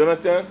there.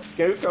 Jonathan,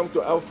 can you come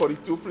to aisle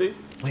 42,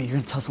 please? Wait, you're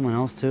gonna tell someone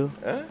else too?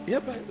 Huh? Yeah,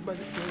 by the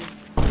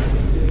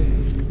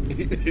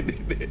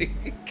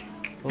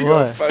What? You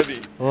are funny.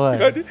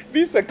 What?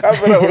 This is the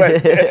camera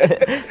right here.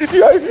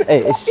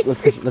 Hey,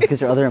 let's get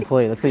your other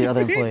employee. Let's get your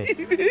other employee.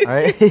 All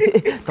right?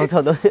 Don't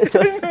tell.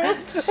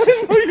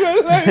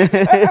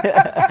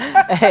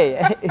 Hey,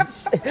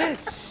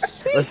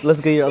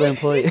 let's get your other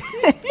employee.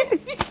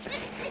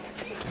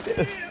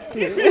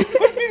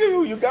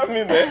 You got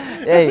me,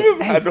 man. Hey.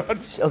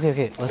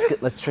 Okay.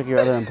 Let's trick your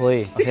other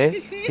employee. Okay?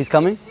 He's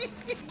coming.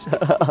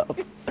 Shut up.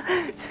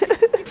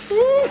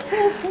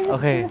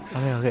 Okay.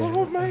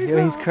 Oh my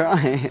Yo, he's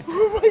crying.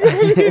 Oh my God.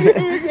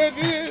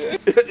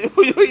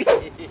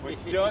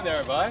 What you doing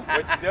there, bud?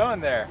 What you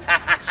doing there?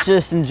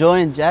 Just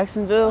enjoying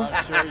Jacksonville?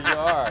 I'm sure you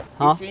are.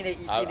 Huh? You've seen it.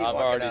 I've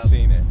already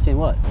seen it. Seen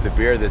what? The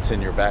beer that's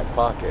in your back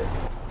pocket.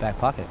 Back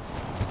pocket?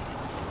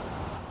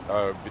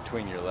 Or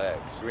between your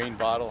legs. Green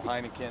bottle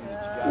Heineken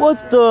that you got.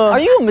 What the? Are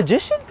you a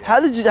magician? How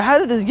did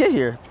this get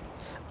here?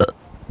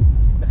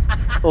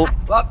 Oh.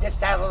 Well, just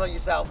tackle on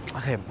yourself.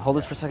 Okay, hold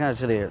this for a second. I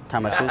just gotta tie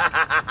my shoes.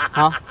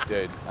 Huh?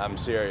 Dude, I'm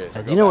serious.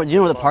 Do you know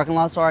where the parking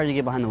lots are? You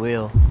get behind the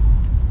wheel.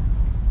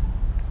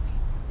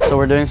 So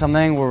we're doing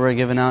something where we're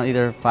giving out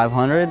either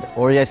 500,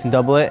 or you guys can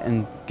double it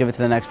and give it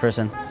to the next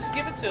person. Just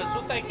give it to us.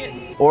 We'll take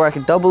it. Or I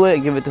could double it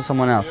and give it to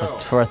someone else,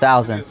 like for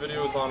 1,000. This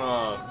video is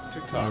on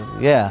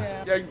TikTok.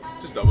 Yeah. Yeah,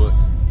 just double it.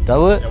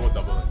 Double it? Yeah, we'll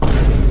double it.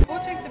 We'll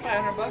take the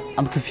 $500.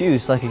 I'm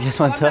confused. Like, I guess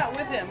my I'm not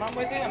with him. I'm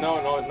with him. No,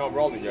 we're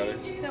all together.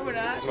 No, we're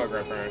not. It's my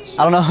grandparents.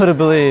 I don't know who to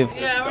believe.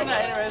 Yeah, we're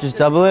not interested. Just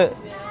double it?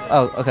 Yeah.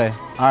 Oh, okay.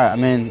 All right. I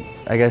mean,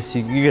 I guess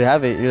you could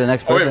have it. You're the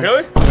next person. Oh,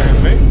 wait,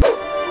 really? Me?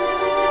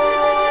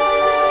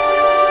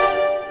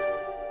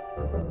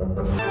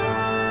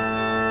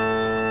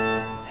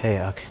 Hey,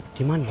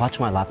 do you mind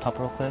watching my laptop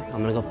real quick?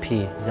 I'm gonna go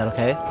pee. Is that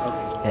okay?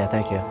 Okay. Yeah,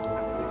 thank you.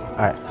 All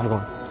right, have a good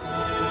one.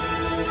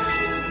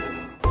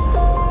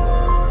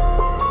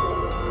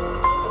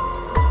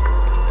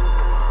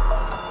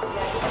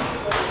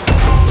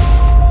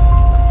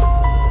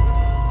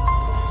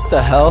 What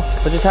the hell?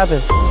 What just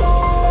happened?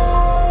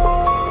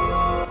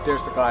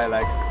 There's a guy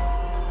like.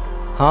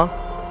 Huh?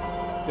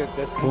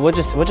 What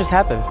just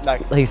happened?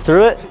 Like he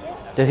threw it?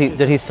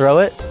 Did he throw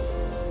it?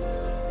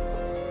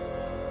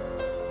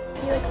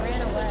 He like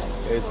ran away.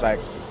 It's like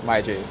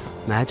magic.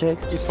 Magic?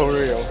 It's for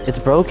real. It's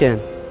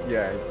broken.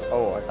 Yeah.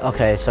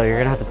 Okay, so you're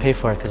gonna have to pay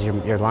for it because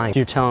you're lying.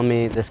 You're telling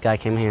me this guy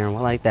came here and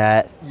went like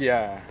that.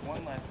 Yeah.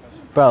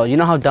 Bro, you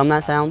know how dumb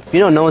that sounds?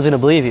 You know no one's gonna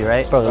believe you,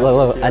 right? Bro,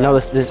 look, I know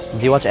this. Do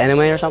you watch anime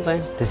or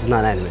something? This is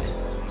not anime.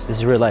 This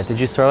is real life. Did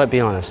you throw it? Be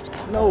honest.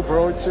 No,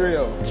 bro, it's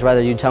real. I'd just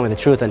rather you tell me the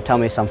truth than tell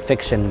me some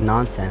fiction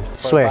nonsense.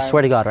 Swear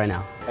to God right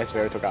now. I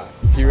swear to God.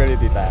 He really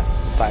did that.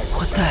 It's like.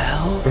 What the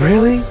hell?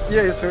 Really?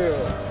 Yeah, it's real.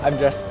 I'm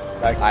just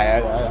like, I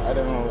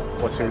don't know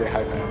what's really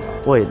happening.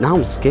 Wait, now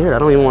I'm scared. I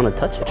don't even want to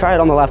touch it. Try it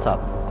on the laptop.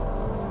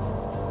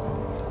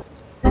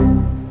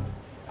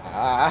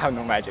 I have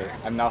no magic.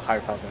 I'm not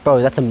Harry Potter.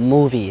 Bro, that's a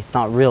movie. It's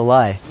not real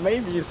life.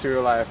 Maybe it's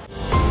real life.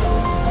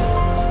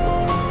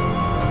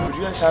 Would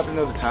you guys happen to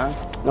know the time?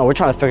 No, we're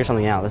trying to figure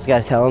something out. This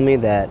guy's telling me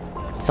that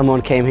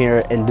someone came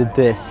here and did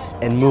this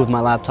and moved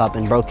my laptop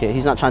and broke it.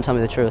 He's not trying to tell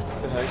me the truth.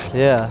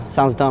 Yeah,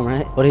 sounds dumb,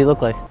 right? What did he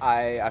look like?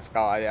 I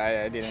forgot.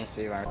 I didn't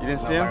see him. You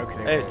didn't see him?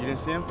 Hey, you didn't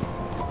see him?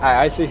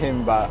 I see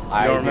him, but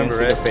I didn't remember,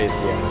 see right? the face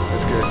yet.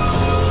 That's good.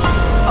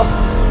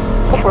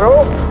 Oh,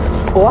 bro.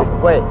 What?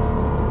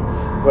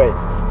 Wait.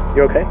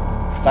 You okay?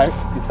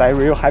 Is that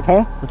real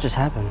happen? What just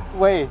happened?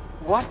 Wait,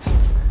 what?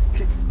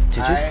 Did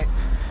you?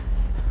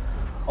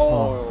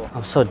 Oh,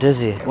 I'm so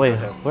dizzy. Wait,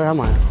 where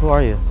am I? Who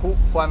are you?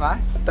 Who am I?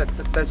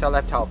 That's your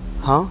laptop.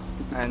 Huh?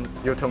 And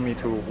you told me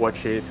to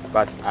watch it,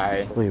 but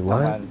I Wait,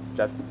 what?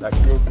 Just like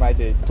broke my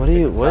day. What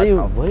are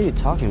you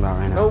talking about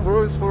right now? No,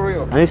 bro, it's for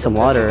real. I need some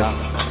water.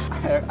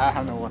 I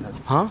have no water.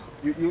 Huh?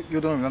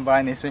 You don't remember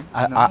anything?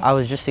 I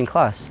was just in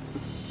class.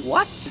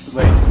 What?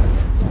 Wait.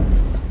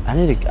 I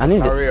need to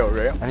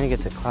Real. I need to get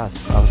to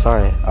class. I'm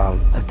sorry.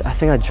 I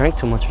think I drank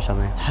too much or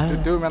something.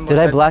 Do you remember Did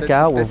I black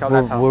out?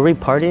 Were we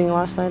partying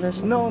last night or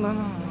something? No.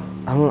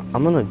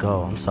 I'm gonna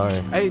go. I'm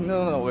sorry. Hey,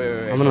 no,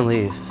 wait. I'm gonna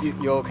leave.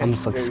 You okay? I'm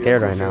just like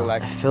scared right now. I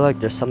feel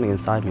like there's something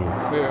inside me.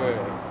 Wait.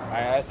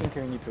 I think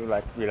you need to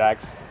like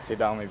relax. Sit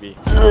down maybe.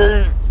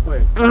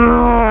 Wait.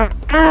 Bro.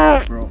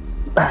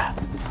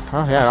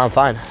 Oh yeah, no, I'm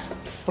fine.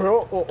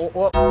 Bro,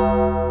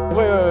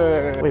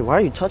 Wait. Wait, why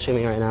are you touching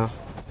me right now?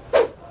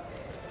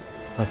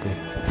 Let me.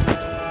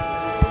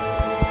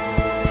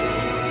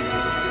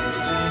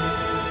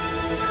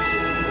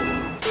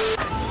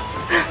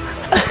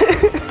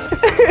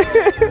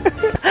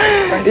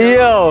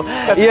 Yo.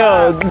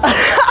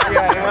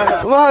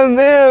 My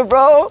man,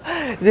 bro.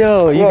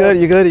 Yo,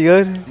 you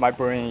good? My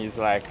brain is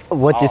like...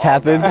 What just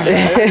happened?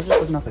 Just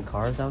looking at the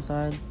cars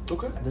outside.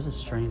 Okay. There's a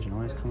strange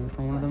noise coming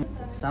from one of them.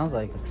 It sounds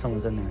like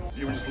someone's in there.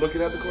 You were just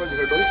looking at the car and you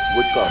heard noise?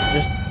 Which car?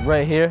 Just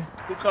right here.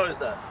 Who car is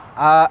that?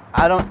 I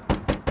don't...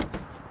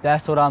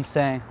 That's what I'm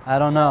saying. I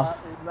don't know.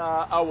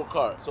 Nah, our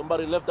car.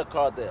 Somebody left the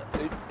car there.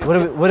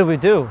 What do we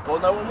do? Call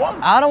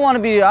 911. I don't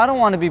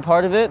want to be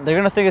part of it. They're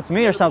gonna think it's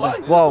me or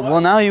something. Well,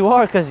 now you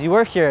are because you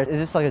work here. Is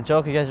this like a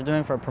joke you guys are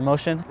doing for a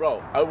promotion?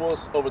 Bro, I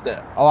was over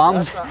there. Oh,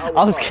 I'm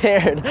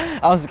scared.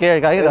 I'm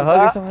scared. Can I get a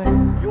hug or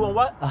something? You want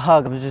what? A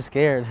hug. I'm just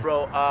scared.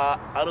 Bro,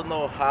 I don't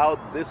know how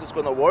this is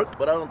gonna work,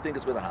 but I don't think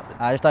it's gonna happen.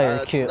 I just thought you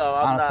were cute. No,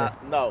 I'm honestly.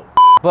 not. No.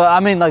 But I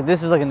mean, like,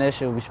 this is like an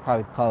issue. We should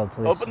probably call the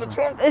police. Open the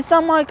trunk. It's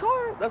not my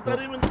car. That's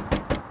not even.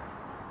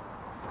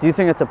 Do you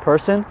think it's a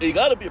person? You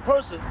gotta be a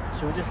person.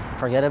 Should we just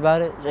forget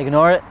about it?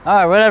 Ignore it? All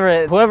right,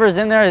 whatever. Whoever's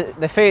in there,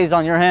 the fate is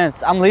on your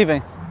hands. I'm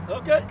leaving.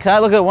 Okay. Can I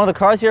look at one of the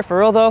cars here for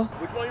real though?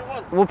 Which one you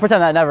want? We'll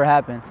pretend that never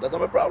happened. That's not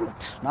my problem.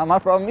 Not my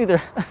problem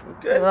either.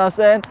 Okay. You know what I'm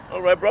saying?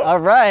 All right, bro. All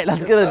right,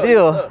 let's get a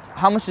deal.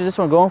 How much is this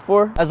one going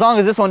for? As long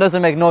as this one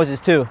doesn't make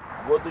noises too.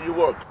 What do you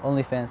work?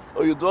 OnlyFans.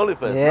 Oh, you do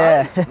OnlyFans?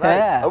 Yeah.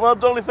 Nice. I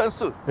want to do OnlyFans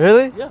too.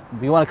 Really? Yeah.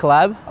 You want to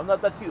collab? I'm not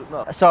that cute,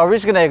 no. So are we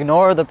just gonna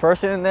ignore the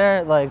person in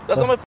there? Like. That's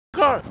not my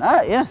car. All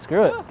right, yeah,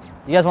 screw it.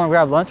 You guys want to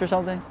grab lunch or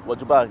something? What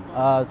you buy?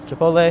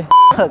 Chipotle.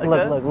 Look.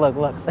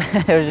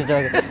 We're just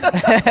joking.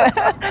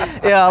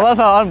 Yeah, I love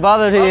how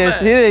unbothered he is.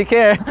 He didn't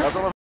care. That's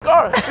not my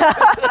car.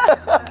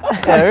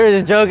 Yeah, we were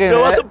just joking.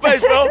 Yo, what's the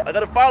page, bro? I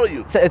gotta follow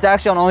you. It's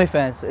actually on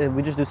OnlyFans.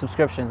 We just do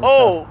subscriptions.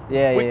 Oh,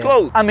 yeah. with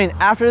clothes. I mean,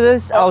 after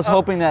this, I was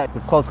hoping that the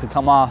clothes could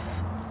come off.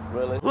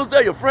 Really? Who's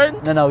there, your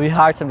friend? No, we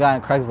hired some guy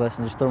on Craigslist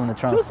and just threw him in the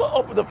trunk. Just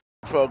open the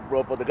trunk,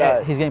 bro, for the guy.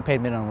 Yeah, he's getting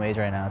paid minimum wage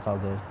right now. It's all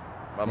good.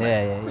 My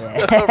man.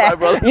 Yeah. All right,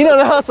 brother. You know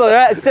the hustle,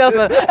 right?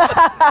 Salesman. Here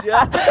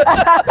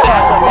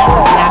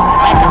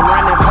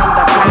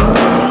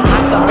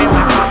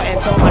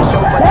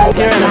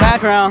in the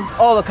background.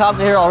 Oh, the cops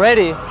are here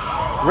already.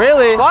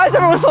 Really? Why is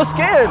everyone so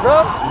scared,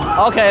 bro?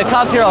 Okay, the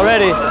cops here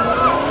already.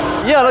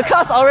 Yeah, the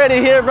cops already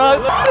here,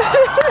 bro.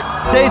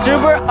 State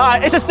trooper? All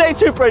right, it's a state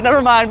trooper.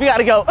 Never mind, we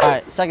gotta go. All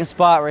right, second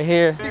spot right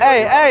here.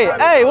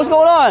 Hey, what's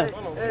going on?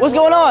 What's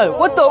going on?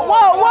 What the?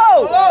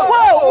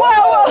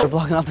 Whoa! We're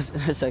blocking off this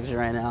intersection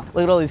right now.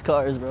 Look at all these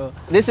cars, bro.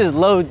 This is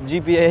low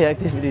GPA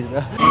activities,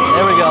 bro.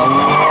 There we go.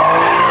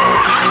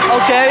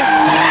 Okay.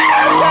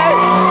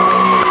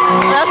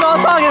 That's what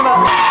I'm talking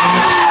about.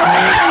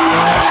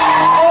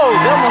 Oh,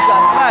 they almost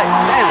got smacked.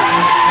 Damn.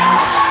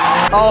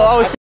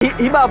 Oh, shit.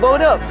 He about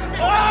blowed up.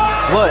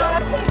 What?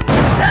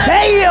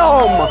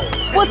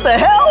 Damn! What the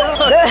hell?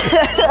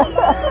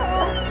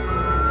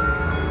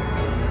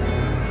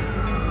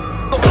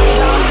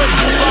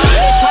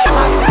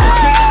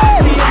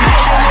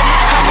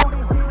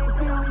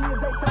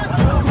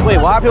 Wait,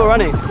 why are people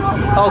running?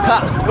 Oh,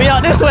 cops. We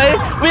out this way.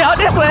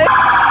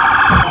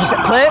 Just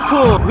play it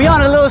cool. We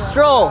on a little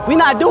stroll. We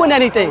not doing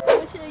anything.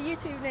 What's your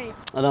YouTube name?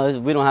 Oh, no,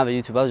 we don't have a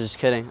YouTube. I was just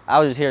kidding. I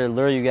was just here to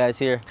lure you guys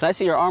here. Can I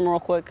see your arm real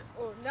quick?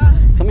 Oh, no.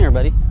 Come here,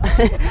 buddy.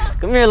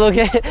 Come here, little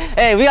kid.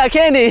 Hey, we got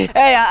candy.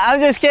 Hey, I'm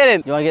just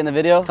kidding. You want to get in the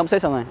video? Come say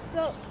something.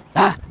 So.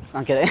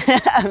 I'm kidding.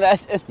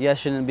 Imagine. You guys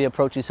shouldn't be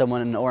approaching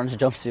someone in an orange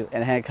jumpsuit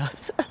and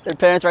handcuffs. Their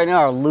parents right now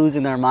are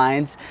losing their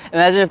minds.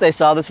 Imagine if they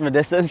saw this from a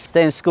distance.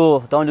 Stay in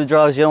school. Don't do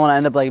drugs. You don't want to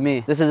end up like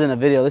me. This isn't a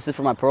video. This is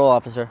for my parole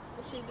officer.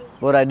 What you do?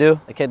 What'd I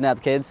do? I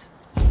kidnapped kids.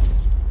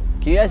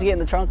 Can you guys get in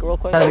the trunk real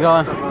quick? How's it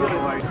going?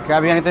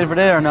 Grab you anything for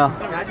dinner or no?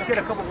 I just get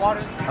a cup of water.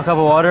 A cup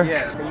of water?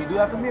 Yeah. Can you do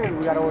that for me or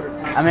we gotta order?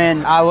 I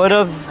mean, I would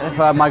have if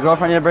my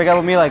girlfriend didn't break up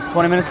with me like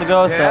 20 minutes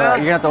ago, so you're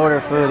gonna have to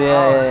order food.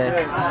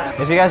 Yeah.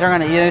 If you guys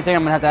aren't gonna eat anything,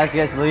 I'm gonna have to ask you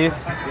guys to leave.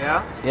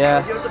 Yeah?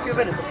 Give us a few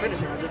minutes, we'll finish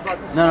it.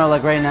 No,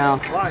 like right now.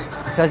 Why?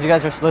 Because you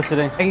guys are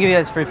soliciting. I can give you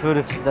guys free food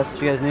if that's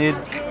what you guys need.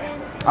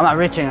 I'm not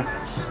reaching.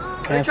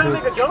 Are you trying to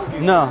make a joke?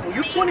 No. Are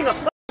you putting a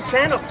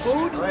can of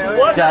food to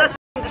what? That's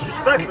disrespectful.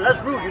 disrespectful.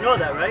 That's rude. You know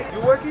that, right?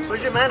 You work here?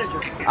 Where's your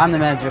manager? I'm the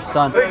manager's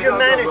son. Where's your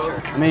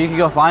manager? I mean, you can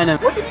go find him.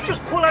 What did you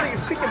just pull out of your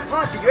freaking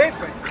pocket, your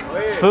apron?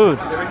 It's food.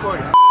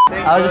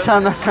 I was just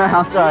trying to mess around.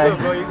 I'm sorry.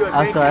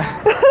 I'm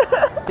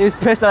sorry. He was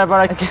pissed that I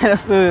brought a can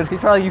of food. He's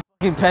probably like, you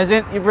fucking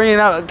peasant. You bringing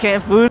out a can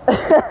of food?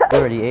 You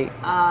already ate?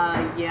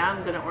 Yeah,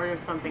 I'm gonna order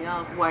something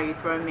else. Why, are you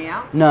throwing me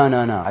out? No.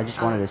 I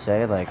just wanted to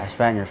say, like, I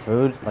spat in your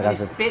food. Like,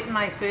 You spit in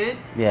my food?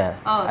 Yeah.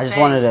 Oh, I just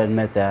wanted to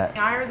admit that.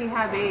 I already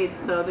have AIDS,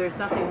 so there's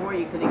nothing more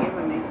you could have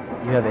given me.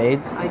 You have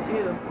AIDS? I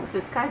do.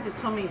 This guy just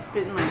told me he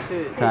spit in my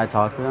food. Can I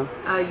talk to them?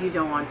 You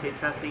don't want to,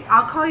 trust me.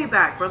 I'll call you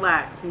back.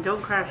 Relax, and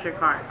don't crash your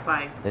car.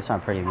 Bye. They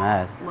sound pretty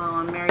mad. Well,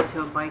 I'm married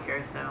to a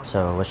biker, so.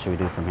 So what should we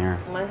do from here?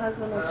 My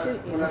husband will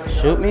shoot you.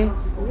 Shoot me?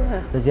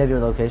 Yeah. Does he have your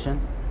location?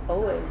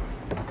 Always.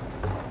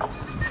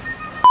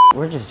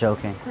 We're just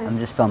joking. I'm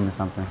just filming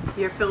something.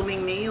 You're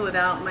filming me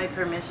without my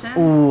permission?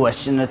 Ooh, I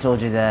shouldn't have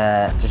told you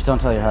that. Just don't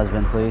tell your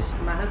husband, please.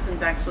 My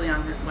husband's actually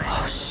on his way.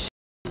 Oh, shit.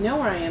 You know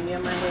where I am. You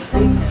have my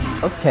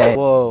location. Okay.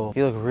 Whoa,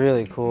 you look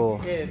really cool.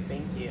 Good,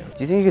 thank you. Do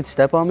you think you could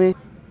step on me?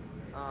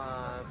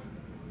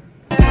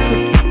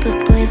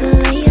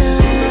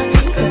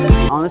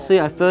 Honestly,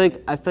 I feel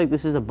like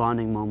this is a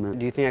bonding moment.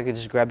 Do you think I could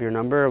just grab your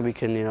number and we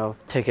can, you know,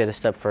 take it a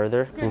step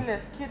further?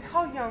 Goodness, kid,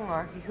 how young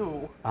are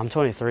you? I'm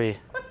 23.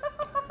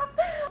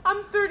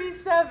 I'm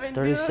 37,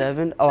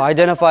 37? dude. Oh, I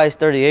identify as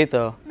 38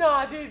 though.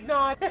 No, dude,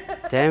 not.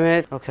 Damn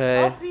it.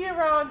 Okay. I'll see you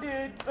around,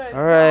 dude. But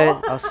all right.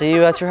 no. I'll see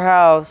you at your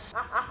house.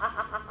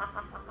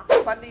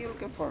 What are you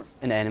looking for?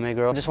 An anime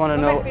girl. Just want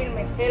to know.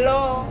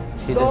 Hello.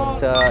 She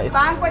just,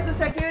 Banquet to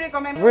security.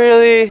 Come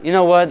really? You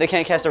know what? They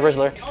can't catch the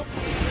Rizzler.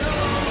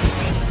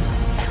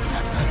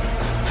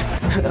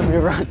 Let me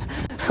run.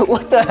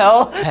 What the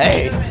hell?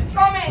 Hey.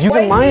 You're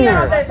a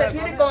minor.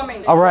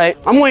 All right.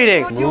 I'm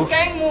waiting. You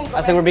can move.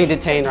 I think we're being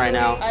detained right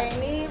now. I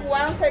need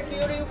one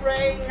security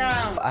right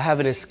now. I have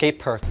an escape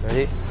perk.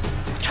 Ready?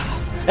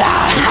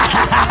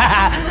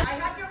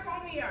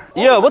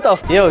 Yo, what the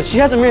f? Yo, she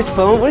has Amir's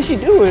phone. What is she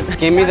doing?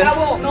 Give me the.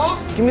 No.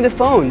 Give me the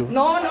phone.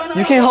 No.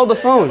 You can't hold the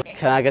phone.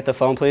 Can I get the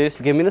phone, please?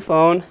 Give me the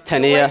phone.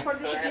 Tania.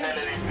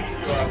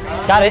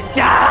 Got it.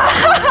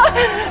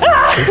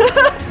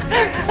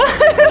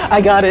 I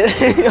got it.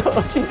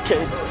 Yo, she's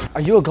crazy.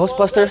 Are you a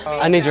Ghostbuster?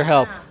 I need your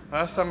help.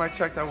 Last time I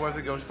checked, I was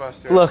a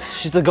Ghostbuster. Look,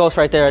 she's the ghost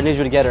right there. I need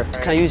you to get her.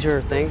 Can I use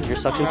your thing, your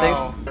suction thing?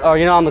 Oh,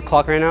 you're not on the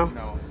clock right now?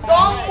 No.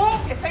 Don't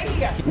move. Stay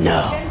here.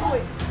 No.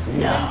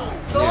 No.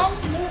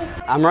 Don't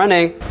move. I'm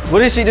running.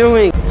 What is she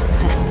doing?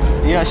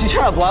 Yeah, she's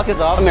trying to block us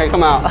off. Amir,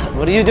 come out.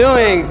 What are you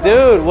doing?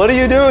 Dude, what are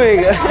you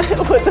doing?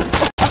 What the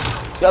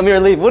f? Amir,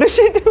 leave. What is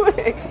she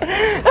doing?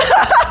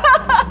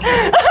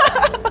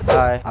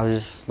 Hi. I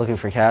was just looking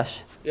for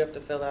cash. You have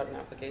to fill out an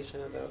application,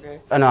 is that okay?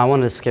 Oh, no, I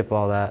wanted to skip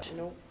all that.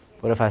 No.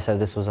 What if I said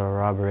this was a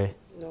robbery?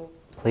 No.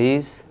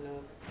 Please?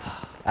 No.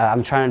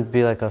 I'm trying to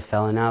be like a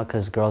felon now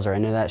because girls are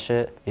into that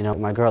shit. You know,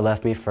 my girl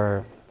left me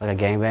for like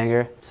a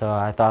gangbanger, so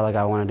I thought like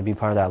I wanted to be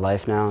part of that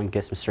life now and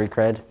get some street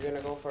cred. You're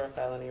gonna go for a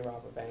felony,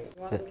 rob a bank.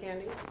 You want some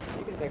candy?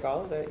 You can take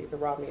all of it. You can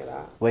rob me of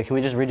that. Wait, can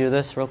we just redo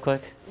this real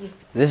quick?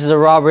 This is a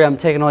robbery. I'm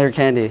taking all your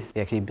candy.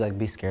 Yeah, can you like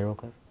be scared real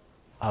quick?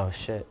 Oh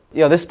shit.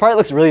 Yo, this part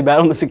looks really bad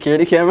on the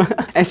security camera.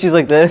 And she's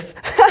like this.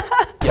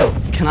 Yo,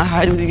 can I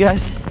hide with you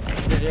guys?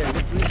 Yeah,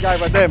 this guy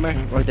right there,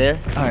 man. Right there?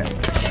 All right.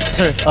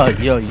 Sir,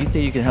 yo, you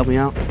think you can help me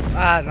out?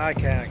 No, I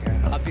can't.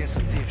 I'll be in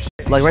some deep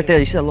shit. Like right there,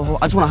 you see that little hole?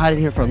 I just want to hide in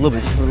here for a little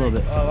bit, just for a little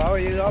bit. Oh, how are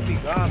you? I'll be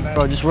gone, man.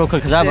 Bro, just real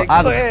quick, because I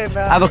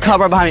have a cop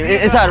right behind me.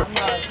 Inside.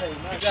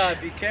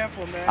 God, be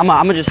careful, man. I'm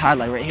gonna just hide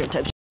like right here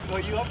type shit.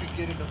 Boy, you up and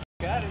getting the f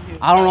out of here.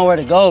 I don't know where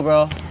to go,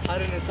 bro.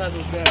 Hiding inside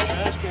those damn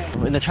trash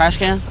cans. In the trash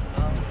can?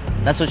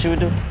 That's what you would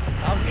do?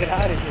 I'll get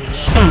out of here,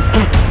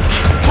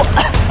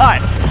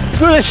 Alright,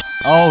 screw this shit.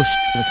 Oh,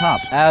 the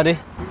cop. Howdy.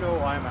 You know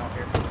why I'm out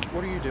here.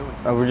 What are you doing?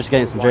 Oh, we're just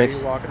getting some Why drinks. are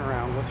you walking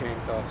around with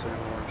handcuffs and an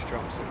orange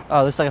jumpsuit?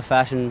 Oh, this is like a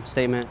fashion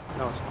statement.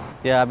 No, it's not.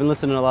 Yeah, I've been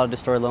listening to a lot of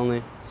Destroy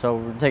Lonely, so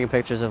we're taking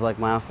pictures of like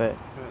my outfit.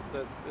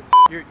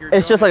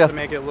 It's just like to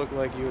make it look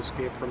like you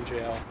escaped from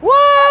jail.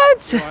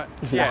 What?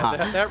 Yeah,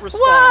 Nah. that response.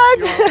 What?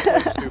 You don't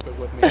have to play stupid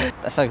with me.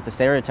 I feel like it's a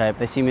stereotype.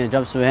 They see me in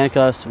jumpsuit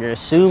handcuffs. You're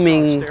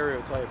assuming. It's not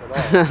a stereotype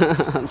at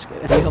all. I'm just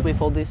kidding. Can you help me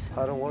fold these?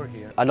 I don't work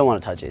here. I don't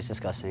want to touch it. It's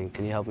disgusting.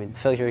 Can you help me? I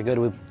feel like you're good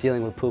with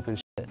dealing with poop and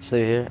shit. Just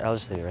leave it here. I'll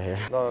just leave it right here.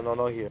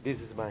 No, here. This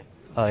is mine.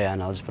 Oh yeah,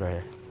 no, I'll just put it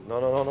right here.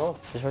 No.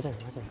 Just right there,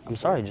 right there. I'm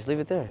sorry, just leave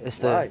it there. It's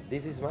Why?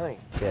 This is mine.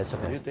 Yeah, it's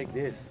okay. You take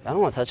this. I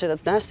don't want to touch it.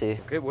 That's nasty.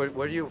 Okay,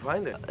 where do you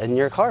find it? In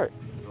your cart.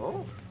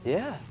 No.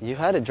 Yeah, you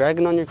had it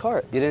dragging on your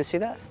cart. You didn't see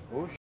that?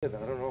 Oh shit,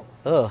 I don't know.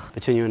 Ugh,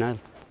 between you and I.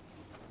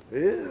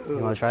 Ew. You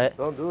want to try it?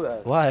 Don't do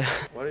that. Why?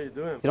 What are you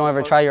doing? You don't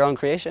ever try your own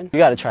creation? You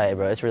got to try it,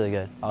 bro. It's really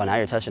good. Oh, now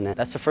you're touching it.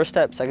 That's the first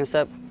step. Second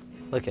step,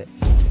 lick it.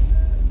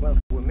 What,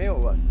 with me or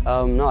what?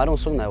 No, I don't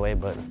swim that way,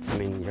 but I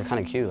mean, you're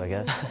kind of cute, I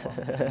guess.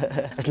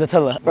 It's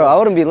Nutella. Bro, I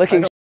wouldn't be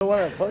licking. I don't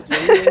want to touch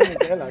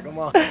you. Come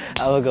on.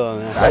 I will go,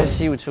 man. I just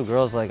see you with two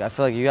girls, like, I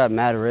feel like you got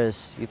mad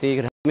riz. You think you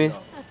could help me? No.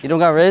 You don't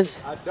got riz?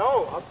 I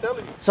don't, I'm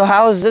telling you. So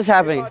how is this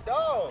happening?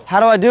 How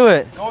do I do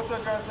it? Go to a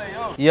girl and say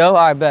yo. Yo? All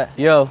right, bet.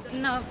 Yo.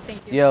 No,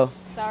 thank you. Yo.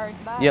 sorry.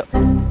 Bye.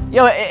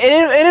 Yo, it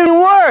didn't even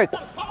work.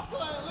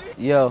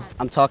 Yo,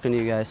 I'm talking to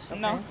you guys.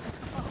 No.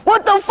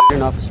 What the f? You're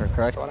an officer,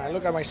 correct? When I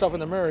look at myself in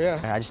the mirror, yeah.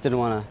 I just didn't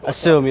want to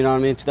assume, you know what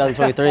I mean?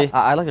 2023.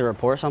 I'd like to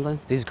report something.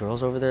 These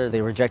girls over there,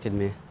 they rejected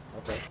me.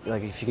 Okay.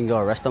 Like, if you can go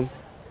arrest them.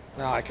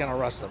 No, I can't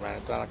arrest them, man.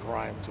 It's not a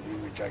crime to be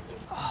rejected.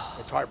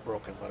 It's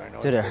heartbroken, but I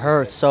know. Dude, it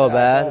hurts so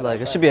bad.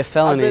 Like, it should be a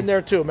felony. I've been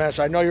there too, man,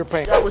 so I know your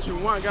pain. Got what you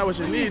want, got what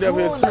you need up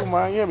here too,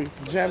 Miami.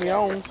 Jammy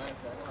ons.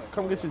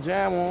 Come get your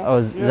jam on. Oh,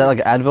 is that like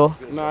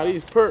Advil? Nah,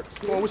 these perks.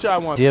 Come on, what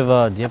y'all want? Do you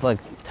have like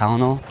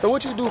Tylenol? So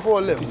what you do for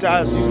a living?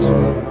 Besides you,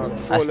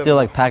 I steal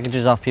like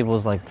packages off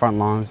people's like front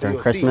lawns during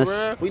Christmas.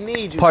 We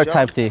need you.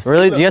 Part-time thief.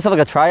 Really? Do you guys have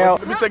like a tryout?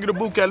 Let me take you to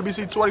boot camp. Let me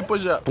see 20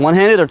 push-ups.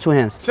 One-handed or two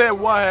hands? 10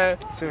 one hand,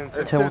 10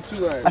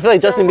 two hands. I feel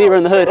like Justin Bieber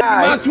in the hood.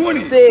 My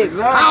 26.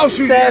 I'll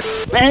shoot you.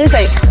 Man, this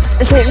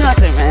ain't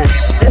nothing, man.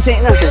 This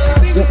ain't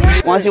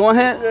nothing. Want to see one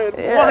hand?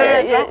 Yeah, one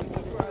hand, yeah.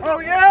 Oh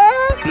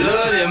yeah!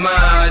 Blood in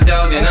my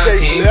dog and I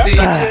can't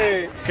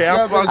see. Okay,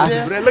 I'm fucked,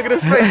 man. Look at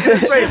his face. Look at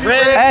his face.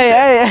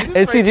 Hey,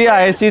 it's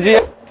CGI. It's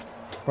CGI.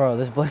 Bro,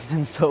 this blends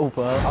in so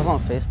well. I was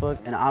on Facebook,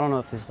 and I don't know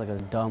if this is like a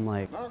dumb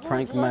like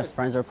prank my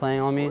friends are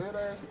playing on me.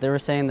 They were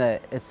saying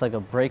that it's like a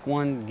break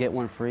one, get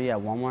one free at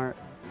Walmart.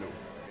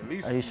 At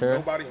least are you sure?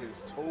 Nobody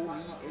has told me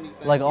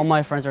anything. Like all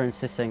my friends are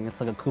insisting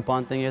it's like a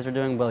coupon thing you guys are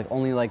doing, but like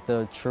only like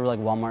the true like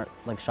Walmart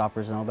like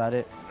shoppers know about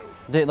it.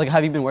 Like,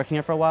 have you been working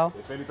here for a while?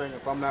 If anything,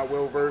 if I'm not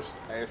well versed,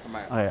 ask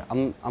somebody. Okay,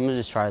 I'm gonna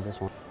just try this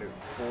one.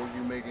 Before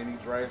you make any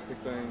drastic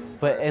thing.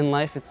 But in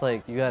life, it's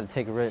like you gotta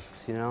take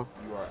risks, you know?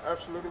 You are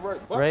absolutely right.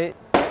 Right?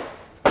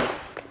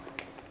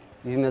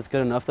 You think that's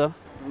good enough though?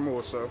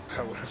 More so.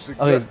 I would have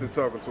suggested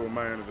talking to a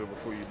manager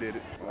before you did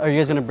it. Are you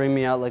guys gonna bring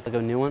me out like a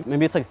new one?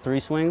 Maybe it's like 3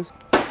 swings?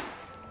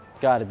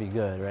 Gotta be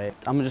good, right?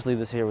 I'm gonna just leave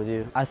this here with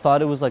you. I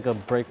thought it was like a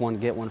break one,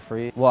 get one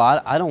free.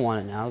 Well, I don't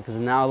want it now because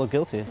now I look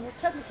guilty. Well,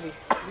 technically,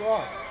 you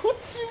are. What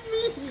you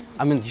mean?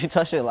 I mean, you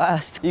touched it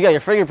last. You got your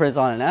fingerprints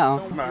on it now.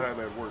 That's not how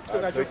that works.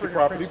 I take your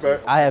property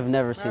back. I have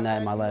never seen that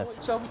in my life.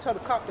 So we tell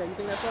the cop that, you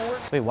think that's gonna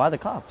work? Wait, why the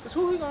cops? Because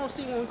who he gonna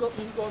see when you go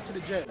to the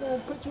jail? They're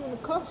gonna put you in the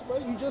cuffs, bro.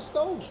 You just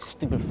stole it.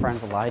 Stupid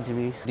friends lied to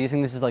me. Do you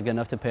think this is like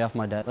enough to pay off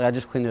my debt? Like I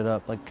just cleaned it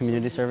up, like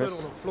community service. Put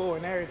it on the floor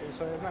and everything,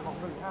 so it's not gonna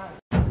really hide.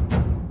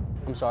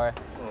 I'm sorry.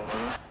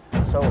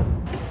 So,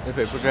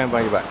 Okay, put your hand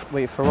behind your back.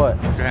 wait, for what?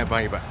 Put your hand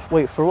behind your back.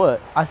 Wait, for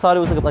what? I thought it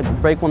was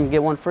like break one,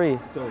 get one free.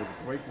 So,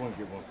 break one,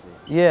 get one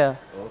free. Yeah.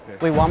 Okay.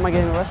 Wait, why am I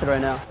getting arrested right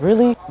now?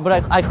 Really?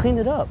 But I cleaned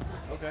it up.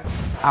 Okay.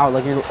 Ow,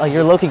 like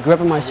you're low-key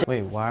gripping my shit.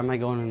 Wait, why am I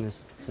going in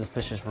this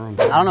suspicious room?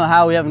 I don't know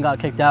how we haven't got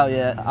kicked out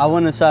yet. I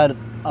went inside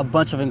a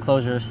bunch of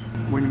enclosures.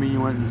 What do you mean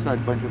you went inside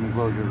a bunch of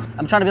enclosures?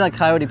 I'm trying to be like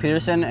Coyote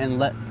Peterson and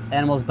let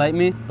animals bite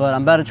me, but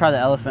I'm about to try the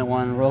elephant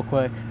one real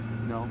quick.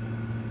 No.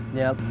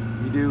 Yep.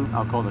 You do?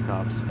 I'll call the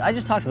cops. I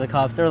just talked to the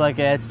cops. They were like,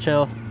 yeah, it's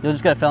chill. You'll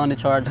just get a felony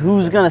charge.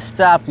 Who's gonna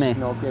stop me?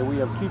 Okay, we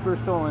have keepers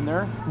still in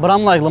there. But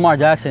I'm like Lamar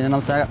Jackson, and I'm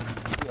saying,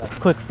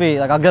 quick feet.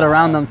 Like, I'll get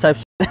around them type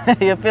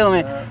shit. You feel me?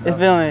 You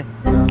feel me?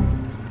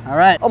 All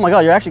right. Oh my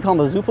God, you're actually calling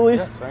the zoo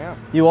police? Yes, I am.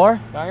 You are?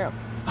 I am.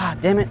 Ah,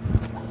 damn it.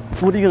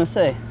 What are you gonna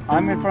say?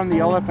 I'm in front of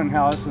the elephant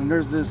house, and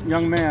there's this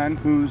young man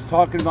who's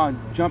talking about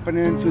jumping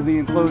into the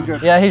enclosure.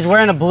 Yeah, he's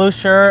wearing a blue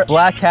shirt,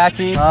 black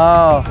khaki.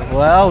 Oh,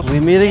 well,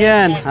 we meet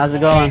again. How's it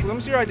going? Let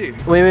me see your ID.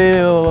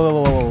 Wait.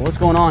 What's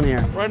going on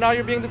here? Right now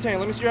you're being detained.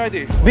 Let me see your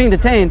ID. Being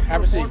detained?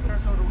 Have a seat.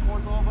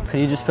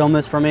 Can you just film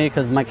this for me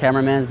because my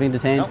cameraman's being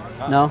detained?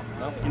 No?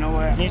 You know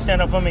what? Can you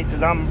stand up for me?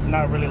 Because I'm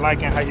not really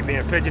liking how you're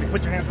being fidgety.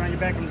 Put your hands behind your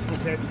back and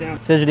just pat you down.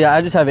 Fidgety,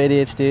 I just have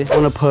ADHD. I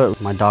want to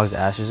put my dog's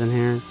ashes in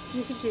here.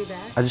 You can do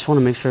that. I just want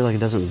to make sure like it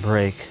doesn't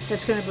break.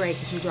 That's gonna break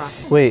if you drop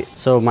it. Wait,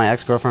 so my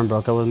ex-girlfriend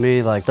broke up with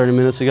me like 30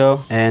 minutes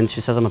ago, and she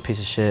says I'm a piece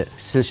of shit.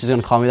 Since she's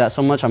gonna call me that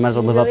so much, I might as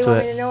well live up to Want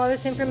me it. to know all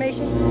this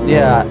information?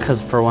 Yeah,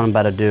 because for what I'm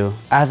about to do.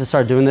 I have to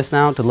start doing this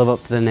now to live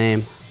up to the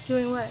name.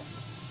 Doing what?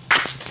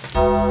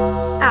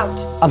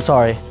 Out. I'm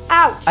sorry.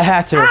 Out. I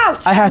had to.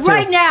 Out. I had to.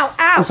 Right now.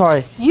 Out. I'm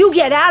sorry. You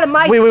get out of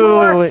my wait,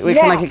 store. Wait.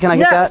 Now. Can I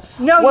get that?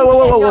 No.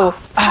 Whoa.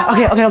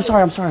 Okay. I'm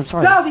sorry.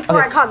 Go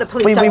before I call the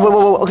police. Wait.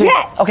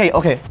 Get.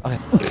 Okay.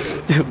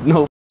 Dude,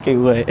 no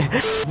fucking way.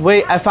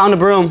 Wait, I found a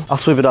broom. I'll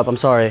sweep it up. I'm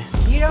sorry.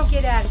 You don't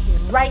get out of here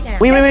right now.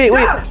 Wait.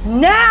 Go.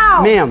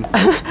 Now. Ma'am.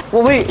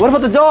 Well, wait. What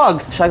about the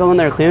dog? Should I go in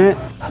there and clean it?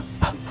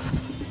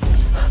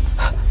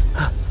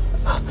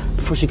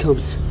 Before she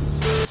comes.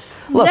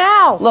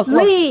 Look,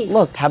 leave.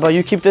 Look, how about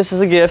you keep this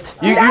as a gift?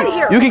 Get out of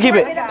here. You can keep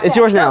it. It's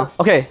yours now.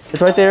 Okay,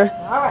 it's right there.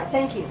 All right,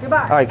 thank you.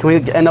 Goodbye. All right, can we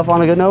end off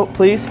on a good note,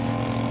 please?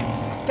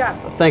 Go.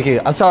 Thank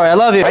you. I'm sorry, I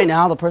love you. Right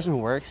now, the person who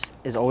works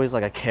is always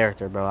like a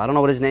character, bro. I don't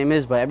know what his name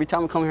is, but every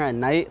time I come here at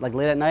night, like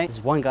late at night,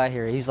 there's one guy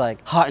here. He's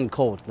like hot and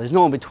cold. There's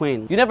no in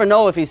between. You never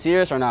know if he's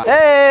serious or not.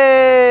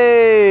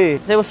 Hey!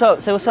 Say what's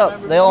up. Say what's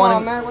up. They all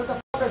want man, what the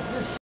fuck is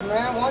this shit,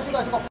 man? Why don't you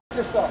guys go fuck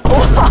yourself?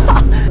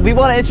 We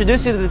want to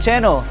introduce you to the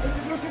channel.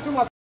 Introduce you to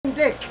my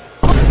dick.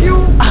 Fuck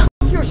you.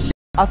 Your shit.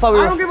 I thought we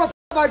were. I don't give a fuck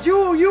about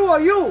you or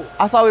you.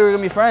 I thought we were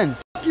gonna be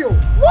friends. Fuck you.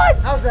 What?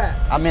 How's that?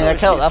 I mean, that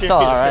felt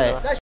all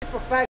right. That shit's for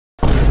fact.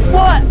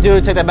 What?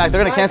 Dude, take that back.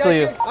 They're gonna cancel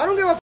you. I don't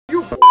give a fuck.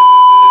 You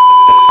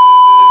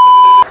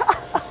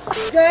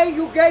Gay,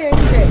 you gay, and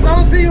you gay. I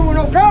don't see you with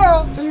no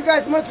girl, so you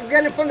guys must be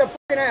getting from the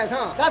fucking ass,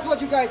 huh? That's what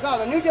you guys are,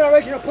 the new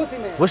generation of pussy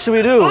man. What should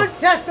we do?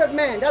 Untested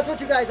man, that's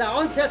what you guys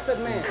are, untested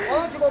man.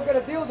 Why don't you go get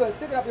a dildo and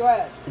stick it up your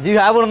ass? Do you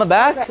have one on the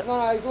back?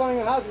 No, he's one in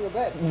your house in your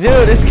bed.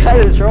 Dude, this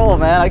guy's a troll,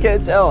 man. I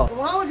can't tell.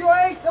 When I was your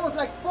age, there was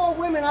like 4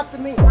 women after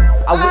me.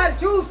 I had to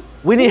choose.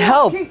 We need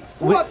help.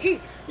 Who I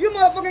keep? You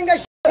motherfucking got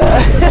shit.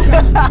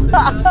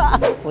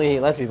 Hopefully he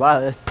lets me buy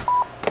this.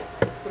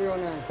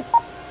 309.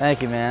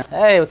 Thank you, man.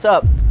 Hey, what's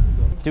up?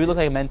 Do we look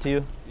like a man to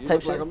you? You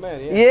look like a man,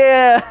 yeah.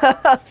 Yeah,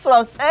 that's what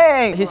I'm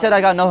saying. He said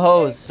I got no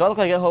hose. Do I look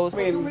like I got hose? I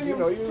mean, you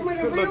know, you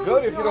could look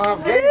good if you don't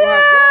have game. You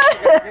don't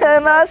have game.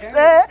 And I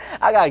said,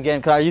 I got a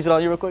game. Can I use it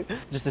on you real quick?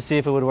 Just to see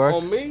if it would work?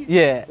 On me?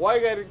 Yeah. Why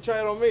you gotta try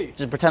it on me?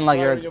 Just pretend like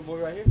you're... Your boy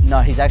right here?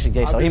 No, he's actually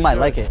gay, so he might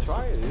like it.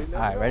 Try it.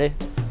 All right, ready?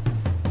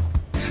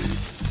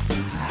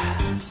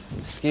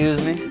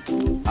 Excuse me.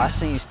 I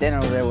see you standing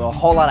over there with a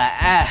whole lot of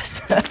ass.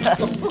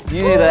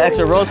 You need an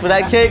extra roast for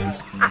that cake?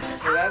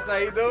 So that's how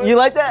you do it? You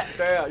like that?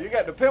 Damn, you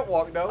got the pimp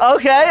walk though.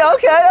 Okay,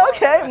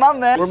 my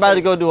man. We're about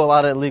to go do a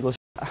lot of illegal shit.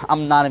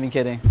 I'm not even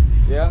kidding.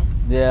 Yeah?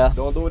 Yeah.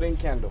 Don't do it in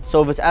Kendall.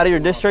 So if it's out of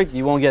your district,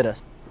 you won't get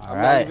us. All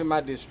right. Not even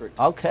my district.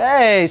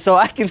 Okay, so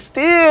I can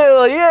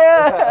steal,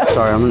 yeah.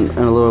 Sorry, I'm in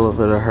a little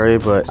bit of a hurry,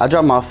 but I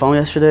dropped my phone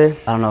yesterday.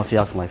 I don't know if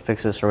y'all can like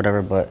fix this or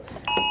whatever, but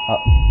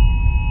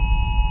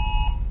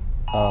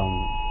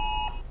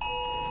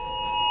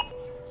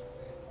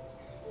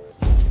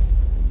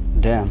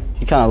damn,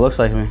 he kind of looks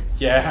like me.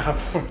 Yeah,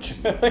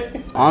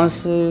 unfortunately.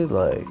 Honestly,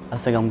 like, I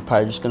think I'm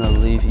probably just gonna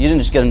leave. You didn't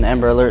just get an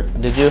Amber Alert,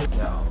 did you?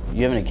 No.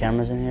 You have any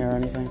cameras in here or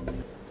anything?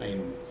 I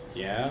mean,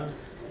 yeah.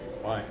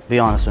 Why? Be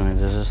honest with me,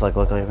 does this like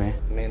look like me?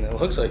 I mean, it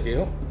looks like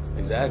you.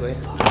 Exactly.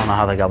 I don't know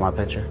how they got my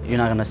picture. You're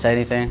not gonna say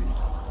anything?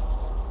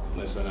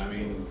 Listen, I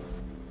mean,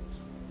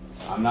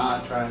 I'm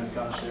not trying to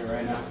cause shit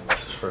right now.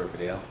 This is for a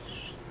video.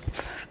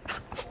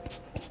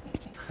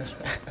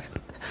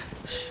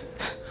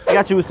 I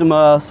got you with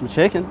some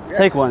chicken. Yeah.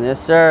 Take one, yes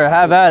sir.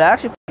 Have at it.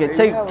 Actually,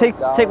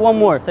 take one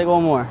more. Take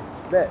one more.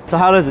 Bet. So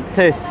how does it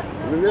taste?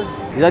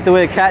 You like the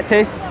way a cat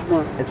tastes?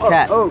 It's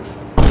cat.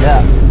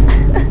 Yeah.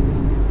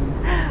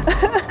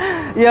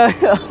 yo.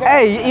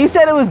 Hey, you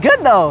said it was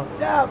good though.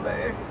 Yeah, but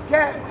it's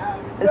cat.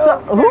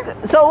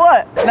 So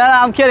what? No,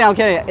 I'm kidding.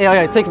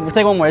 Yeah, take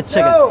one more. It's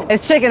chicken. No.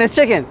 It's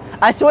chicken.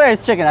 I swear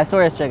it's chicken. It's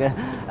chicken.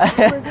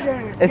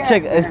 It's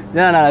chicken.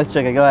 No, it's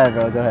chicken. Go ahead,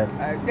 bro. Go ahead.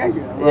 Thank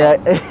you. Yeah.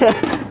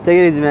 Take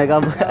it easy, man.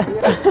 God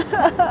bless.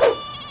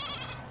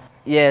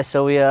 Yeah,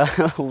 so we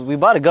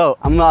about to go.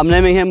 I'm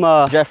naming him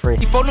Jeffrey.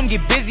 Before them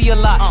get busy a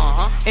lot.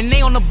 And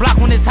they on the block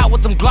when it's hot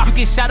with them Glocks.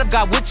 You get shot up,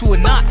 got with you or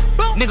not.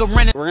 Nigga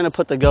running. We're gonna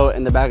put the goat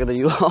in the back of the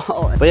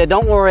U-Haul. But yeah,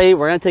 don't worry,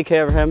 we're gonna take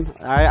care of him.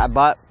 All right, I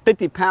bought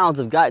 50 pounds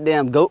of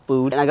goddamn goat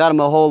food, and I got him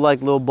a whole like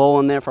little bowl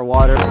in there for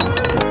water.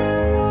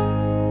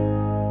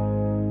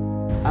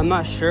 I'm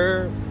not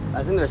sure.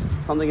 I think there's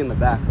something in the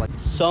back. Like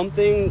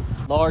something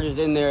large is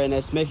in there and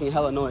it's making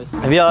hella noise.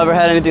 Have y'all ever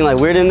had anything like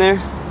weird in there?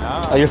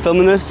 No. Oh, you're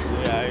filming this?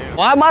 Yeah.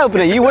 Why am I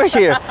opening it? You work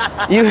here.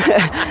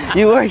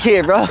 You work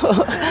here, bro. You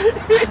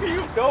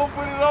don't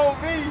put it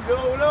on me.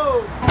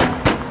 No.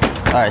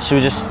 All right, should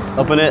we just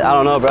open it? I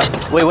don't know, bro.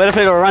 Wait, what if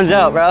it runs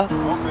out, bro? I'm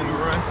finna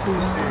run too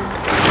shit.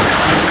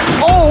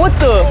 Oh, what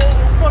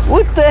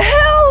the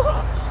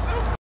hell?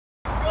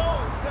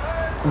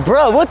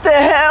 Bro, what the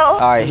hell?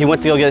 All right, he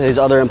went to go get his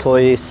other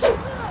employees.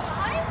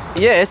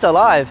 Yeah, it's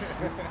alive.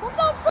 What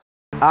the f?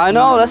 I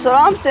know, that's what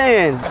I'm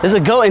saying. There's a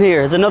goat in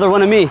here. There's another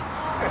one of me.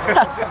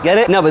 Get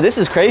it? No, but this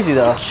is crazy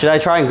though. Should I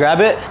try and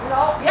grab it?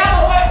 No.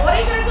 Yeah, but what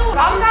are you gonna do?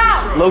 Calm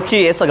down. Low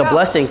key, it's like a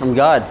blessing from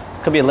God.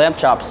 Could be lamb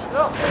chops.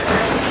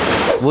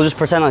 We'll just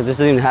pretend like this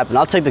didn't even happen.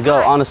 I'll take the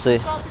goat, honestly.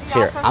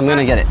 Here, I'm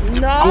gonna get it.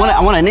 No.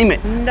 I wanna name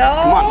it.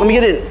 No. Come on, let me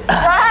get it.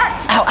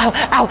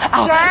 Ow.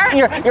 Sir?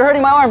 You're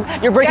hurting my arm.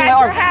 You're breaking my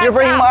arm. You're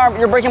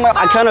breaking my arm.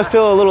 I kind of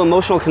feel a little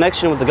emotional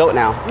connection with the goat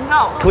now.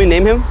 No. Can we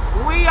name him?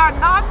 We are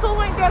not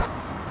doing this.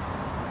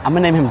 I'm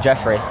gonna name him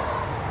Jeffrey.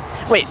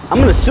 Wait, I'm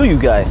gonna sue you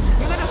guys.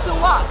 You're gonna sue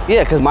us?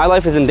 Yeah, because my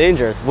life is in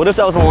danger. What if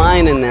that was a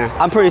lion in there?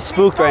 I'm pretty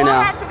spooked right now.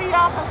 Go back to the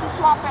office and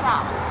swap it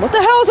out. What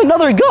the hell is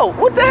another goat?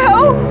 What the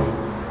hell?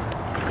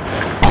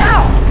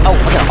 Ow!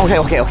 Oh,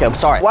 okay, I'm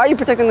sorry. Why are you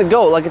protecting the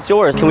goat like it's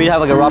yours? Can we have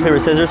like a rock, paper,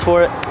 scissors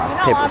for it?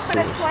 Paper,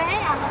 scissors.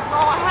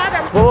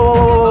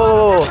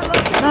 Whoa.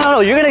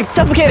 No, you're gonna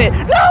suffocate it.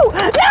 No,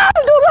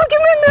 don't lock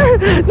him in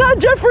there. Not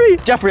Jeffrey.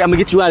 Jeffrey, I'm gonna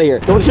get you out of here.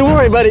 Don't you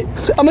worry, buddy.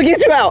 I'm gonna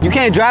get you out. You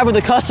can't drive with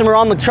a customer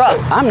on the truck.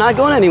 I'm not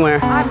going anywhere.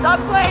 I'm not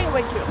playing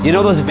with you. You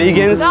know those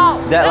vegans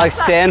that like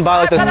stand by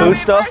like the food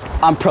stuff?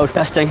 I'm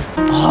protesting.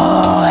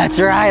 Oh, that's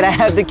right, I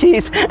have the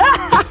keys.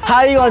 How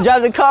are you gonna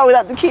drive the car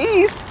without the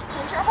keys?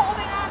 Since you're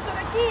holding on to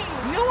the key,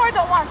 you were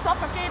the one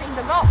suffocating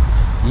the goat.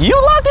 You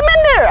locked him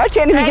in there. I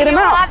can't even get him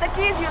out. You have the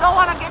keys. You don't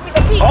want to give me the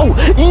keys.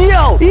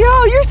 Oh,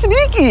 yo, you're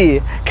sneaky.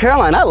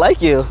 Caroline, I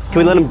like you. Can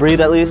we let him breathe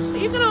at least?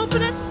 You can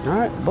open it. All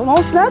right, but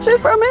don't snatch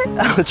it from me.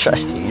 I don't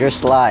trust you. You're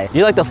sly.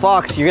 You're like the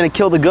fox. You're gonna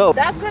kill the goat.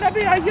 That's gonna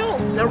be on you.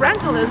 The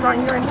rental is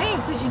on your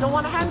name since you don't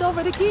want to hand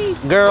over the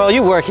keys. Girl,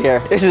 you work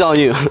here. This is on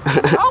you.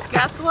 Okay.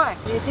 Guess what?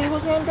 Do you see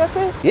whose name this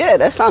is? Yeah,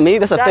 that's not me.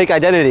 That's a fake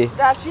identity.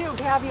 That's you.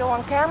 We have you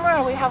on camera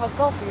and we have a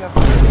selfie of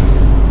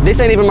you. This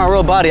ain't even my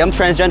real body. I'm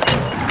transgender.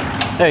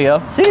 There you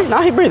go. See,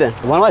 now he's breathing.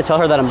 Why don't I tell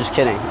her that I'm just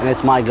kidding and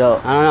it's my goat?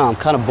 I don't know. I'm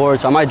kind of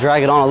bored, so I might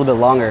drag it on a little bit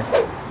longer.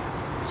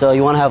 So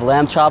you want to have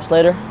lamb chops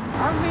later?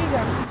 I'm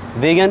vegan.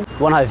 Vegan?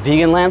 You want to have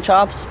vegan lamb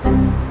chops?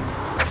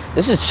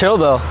 This is chill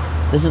though.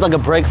 This is like a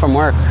break from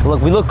work.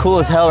 Look, we look cool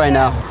as hell right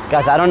now.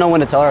 Guys, I don't know when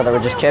to tell her that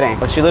we're just kidding.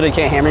 Like, she literally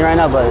can't hear me right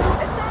now, but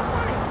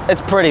it's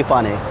pretty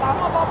funny. I'm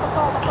about to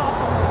call the cops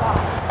on his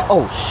house.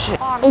 Oh shit.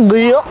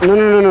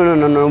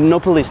 No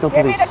police, no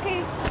police. Give me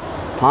the key.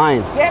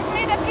 Fine. Give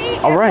me the key.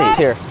 All right,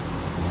 here.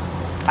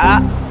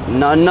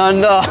 No,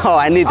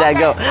 I need that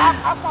goat.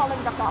 I'm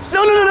calling the cops.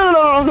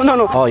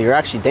 No. Oh, you're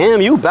actually, damn,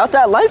 you about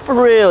that life for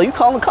real. You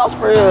calling the cops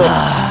for real.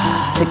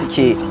 Take the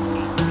key.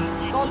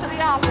 Go to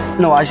the office.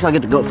 No, I just gotta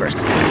get the goat first.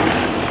 Show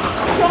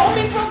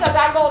me proof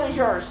that goat is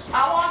yours.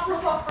 I want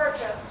proof of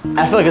purchase.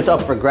 I feel like it's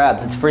up for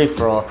grabs. It's free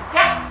for all.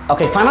 Yeah.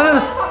 Okay, fine.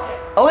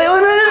 Oh,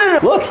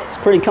 wait. Look, it's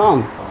pretty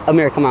calm.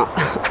 Amir, come out.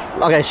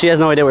 Okay, she has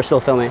no idea we're still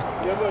filming.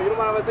 You don't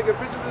mind if I take a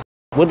picture of this?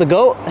 With the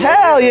goat?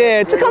 Hell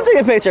yeah, come take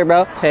a picture,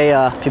 bro. Hey,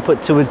 if you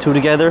put 2 and 2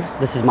 together,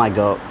 this is my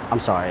goat. I'm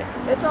sorry.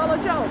 It's all a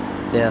joke.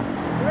 Yeah.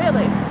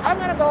 Really? I'm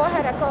gonna go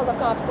ahead and call the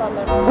cops on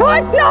them.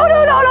 What? No,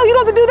 you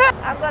don't have to do that.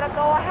 I'm gonna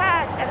go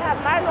ahead and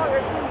have my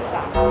lawyer sue you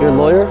guys. Your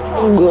lawyer?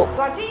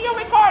 Continue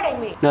recording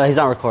me. No, he's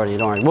not recording you,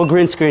 don't worry. We'll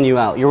green screen you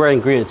out. You're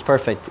wearing green, it's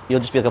perfect. You'll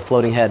just be like a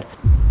floating head.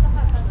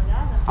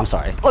 I'm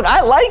sorry. Look,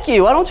 I like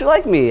you. Why don't you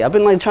like me? I've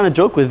been like trying to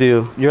joke with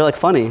you. You're like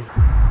funny.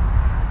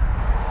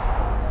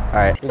 All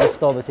right, you just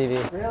stole the TV.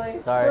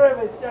 Really? Sorry.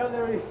 Show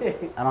the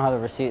receipt. I don't have a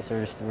receipt, so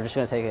we're just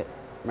gonna take it.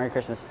 Merry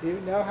Christmas. Do you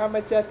know how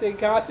much that thing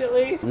cost at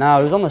least? No,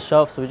 it was on the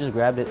shelf, so we just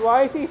grabbed it.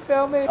 Why is he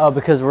filming? Oh,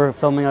 because we're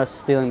filming us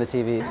stealing the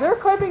TV. They're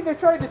claiming they're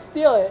trying to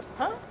steal it.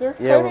 Huh? They're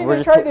claiming we're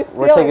they're trying to steal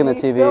we're taking the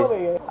He's TV.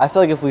 filming it. I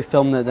feel like if we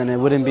filmed it, then it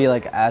wouldn't be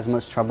like as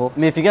much trouble. I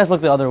mean, if you guys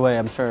look the other way,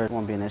 I'm sure it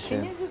won't be an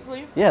issue. Can you just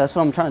leave? Yeah, that's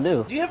what I'm trying to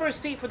do. Do you have a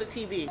receipt for the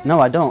TV? No,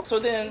 I don't. So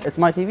then... It's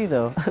my TV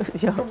though.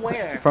 From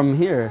where? From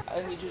here.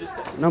 I need you to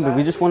step No, but we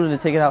inside. just wanted to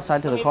take it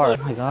outside to the car.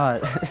 Oh my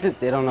God.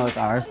 They don't know it's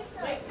ours.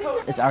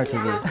 It's our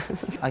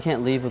TV. I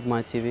can't leave with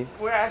my TV.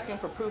 We're asking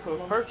for proof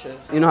of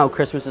purchase. You know how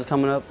Christmas is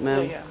coming up,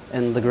 man? Yeah.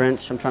 And the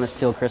Grinch, I'm trying to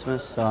steal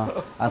Christmas,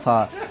 so I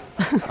thought,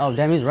 oh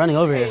damn, he's running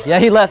over here. Yeah,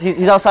 he left,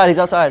 he's outside, he's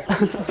outside.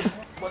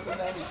 What's his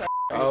name?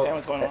 Understand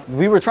what's going on?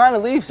 We were trying to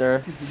leave, sir.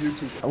 He's the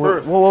YouTuber.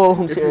 Whoa, whoa,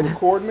 I'm if scared. you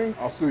record me,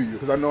 I'll sue you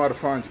because I know how to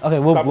find you. Okay,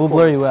 we'll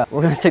blur you out.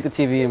 We're gonna take the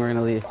TV and we're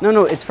gonna leave.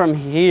 No, it's from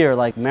here,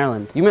 like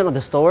Maryland. You meant like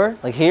the store?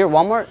 Like here,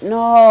 Walmart?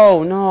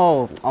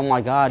 No. Oh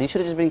my God, you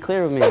should have just been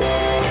clear with me.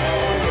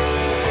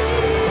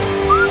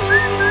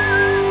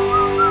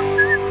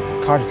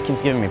 Car just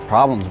keeps giving me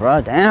problems,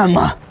 bro. Damn.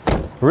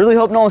 Really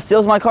hope no one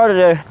steals my car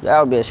today. That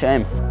would be a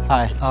shame.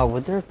 Hi.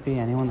 Would there be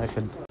anyone that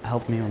could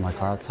help me with my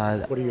car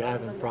outside? What are you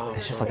having problems?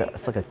 It's just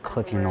like a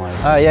clicking noise.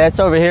 Yeah,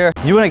 it's over here.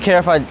 You wouldn't care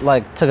if I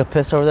like took a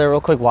piss over there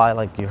real quick? Why?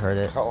 Like you heard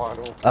it? Oh, I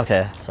don't.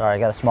 Okay. Sorry, I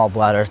got a small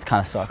bladder. It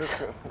kind of sucks.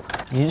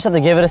 You just have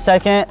to give it a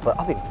second, but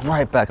I'll be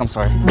right back. I'm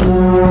sorry.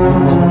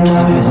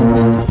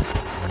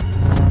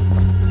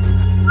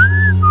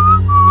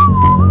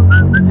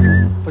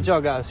 What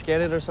y'all got?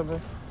 Scan it or something?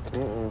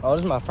 Oh,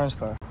 this is my friend's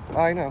car.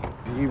 I know.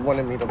 He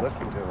wanted me to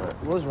listen to it.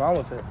 What was wrong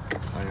with it?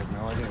 I have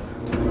no idea.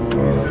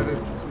 He said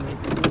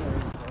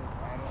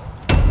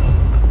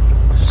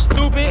it's...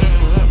 Stupid.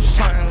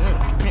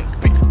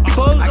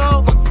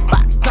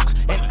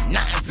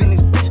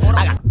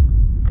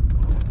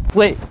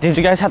 Wait, did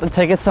you guys have to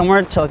take it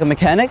somewhere to like a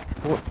mechanic?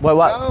 What?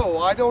 No,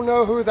 I don't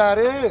know who that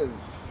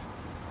is.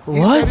 He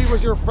What? said he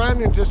was your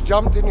friend and just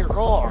jumped in your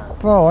car.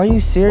 Bro, are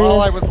you serious? While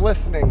I was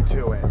listening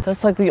to it.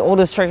 That's like the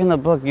oldest trick in the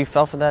book. You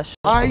fell for that shit.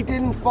 I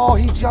didn't fall.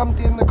 He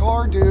jumped in the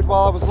car, dude,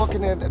 while I was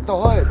looking at the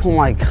hood. Oh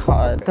my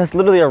God. That's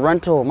literally a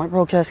rental. My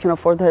broke ass can't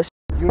afford that shit.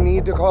 You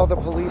need to call the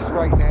police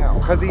right now.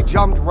 Because he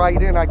jumped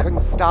right in. I couldn't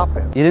stop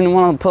him. You didn't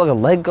want to put like a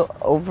leg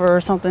over or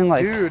something?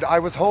 Like, Dude, I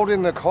was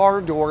holding the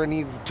car door and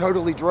he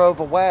totally drove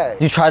away.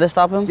 you tried to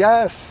stop him?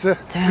 Yes.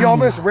 Damn. He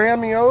almost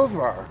ran me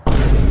over.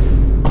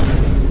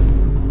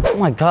 Oh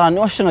my God, I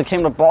knew I shouldn't have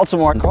came to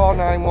Baltimore. Call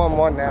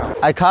 911 now.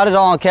 I caught it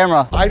all on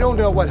camera. I don't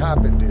know what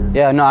happened, dude.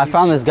 Yeah, no, I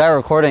found this guy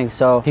recording,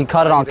 so he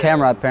caught it on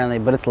camera apparently,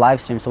 but it's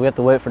live stream, so we have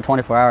to wait for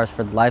 24 hours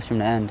for the live stream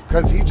to end.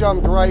 Because he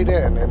jumped right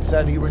in and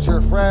said he was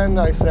your friend.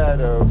 I said,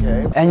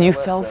 okay. And you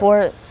fell for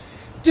it?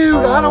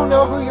 Dude, I don't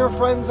know who your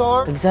friends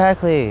are.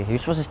 Exactly. You're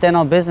supposed to stand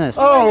on business.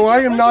 Oh, I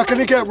am not going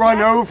to get run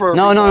over.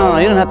 No,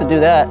 you don't have to do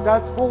that.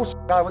 That's bullshit.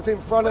 I was in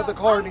front of the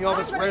car and he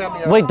almost ran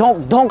me over. Wait,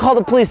 don't call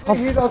the police.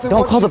 He doesn't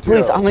Don't want call the you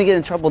police. to. I'm gonna get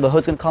in trouble. The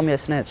hood's gonna call me a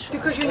snitch.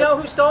 Because you know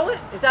who stole it?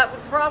 Is that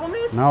what the problem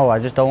is? No, I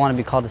just don't want to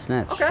be called a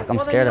snitch. Okay, Like, I'm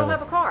well scared then of you it. don't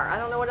have a car. I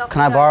don't know what else.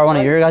 Can I borrow one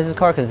of your guys'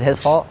 car? Because it's his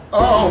fault?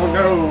 Oh,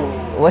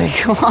 no. Wait,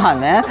 come on,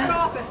 man.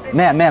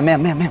 Man.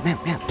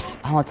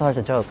 Psst. don't want to tell her it's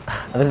a joke.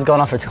 This is going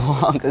on for too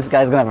long. This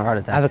guy's gonna have a heart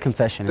attack. I have a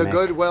confession to The make.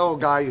 Goodwill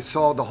guy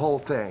saw the whole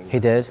thing. He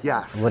did?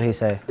 Yes. What did he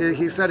say?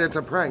 He said it's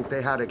a prank.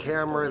 They had a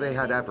camera, they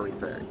had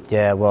everything.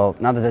 Yeah, well,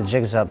 now that the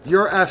jig's up.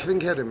 You're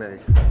effing kidding me.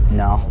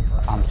 No,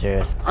 I'm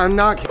serious. I'm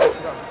not kidding.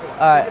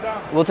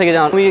 Alright, we'll take it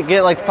down. Can we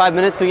get like 5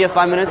 minutes? Can we get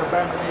 5 minutes?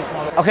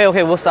 Okay,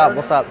 we'll stop.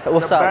 We'll stop.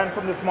 Banned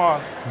from this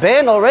mall.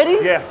 Banned already?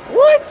 Yeah.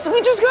 What?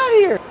 We just got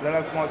here.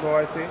 Then small to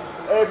I see.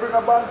 Hey, bring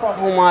a band form.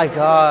 Oh my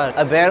god.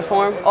 A band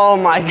form? Oh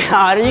my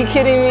god. Are you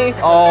kidding me?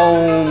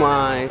 Oh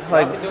my.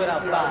 Like, we can do it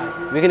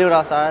outside. We can do it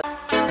outside.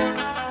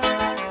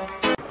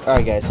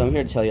 Alright guys, so I'm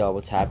here to tell y'all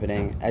what's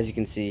happening. As you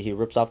can see, he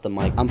rips off the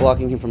mic. I'm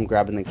blocking him from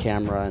grabbing the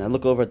camera, and I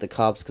look over at the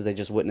cops because they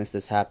just witnessed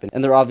this happen.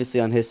 And they're obviously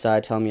on his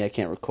side, telling me I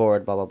can't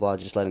record, blah blah blah,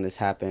 just letting this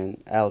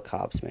happen. L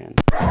cops, man.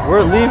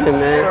 We're leaving,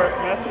 man. Sir,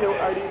 may I see your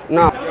ID?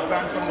 No. You're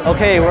banned from this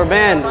Okay, mall. we're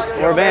banned.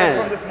 You're We're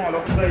banned. from this mall,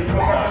 okay? So if you come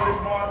back from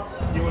this mall,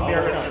 you will be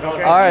arrested,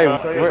 okay?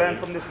 Alright. So you're banned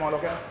from this mall,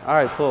 okay?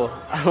 Alright, cool.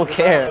 I don't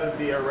care. You will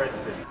be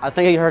arrested. I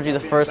think I heard you the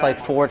first like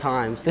 4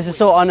 times. This is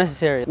so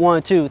unnecessary.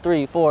 1, 2,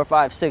 3, 4,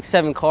 5, 6,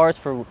 7 cars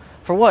for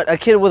what? A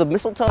kid with a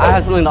mistletoe? I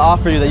have something to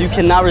offer you that you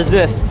cannot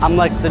resist. I'm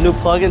like the new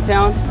plug in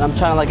town, and I'm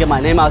trying to like get my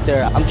name out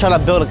there. I'm trying to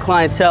build a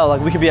clientele. Like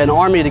we could be an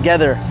army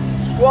together.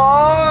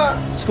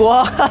 Squad!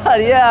 Squad,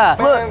 yeah.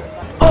 Look.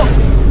 Oh.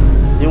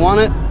 You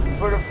want it?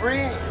 For the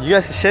free? You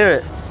guys can share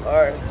it.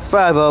 Alright.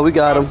 5-0, we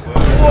got him.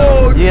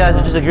 Whoa. You guys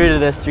just agreed to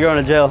this. You're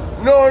going to jail.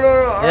 No.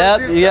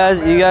 Yep,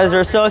 you guys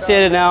are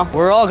associated now.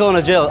 We're all going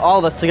to jail, all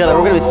of us together.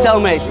 We're gonna be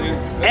cellmates.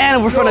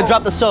 And we're gonna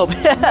drop the soap.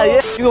 Yeah.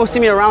 You gonna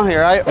see me around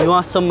here, right? You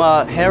want some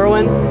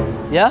heroin?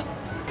 Yeah?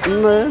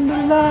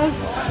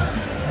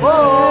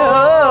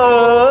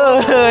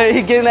 Whoa!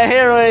 He getting that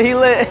heroin, he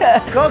lit.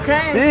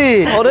 Cocaine.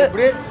 See, hold it.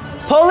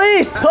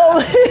 Police!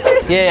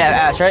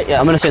 Yeah, Ash, right? Yeah,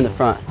 I'm gonna sit in the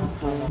front.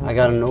 I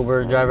got an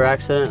Uber driver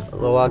accident a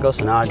little while ago,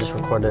 so now I just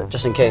recorded it,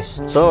 just in case.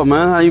 So,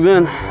 man, how you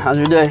been? How's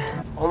your day?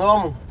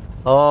 Normal.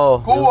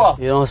 Oh, Cuba.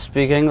 You don't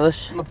speak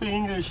English? I don't speak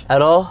English.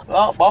 At all?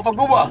 Papa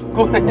Cuba.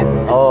 Go ahead.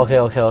 Oh,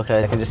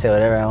 okay. I can just say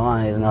whatever I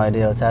want. He has no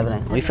idea what's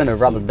happening. We finna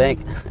rob a bank.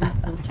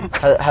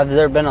 Have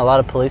there been a lot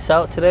of police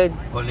out today?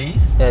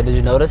 Police? Yeah, did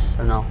you notice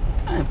or no?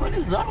 Yeah,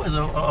 police is always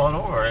all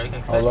over,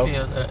 especially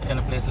in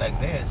a place like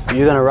this.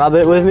 You gonna rob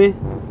it with me?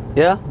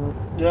 Yeah?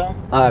 Yeah.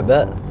 Alright,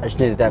 bet. I just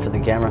needed that for the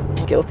camera.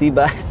 Guilty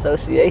by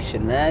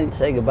association, man.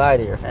 Say goodbye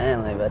to your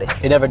family, buddy.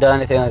 You never done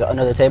anything like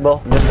under the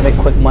table? Just to make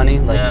quick money?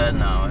 Like...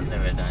 No, I've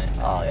never done it.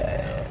 Oh,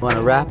 yeah.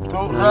 Wanna rap?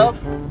 Rap?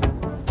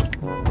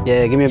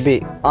 Yeah, give me a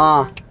beat.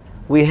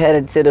 We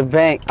headed to the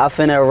bank. I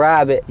finna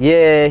rob it.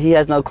 Yeah, he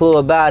has no clue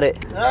about it.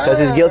 Cause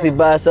he's guilty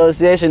by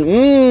association.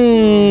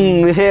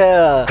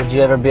 Yeah. Would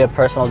you ever be a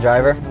personal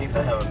driver? If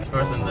I have a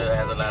person that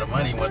has a lot of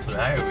money wants to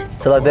hire me.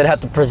 So like they'd have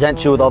to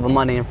present you with all the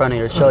money in front of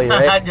you to show you,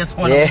 right? I just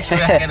want to make sure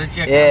I get a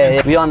check.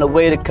 Yeah. We on the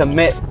way to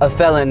commit a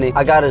felony.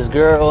 I got his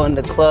girl in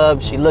the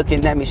club. She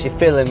looking at me, she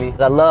feeling me.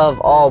 I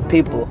love all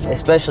people,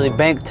 especially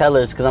bank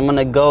tellers, cause I'm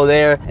gonna go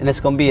there and it's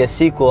gonna be a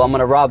sequel. I'm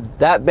gonna rob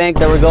that bank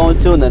that we're going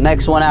to and the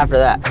next one after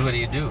that. What do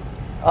you do?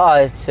 Oh,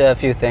 it's a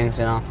few things,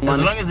 you know. As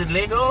long as it's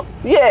legal?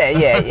 Yeah.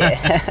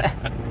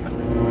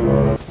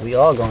 We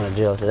all going to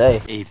jail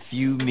today. A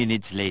few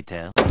minutes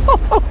later.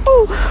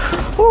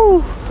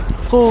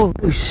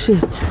 Holy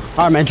shit.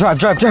 All right, man, drive.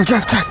 Go.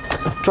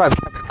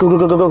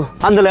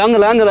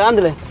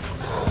 Andale.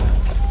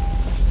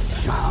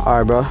 All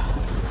right, bro.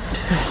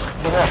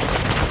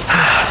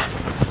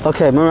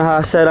 Okay, remember how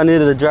I said I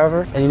needed a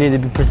driver and you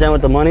needed to be present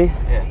with the money?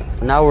 Yeah.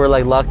 Now we're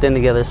like locked in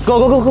together.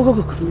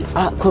 Go.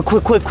 Quick.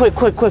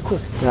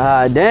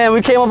 God damn,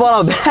 we came up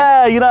on a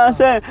bag, you know what I'm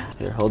saying?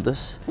 Here, hold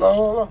this.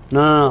 No.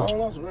 No.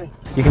 It's great.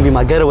 You can be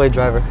my getaway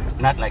driver.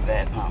 Not like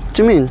that, no. What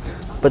you mean?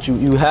 But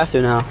you have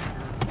to now.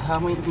 How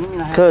many do you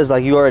mean I have? Cause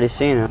like you already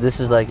seen it. This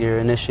is like your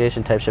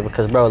initiation type shit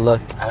because bro, look.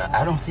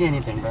 I don't see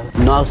anything, brother.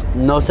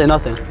 No, say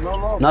nothing.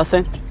 No.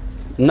 Nothing?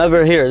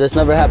 Never here, this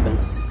never happened.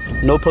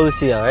 No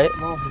policia, right?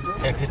 No.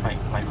 Exit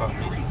my car,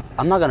 please.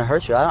 I'm not gonna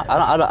hurt you.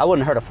 I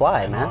wouldn't hurt a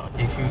fly, man.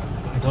 If you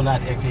do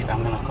not exit,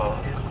 I'm gonna call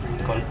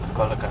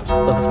the cops.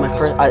 Look,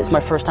 it's my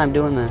first time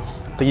doing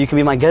this. But you can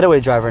be my getaway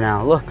driver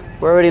now. Look,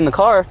 we're already in the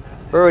car.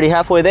 We're already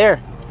halfway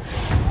there.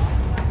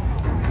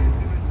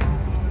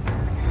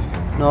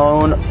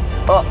 No.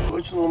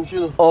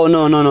 Oh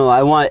no.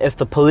 I want, if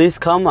the police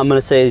come, I'm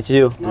gonna say it's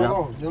you.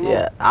 No.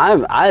 Yeah,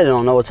 I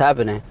don't know what's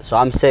happening, so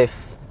I'm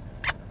safe.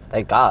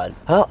 Thank God.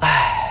 Well,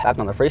 back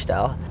on the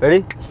freestyle.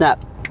 Ready?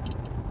 Snap.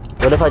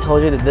 What if I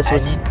told you that this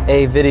was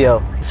a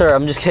video? Sir,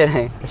 I'm just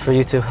kidding. It's for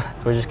YouTube.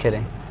 We're just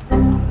kidding.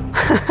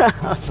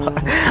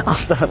 I'm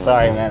so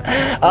sorry, man.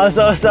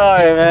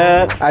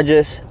 I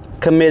just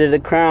committed a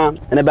crime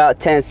in about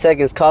 10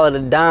 seconds. Call it a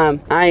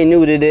dime. I ain't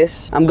new to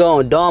this. I'm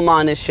going dumb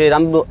on this shit.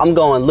 I'm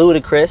going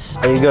ludicrous.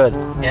 Are you good?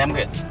 Yeah, I'm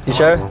good. You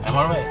sure? I'm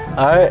alright.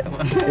 Alright.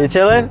 You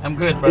chilling? I'm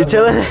good, bro. You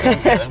chilling?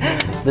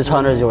 This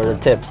 $100 is yours, a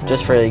tip,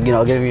 just for,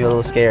 giving me a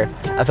little scare.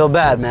 I feel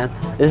bad, man.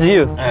 This is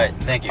you. Alright,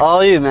 thank you.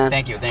 All you, man.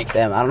 Thank you.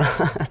 Damn, I don't know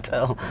how to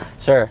tell.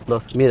 Sir,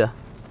 look, mira.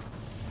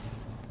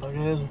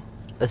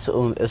 Es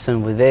un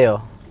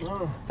video.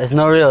 It's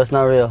not real. It's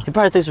not real. He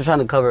probably thinks we're trying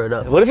to cover it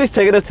up. What if he's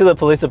taking us to the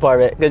police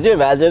department? Could you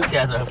imagine? You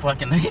guys are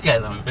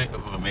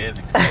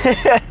amazing.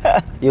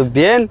 You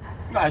bien?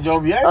 Yo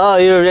bien. Oh,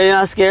 you're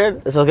not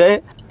scared? It's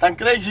okay? Tan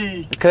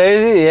crazy.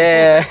 Crazy?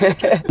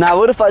 Yeah. Now,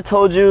 what if I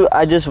told you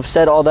I just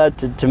said all that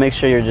to make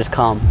sure you're just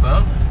calm?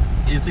 Well,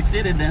 you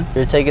succeeded then.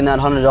 You're taking that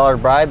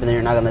 $100 bribe and then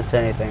you're not gonna say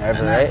anything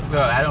ever, right?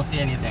 Bro, I don't see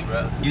anything,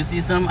 bro. You see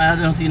some? I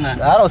don't see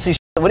nothing. I don't see shit.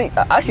 What do you,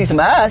 I see some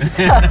ass.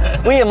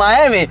 We in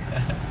Miami.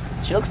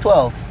 She looks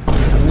 12.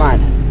 Never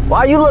mind. Why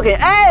are you looking?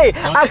 Hey,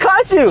 I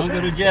caught you. Don't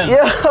go to jail.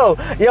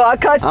 Yo, I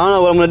caught you. I don't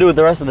know what I'm gonna do with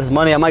the rest of this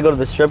money. I might go to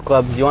the strip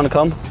club. You wanna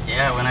come?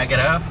 Yeah, when I get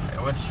off.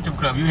 What strip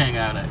club you hang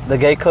out at? The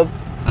gay club.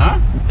 Huh?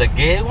 The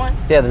gay one?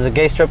 Yeah, there's a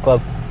gay strip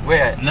club.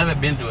 Where? Never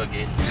been to a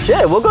gay.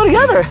 Shit, we'll go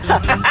together.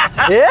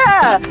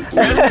 Yeah.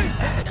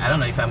 I don't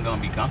know if I'm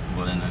gonna be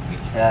comfortable in that gay.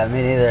 Yeah,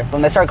 me neither.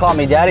 When they start calling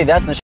me daddy,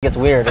 that's when shit gets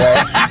weird,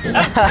 right?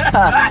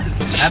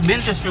 I've been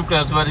to strip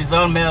clubs, but it's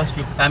all male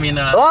strip. I mean,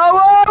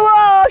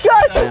 whoa,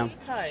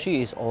 catch!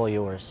 She is all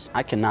yours.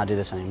 I cannot do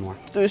this anymore.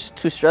 Dude, it's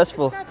too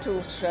stressful. It's not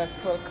too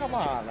stressful. Come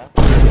on.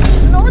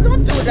 No,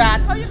 don't do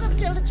that. How are you gonna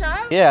kill the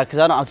child? Yeah, because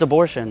it's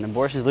abortion.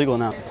 Abortion's legal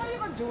now. How are you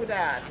gonna do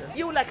that?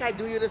 You like I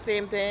do you the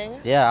same thing?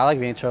 Yeah, I like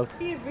being choked.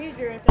 Wait,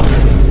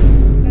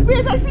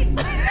 I see.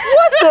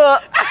 What the?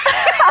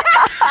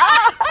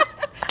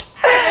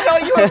 You know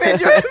you a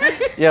video.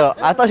 Yo,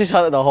 I thought she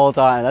saw that the whole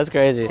time. That's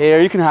crazy.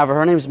 Here, you can have her.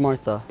 Her name's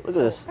Martha. Look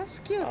at this. That's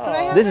cute. Can I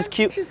have This her? is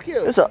cute. She's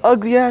cute. This is an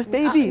ugly ass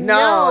baby.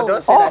 No,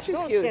 don't say that. She's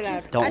cute.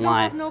 Don't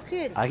lie. Have no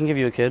kid. I can give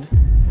you a kid.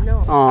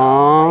 No.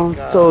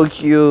 Aww, so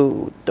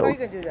cute. How are you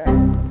gonna do that?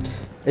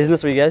 Isn't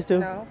this what you guys do?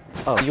 No.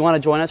 Oh, you want to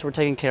join us? We're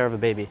taking care of a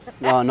baby.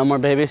 No more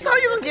babies? So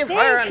you gonna give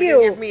her and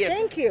you give me it?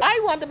 Thank you. I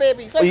want the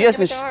baby, so you give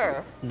it to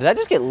her. Did I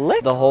just get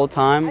licked? The whole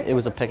time, it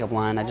was a pickup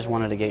line. I just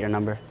wanted to get your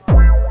number.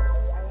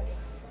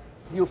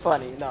 You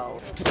funny, no.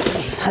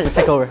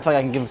 Take over. I feel like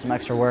I can give him some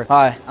extra work.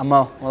 Hi, I'm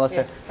Mo. Well, let's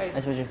say. Hey.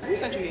 Nice to meet you. Who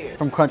sent you here?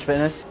 From Crunch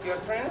Fitness. You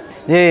got a trainer?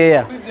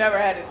 Yeah. We've never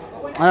had this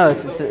before. I know,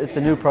 it's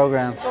a new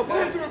program. So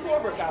put him through a core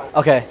workout.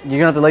 Okay, you're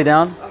gonna have to lay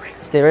down. Okay.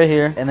 Stay right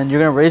here, and then you're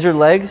gonna raise your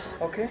legs.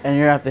 Okay. And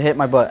you're gonna have to hit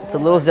my butt. It's a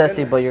little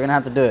zesty, but you're gonna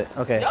have to do it.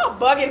 Okay. Y'all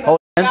bugging Hold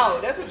the hands.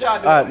 out. That's what y'all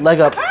doing. All right, leg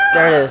up.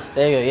 There it is.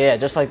 There you go. Yeah,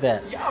 just like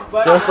that.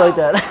 Just like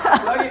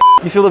that.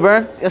 You feel the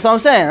burn? That's what I'm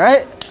saying,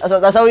 right?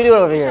 That's how we do it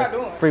over here.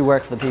 Free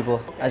work for the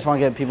people. I just want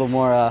to get people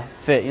more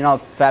fit. You know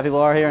how fat people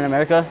are here in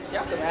America?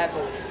 Y'all some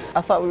assholes.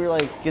 I thought we were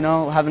like, you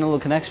know, having a little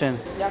connection.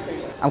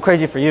 I'm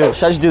crazy for you.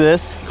 Should I just do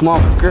this? Come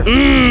on.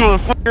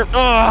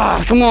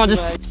 Motherfucker. Come on,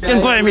 just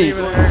fucking bite me.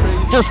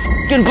 Just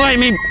fucking bite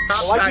me.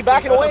 Why are you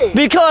backing away?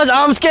 Because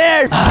I'm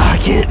scared. I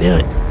can't do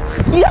it.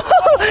 Yo!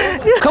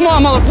 Come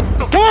on,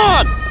 motherfucker. Come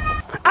on.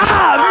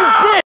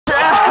 You bitch.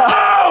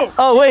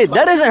 Oh, wait,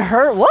 that doesn't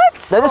hurt? What?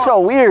 That just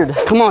felt weird.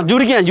 Come on, do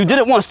it again. You did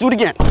it once, do it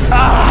again.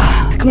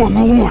 Come on,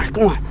 one more,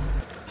 come on.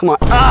 Come on.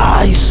 All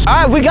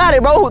right, we got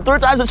it, bro. 3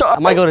 times a charge. I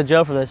might go to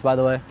jail for this, by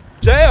the way.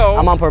 Jail?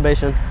 I'm on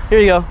probation. Here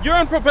you go. You're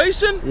on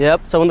probation?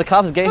 Yep, so when the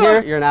cops get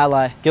here, you're an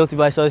ally. Guilty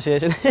by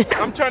association.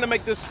 I'm trying to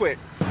make this quick.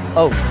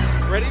 Oh.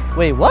 Ready?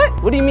 Wait,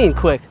 what? What do you mean,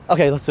 quick?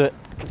 Okay, let's do it.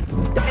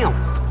 Damn.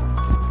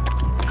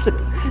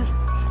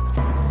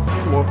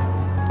 Come on.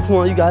 Come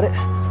on, you got it.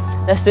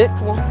 That's it,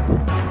 come on.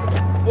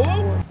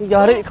 You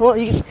got it. Come on.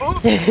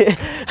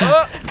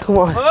 Come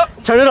on.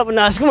 Turn it up a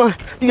notch. Come on.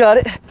 You got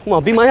it. Come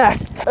on. Beat my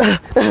ass.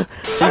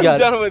 I'm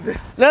done with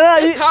this. No.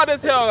 It's hot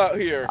as hell out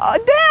here. Oh,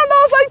 damn.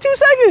 That was like 2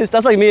 seconds.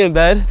 That's like me in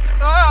bed.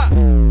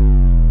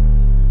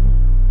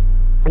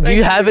 Do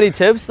you have any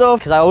tips though?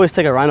 Because I always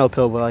take a rhino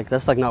pill, but like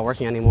that's like not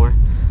working anymore.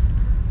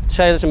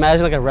 Should I just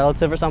imagine like a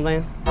relative or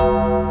something?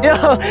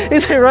 Yo,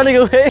 he's like running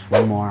away.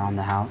 One more on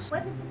the house.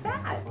 What is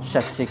that?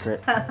 Chef's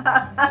secret.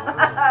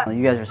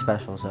 You guys are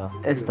special, so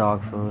it's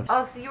dog food.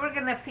 Oh, so you were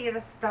gonna feed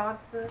us dog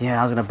food? Yeah,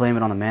 I was gonna blame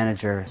it on the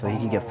manager so he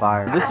could get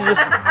fired. This is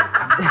just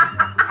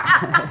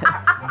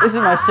this is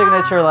my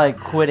signature like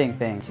quitting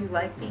thing. Do you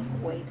like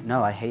being waited?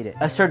 No, I hate it.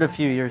 I served a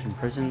few years in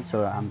prison,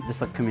 so I'm just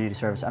like community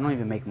service. I don't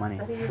even make money.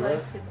 What do you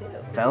like to do?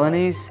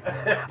 Felonies?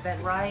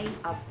 Then write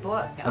a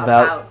book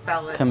About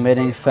felonies.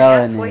 committing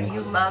felonies. That's what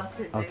you love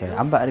to do. Okay,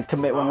 I'm about to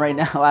commit one right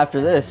now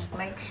after this.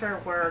 Make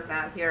sure we're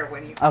not here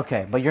when you.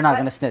 Okay, but you're not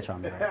gonna snitch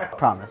on me, right?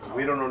 Promise.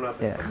 We don't know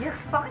nothing. Yeah. You're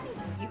funny.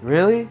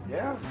 Really?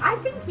 Yeah. I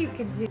think you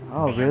can do.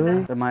 Oh,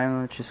 really? My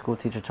elementary school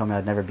teacher told me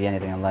I'd never be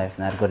anything in life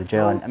and I'd go to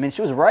jail. And I mean,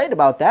 she was right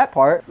about that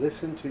part.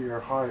 Listen to your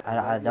heart.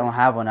 I don't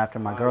have one after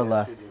my girl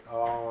left.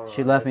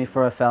 She left me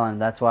for a felon.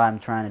 That's why I'm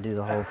trying to do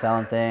the whole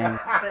felon thing.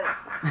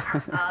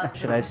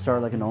 Should I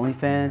start like an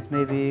OnlyFans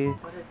maybe?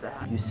 What is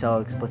that? You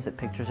sell explicit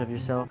pictures of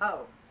yourself?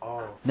 Oh.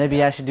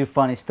 Maybe I should do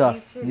funny stuff.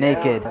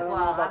 Naked. I don't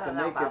know about the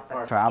naked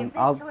part. Sorry,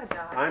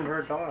 I'm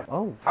her dog.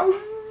 Oh.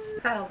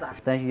 Settle down.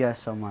 Thank you guys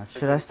so much.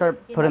 Should I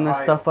start putting this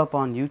stuff up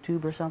on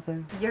YouTube or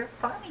something? You're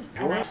funny.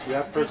 You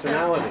have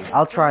personality.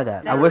 I'll try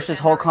that. I wish this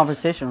whole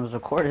conversation was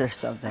recorded or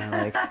something.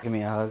 Like, give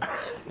me a hug.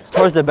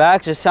 Towards the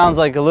back just sounds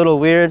like a little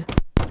weird.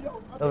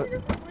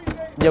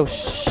 Yo,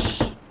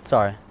 shh.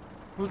 Sorry.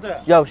 Who's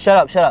that? Yo,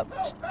 shut up.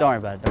 Don't worry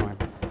about it.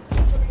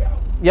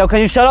 Yo,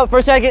 can you shut up for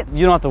a second?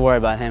 You don't have to worry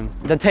about him.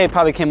 The tape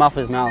probably came off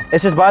his mouth.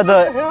 It's just by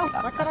the...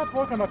 I cannot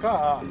work in the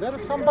car. There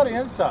is somebody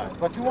inside.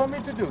 What you want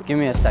me to do? Give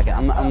me a second.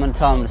 I'm gonna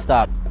tell him to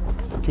stop.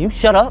 Can you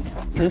shut up?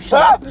 Can you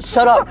shut up?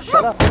 Shut up.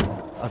 Shut up.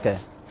 Okay.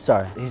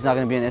 Sorry. He's not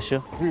gonna be an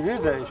issue? He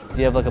is an issue. Do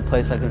you have like a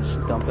place I can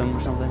just dump him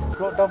or something?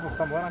 Go dump him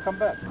somewhere and come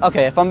back.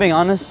 Okay, if I'm being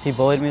honest, he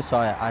bullied me, so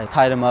I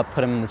tied him up,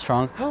 put him in the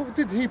trunk. How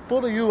did he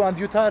bully you and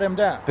you tied him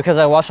down? Because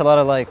I watch a lot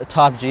of like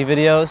Top G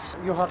videos.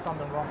 You have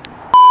something wrong.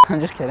 I'm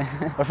just kidding.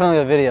 We're filming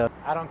a video.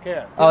 I don't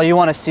care. Oh, you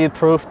want to see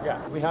proof?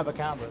 Yeah, we have the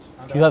cameras.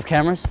 You have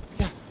cameras?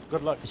 Yeah,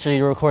 good luck. So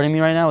you're recording me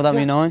right now without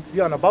me knowing?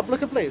 You're in a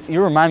public place.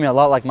 You remind me a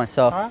lot like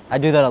myself. Huh? I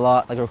do that a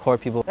lot, like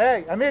record people.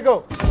 Hey,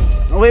 amigo.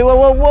 Wait, whoa,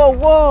 whoa, whoa,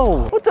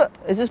 whoa. What the?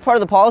 Is this part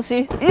of the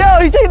policy?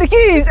 Yo, he's taking the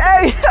keys.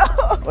 Hey,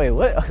 yo. Wait,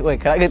 what?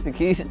 Wait, can I get the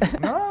keys?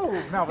 No,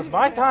 it's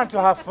my time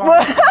to have fun.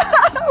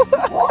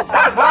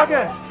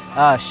 Morgan.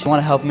 You want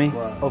to help me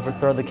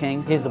overthrow the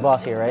king? He's the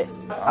boss here, right?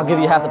 I'll give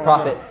you half the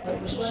profit.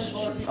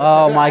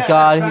 Oh my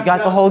God, he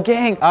got the whole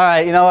gang. All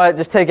right, you know what?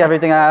 Just take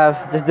everything I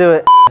have. Just do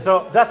it.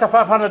 So that's a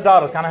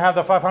 $500. Can I have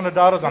the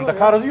 $500 and the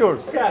car is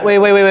yours?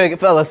 Wait,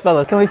 fellas.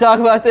 Can we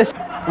talk about this?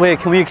 Wait,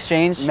 can we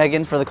exchange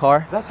Megan for the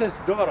car? That's his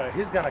daughter.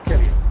 He's gonna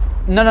kill you.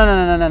 No.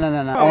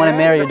 I want to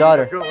marry your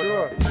daughter. Sure.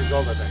 She's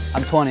older than you.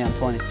 I'm 20.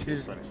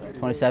 She's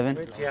 27.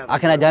 27? I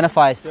can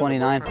identify as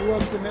 29. Who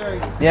wants to marry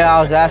you? Yeah,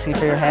 I was asking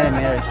for your hand in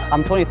marriage.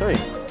 I'm 23.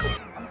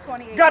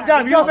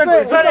 Goddamn, you've been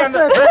 20 on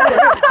the...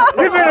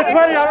 You've been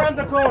 20 around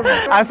the corner.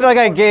 I feel like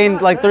I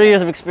gained like 3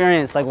 years of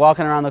experience, like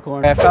walking around the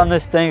corner. I found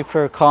this thing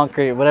for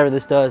concrete, whatever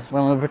this does,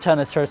 when we pretend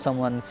to search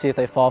someone and see if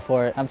they fall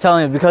for it. I'm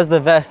telling you, because of the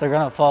vest, they're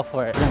gonna fall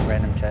for it. Doing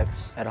random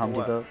checks at Home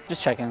Depot.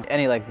 Just checking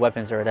any like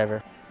weapons or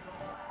whatever.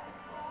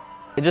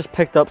 It just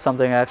picked up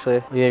something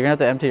actually. Yeah, you're gonna have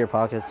to empty your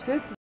pockets.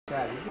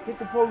 Get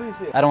the police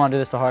here. I don't want to do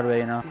this the hard way,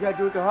 you know. You gotta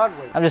do it the hard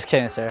way. I'm just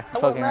kidding, sir. It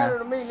don't matter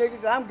to me,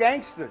 nigga. I'm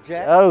gangster,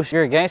 Jack. Oh,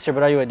 you're a gangster,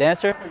 but are you a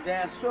dancer? I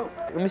dance too.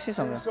 Let me see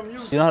something.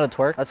 You know how to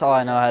twerk? That's all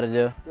I know how to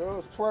do.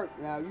 Girls twerk.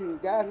 Now, you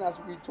guys not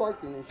supposed to be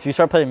twerking and If you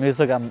start playing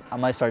music, I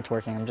might start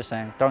twerking. I'm just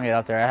saying. Don't get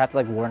out there. I have to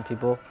like warn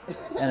people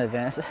in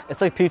advance.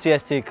 It's like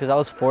PTSD because I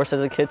was forced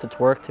as a kid to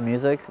twerk to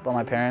music by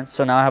my parents.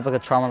 So now I have like a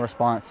trauma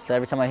response. So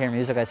every time I hear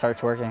music, I start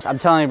twerking. I'm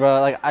telling you, bro.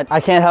 Like I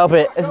can't help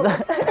it. It's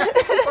not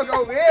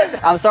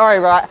I'm sorry,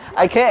 bro.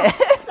 I can't.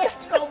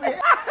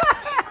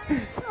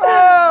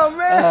 Oh,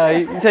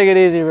 man. You take it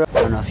easy, bro.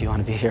 I don't know if you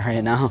want to be here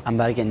right now. I'm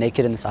about to get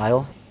naked in this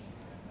aisle.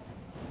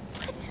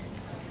 What?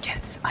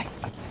 Yes,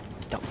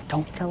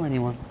 don't tell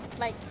anyone.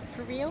 Like,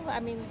 for real? I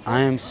mean...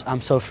 I'm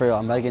so for real.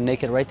 I'm about to get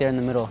naked right there in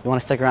the middle. You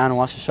want to stick around and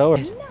watch the show? Or?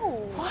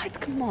 No. What?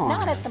 Come on.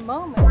 Not at the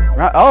moment.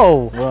 Right?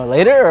 Oh, well,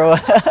 later or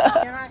what?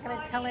 You're not going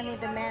to tell any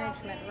of the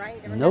management,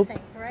 right? Or Nope.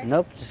 nothing, right?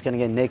 Nope. Just going to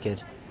get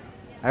naked.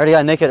 I already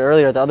got naked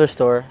earlier at the other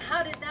store.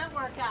 How did that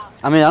work out?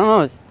 I mean, I don't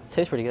know. It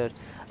tastes pretty good.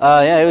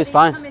 Yeah, it was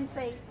fine. Come and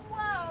say,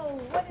 whoa,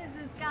 what is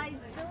this guy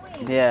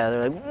doing? Yeah,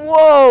 they're like,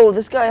 whoa,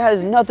 this guy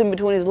has nothing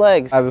between his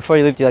legs. All right, before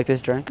you leave, do you like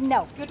this drink?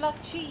 No. Good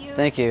luck to you.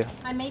 Thank you.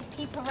 I made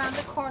people around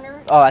the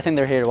corner. Oh, I think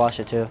they're here to watch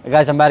it too.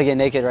 Guys, I'm about to get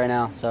naked right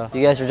now, so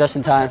you guys are just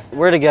in time.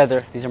 We're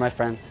together. These are my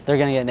friends. They're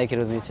gonna get naked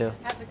with me too.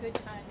 Have a good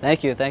time.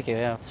 Thank you,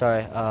 yeah.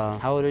 Sorry,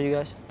 how old are you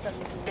guys?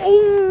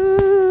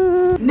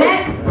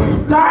 Next,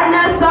 starting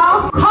us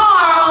off,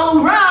 Carl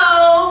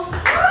Rowe.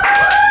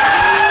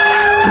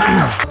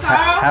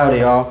 Howdy,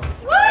 y'all.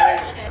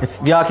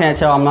 If y'all can't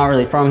tell, I'm not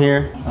really from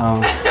here.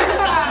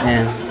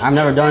 And I've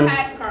never done...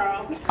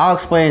 I'll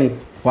explain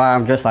why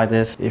I'm dressed like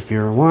this. If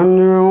you're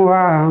wondering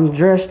why I'm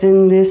dressed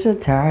in this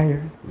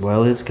attire,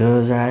 well, it's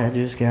cause I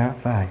just got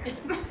fired.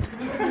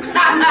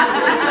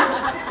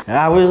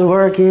 I was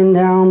working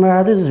down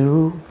by the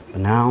zoo,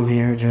 but now I'm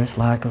here just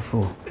like a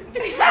fool.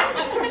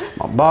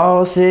 My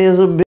boss is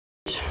a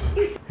bitch,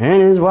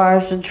 and his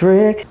wife's a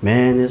trick.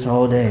 Man, this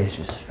whole day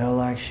just felt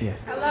like shit.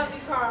 I love you,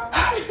 Carl.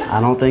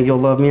 I don't think you'll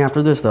love me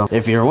after this, though.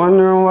 If you're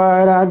wondering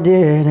what I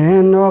did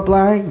end up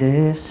like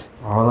this,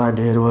 all I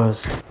did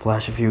was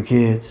flash a few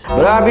kids.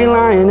 But I'd be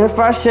lying if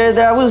I said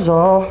that was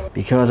all,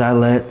 because I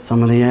let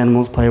some of the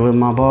animals play with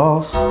my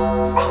balls.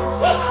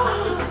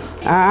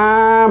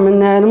 I'm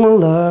an animal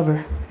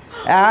lover.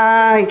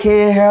 I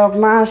can't help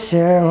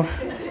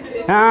myself.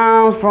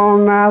 I'm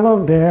from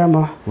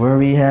Alabama, where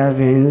we have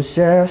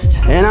incest.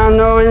 And I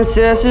know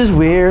incest is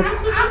weird.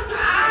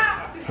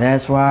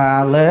 That's why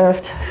I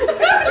left.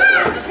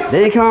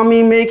 They call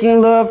me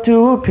making love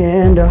to a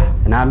panda.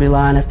 And I'd be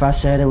lying if I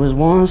said it was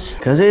once,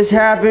 cause it's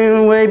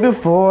happened way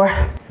before.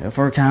 If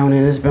we're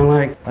counting, it's been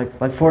like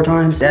 4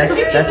 times. That's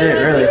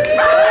it, really.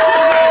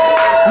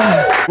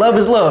 Love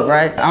is love,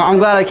 right? I'm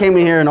glad I came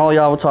in here and all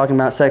y'all were talking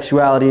about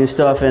sexuality and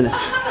stuff, and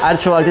I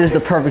just feel like this is the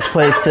perfect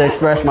place to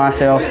express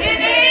myself.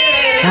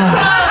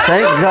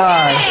 Thank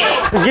God.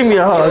 Give me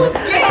a hug.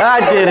 I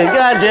did it.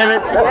 God damn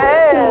it.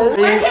 Yes.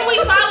 Where can we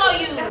follow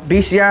you?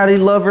 BCID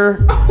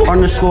lover _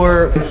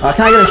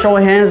 can I get a show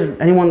of hands?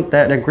 Anyone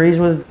that agrees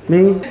with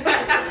me?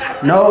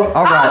 No?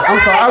 All right. I'm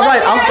sorry. All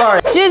right. I'm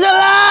sorry. She's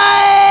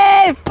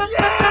alive!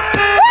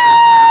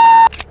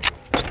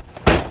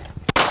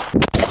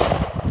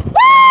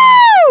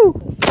 Woo!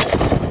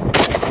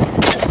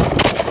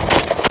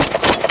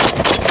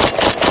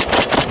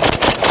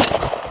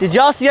 Did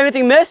y'all see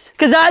anything miss?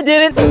 Cause I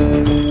didn't.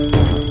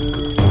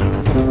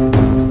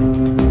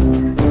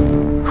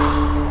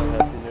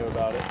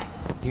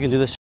 You can do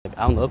this like,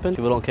 out in the open?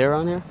 People don't care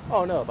around here?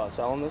 Oh, no, about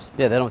selling this?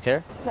 Yeah, they don't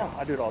care? No,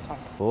 I do it all the time.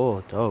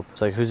 Oh, dope.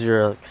 So like, who's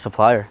your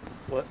supplier?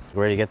 What?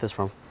 Where do you get this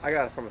from? I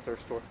got it from a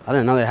thrift store. I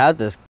didn't know they had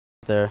this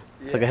there.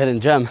 It's like a hidden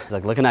gem. It's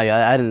like looking at you,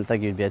 I didn't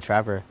think you'd be a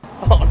trapper.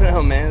 Oh,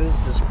 no, man, this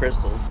is just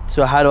crystals.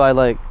 So how do I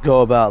like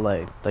go about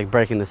like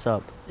breaking this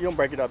up? You don't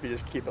break it up, you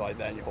just keep it like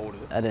that and you hold it.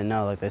 I didn't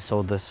know like they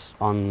sold this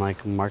on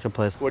like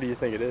Marketplace. What do you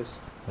think it is?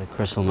 Like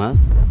crystal meth?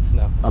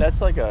 No,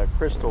 that's like a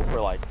crystal for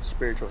like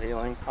spiritual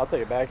healing. I'll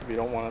take it back if you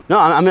don't want it. No,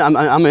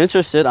 I'm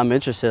interested. I'm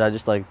interested. I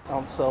just like. I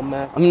don't sell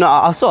meth. I mean, no,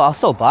 I'll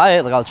still buy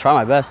it. Like I'll try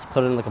my best.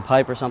 Put it in like a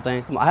pipe or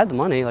something. I have the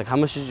money. Like how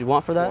much did you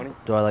want for that? 20.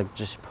 Do I like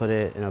just put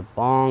it in a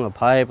bong, a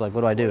pipe? Like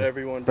what do I do? Whatever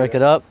you want to Break do.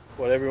 it up?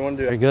 Whatever you want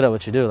to do. You're good at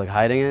what you do, like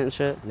hiding it and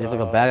shit. Do you have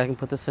like a bag I can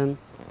put this in?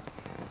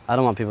 I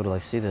don't want people to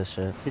like see this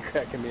shit. You're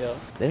cracking me up.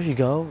 There you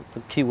go.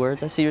 The key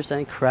words. I see you're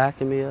saying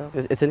cracking me up.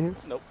 It's in here?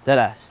 Nope. Dead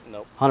ass?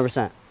 Nope.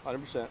 100%?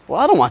 100%. Well,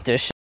 I don't want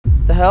this shit.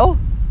 The hell?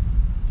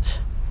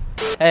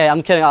 Hey,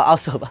 I'm kidding. I'll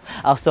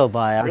still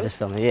buy it. I'm just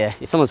filming. Yeah,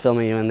 someone's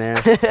filming you in there.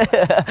 What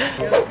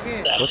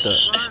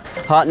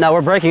the? No,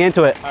 we're breaking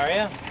into it. Are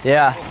you?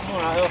 Yeah. Come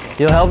on, I'll help you.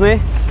 You'll help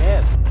me?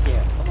 Yeah.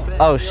 Come on.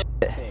 Oh shit.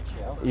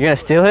 You're gonna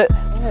steal it?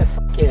 Yeah,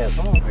 fuck yeah.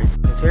 Come on. Are you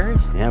f***ing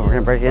serious? Yeah, we're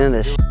gonna break into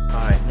this shit.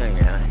 Alright, no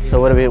you're not. So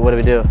what do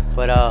we do?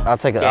 But I'll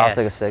take a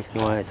gas. cig.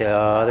 You want the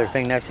other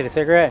thing next to the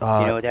cigarette? You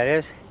know what that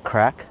is?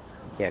 Crack?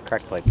 Yeah,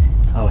 crack pipe.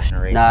 Oh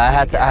shit. No, I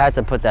had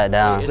to put that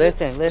down.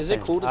 Listen. Is it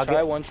cool to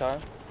try one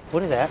time?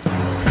 What is that?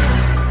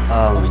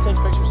 Let me take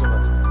pictures of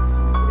it.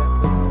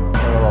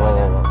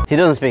 Whoa. He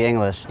doesn't speak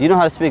English. Do you know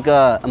how to speak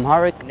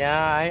Amharic?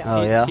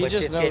 Nah, He just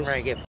just getting knows.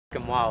 ready to get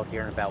fucking wild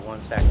here in about 1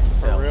 second.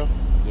 So. For real?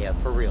 Yeah,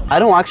 for real. I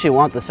don't actually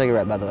want the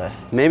cigarette, by the way.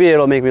 Maybe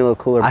it'll make me look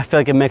cooler. I feel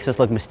like it makes us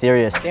look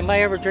mysterious.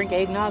 Anybody ever drink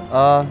eggnog?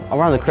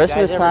 Around the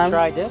Christmas you guys time. ever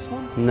tried this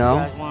one? No. You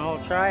guys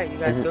want to try it? You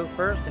guys go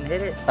first and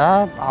hit it?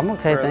 I'm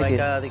okay, For thank like,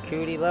 you. the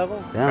cutie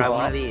level? Yeah. Try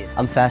one of these.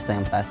 I'm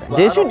fasting.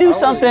 Did you do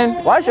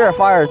something? Why is there a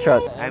fire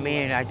truck? I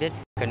mean, I did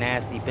fuck a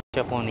nasty bitch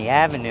up on the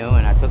avenue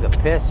and I took a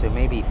piss, so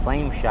maybe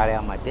flame shot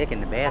out my dick in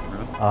the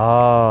bathroom.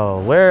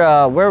 Oh,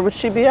 where would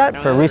she be at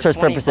for research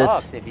purposes?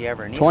 $20 if you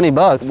ever need 20 it.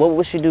 bucks. What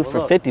would she do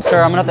for 50?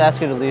 Sir, I'm gonna have to ask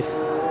you to leave.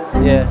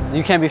 Yeah,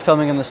 you can't be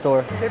filming in the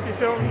store. You can't be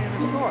filming in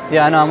the store.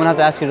 Yeah, I know. I'm gonna have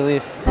to ask you to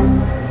leave.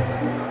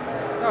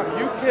 No,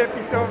 you can't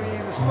be filming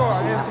in the store.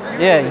 I'm asking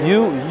you.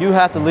 Yeah, you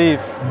have to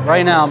leave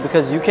right now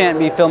because you can't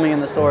be filming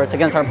in the store. It's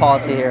against our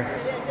policy here.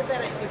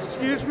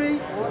 Excuse me?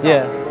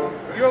 Yeah.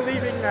 You're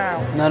leaving now.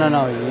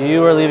 No.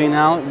 You are leaving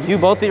now. You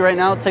both leave right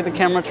now. Take the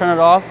camera, turn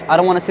it off. I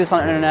don't want to see this on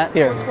the internet.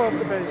 Here.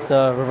 It's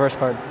a reverse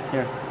card.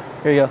 Here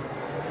you go.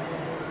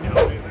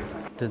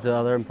 Did the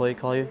other employee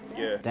call you?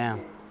 Yeah.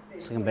 Damn.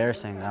 It's like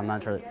embarrassing. I'm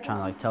not trying to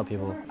like tell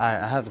people. I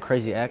have a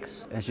crazy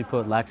ex and she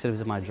put laxatives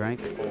in my drink.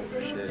 Oh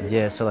shit.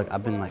 Yeah, so like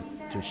I've been like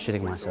just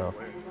shitting myself.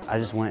 I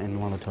just went in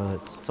one of the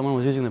toilets. Someone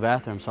was using the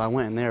bathroom, so I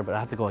went in there, but I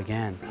have to go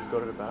again. Just go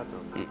to the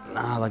bathroom.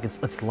 Nah, like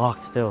it's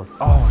locked still.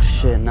 Oh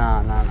shit, nah.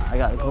 I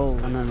gotta go.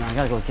 No, I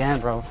gotta go again,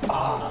 bro.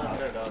 Oh,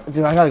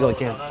 dude, I gotta go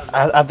again.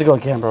 I have to go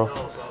again, bro.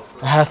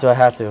 I have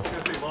to.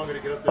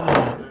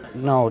 Oh,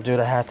 no, dude,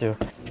 I have to.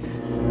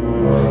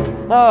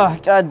 Oh,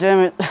 god damn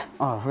it.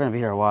 Oh, we're gonna be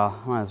here a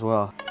while. Might as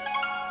well.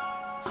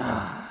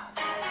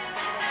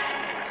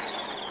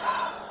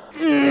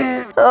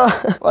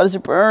 Why does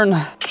it burn?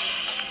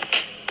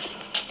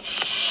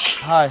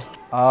 Hi.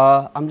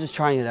 I'm just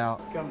trying it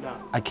out. Come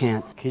down. I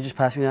can't. Can you just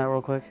pass me that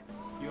real quick?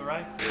 You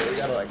alright? You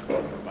gotta like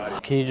call somebody.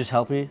 Can you just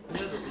help me?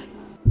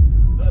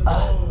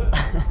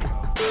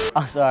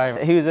 I'm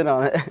sorry. He was in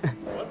on it.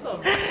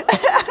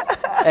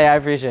 Hey, I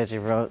appreciate you,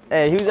 bro.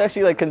 Hey, he was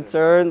actually like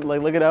concerned,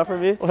 like looking out for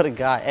me. What a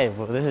guy. Hey,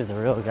 bro, this is the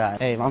real guy.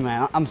 Hey, my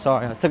man, I'm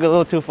sorry. I took it a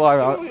little too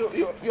far.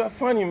 You're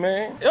funny,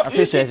 man. I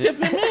appreciate you.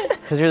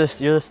 Because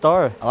you're the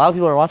star. A lot of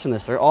people are watching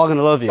this. They're all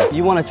gonna love you.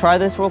 You wanna try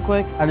this real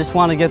quick? I just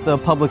wanna get the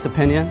public's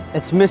opinion.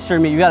 It's mystery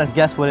meat. You gotta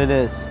guess what it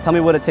is. Tell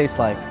me what it tastes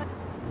like.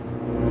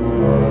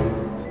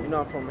 You're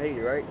not from Haiti,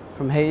 right?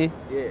 From Haiti?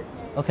 Yeah.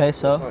 Okay,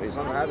 so? If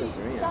something happens to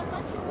me, I'm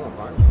gonna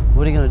find you.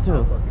 What are you gonna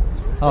do?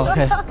 Oh,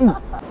 okay.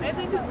 I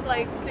think it's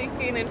like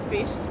chicken and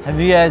fish. Have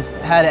you guys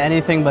had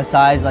anything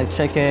besides like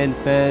chicken,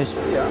 fish?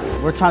 Yeah.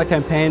 We're trying to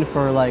campaign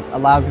for like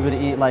allowing people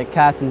to eat like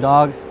cats and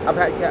dogs. I've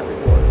had cat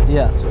before.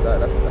 Yeah. So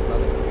that's nothing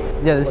to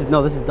me. Yeah, this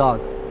is dog.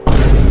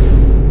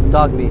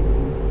 Dog meat.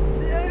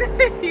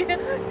 Yeah,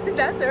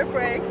 that's their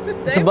prank.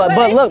 So,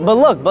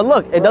 but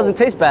look, it doesn't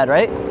taste bad,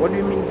 right? What do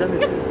you mean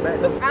doesn't taste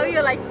bad? Are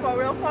you like for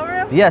real, for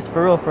real? Yes,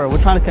 for real.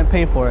 We're trying to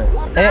campaign for it.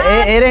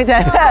 It ain't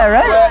that bad,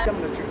 right?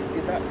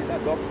 Is that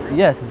dog for real?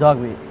 Yes, dog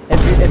meat.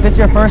 If it's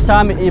your first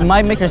time, it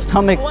might make your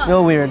stomach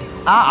feel weird.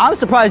 I'm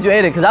surprised you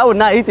ate it, because I would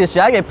not eat this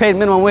shit. I get paid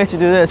minimum wage to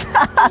do this.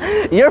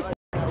 You're f***ed.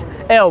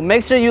 Ew,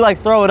 make sure you like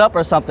throw it up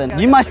or something.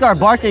 You might start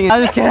barking.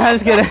 I'm just kidding.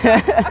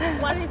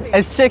 What is it?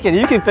 It's chicken.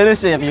 You can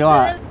finish it if you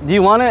want. Do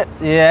you want it?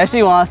 Yeah,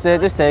 she wants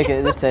it. Just take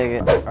it. Just take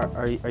it.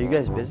 Are you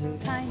guys busy?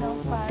 Kind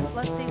of, but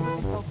let's see if we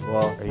can go.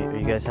 Well, are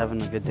you guys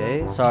having a good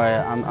day? Sorry,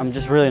 I'm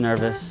just really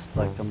nervous.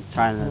 Like I'm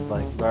trying to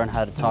like learn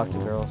how to talk to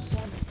girls.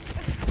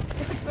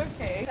 It's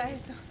okay.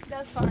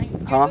 That's fine.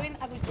 Huh? You're doing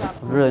a good job.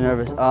 I'm really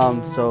nervous.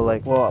 So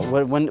like, well,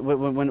 when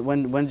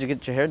did you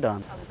get your hair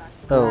done?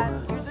 Oh.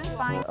 You're doing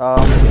fine.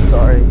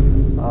 Sorry.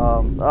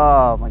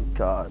 Oh my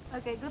God.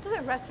 Okay, go to the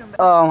restroom.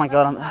 Oh my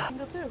God.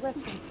 Go to the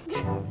restroom.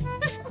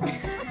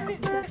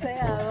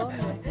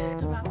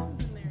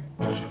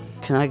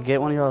 Can I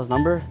get one of y'all's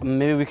number?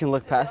 Maybe we can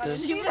look past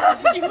this. She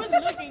was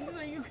looking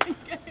so you can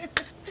get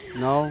it.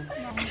 No.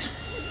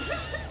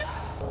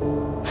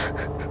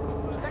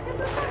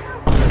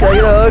 Can I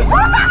get a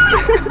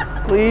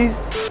hug? Please?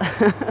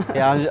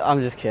 Yeah,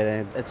 I'm just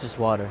kidding. It's just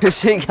water.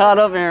 She got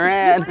up and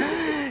ran.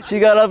 She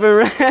got up and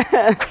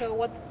ran. So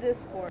what's this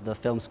for? The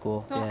film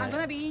school. So Yeah. I'm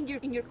gonna be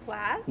in your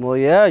class. Well,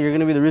 yeah, you're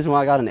gonna be the reason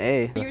why I got an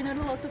A. You're not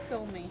allowed to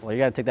film me. Well, you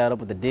gotta take that up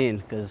with the dean,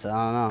 because I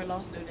don't We're know.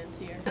 law students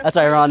here. That's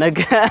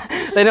ironic.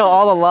 They know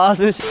all the laws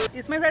and shit.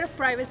 It's my right of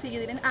privacy. You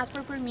didn't ask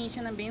for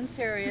permission. I'm being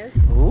serious.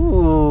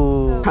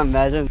 Ooh.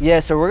 Imagine. Yeah,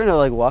 so we're gonna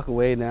like walk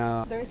away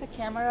now. There is a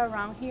camera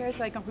around here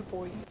so I can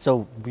report you.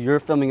 So you're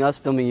filming us,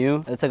 filming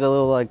you. It's like a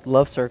little like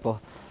love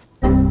circle.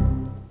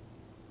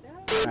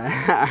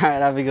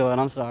 Alright, I'll be going.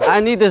 I'm sorry. I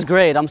need this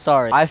grade. I'm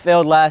sorry. I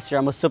failed last year.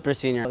 I'm a super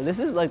senior. This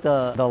is like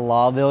the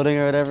law building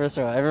or whatever,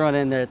 so everyone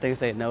in there thinks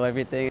they know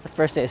everything. It's the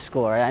first day of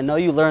school, right? I know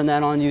you learned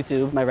that on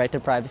YouTube, my right to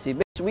privacy.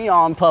 Bitch, we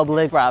on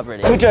public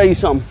property. Let me tell you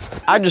something.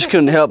 I just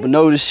couldn't help but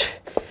notice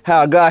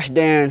how gosh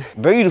darn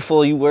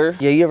beautiful you were.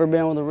 Yeah, you ever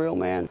been with a real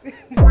man?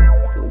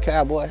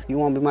 Cowboy, you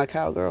want to be my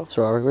cowgirl?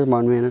 Sorry, where's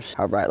my manners?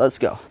 All right, let's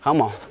go.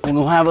 Come on, we're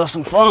gonna have us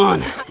some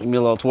fun. Give me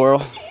a little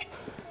twirl.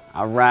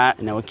 All right,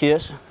 and then we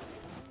kiss.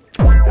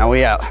 Now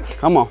we out.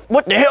 Come on.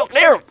 What the hell?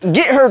 There,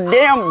 get her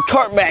damn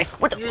cart back.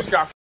 What the? You just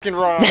got f***ing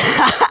wrong.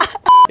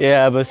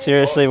 Yeah, but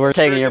seriously, we're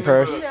taking your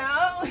purse.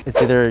 No.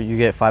 It's either you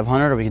get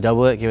 500 or we can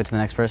double it, give it to the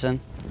next person.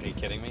 Are you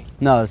kidding me?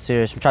 No, it's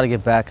serious. I'm trying to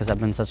get back because I've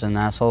been such an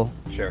asshole.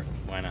 Sure,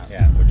 why not?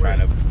 Yeah, we're trying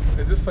to.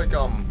 Is this like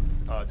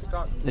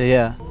TikTok?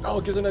 Yeah.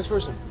 Oh, give the next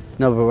person.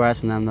 No, but we're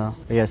asking them though. Are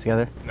you guys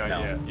together? No,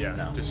 yeah.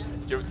 No. Just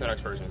give it to the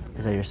next person.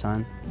 Is that your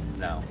son?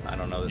 No, I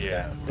don't know this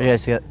guy. Are you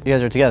guys together? You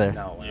guys are together?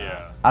 No.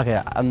 Yeah.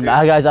 Okay,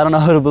 guys, I don't know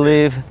who to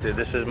believe. Dude,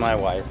 this is my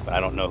wife, but I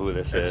don't know who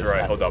this is. That's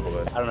right, he'll double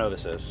it. I don't know who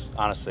this is.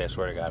 Honestly, I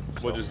swear to God.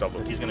 We'll just double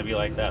it. He's gonna be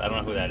like that. I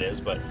don't know who that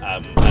is, but I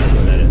don't know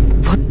who that is.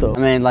 What the? I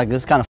mean, like,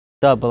 this is kind of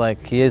up, but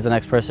like, he is the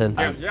next person.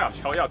 Yeah, hell yeah,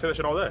 I'll take that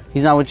shit all day.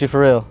 He's not with you for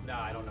real. No,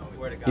 I don't know.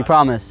 Swear to God. You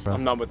promise?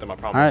 I'm not with them, I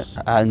promise.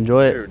 All right, I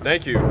enjoy it. Dude,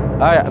 thank you. All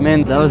right, I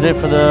mean, that was it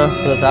for the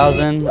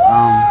 1,000.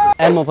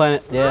 Animal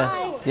Planet,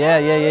 yeah.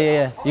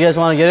 Yeah. You guys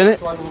want to get in it?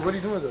 So, like, what are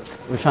you doing with it?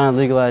 We're trying to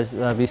legalize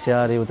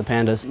bestiality with the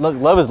pandas. Look,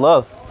 love is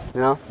love,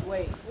 you know?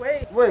 Wait,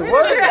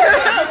 what?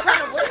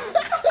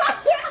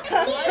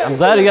 I'm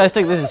glad you guys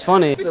think this is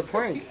funny. It's a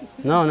prank.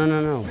 No.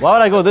 Why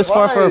would I go this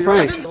far for a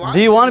prank? Do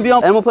you want to be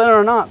on Animal Planet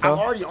or not, bro? I'm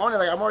already on it,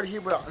 like, I'm already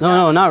here, but...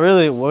 No, not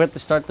really. We'll have to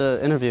start the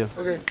interview.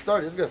 Okay,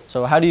 start it, let's go.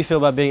 So how do you feel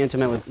about being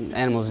intimate with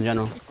animals in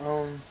general?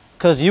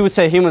 Because you would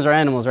say humans are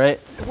animals, right?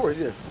 Of course,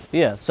 yeah.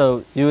 Yeah,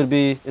 so you would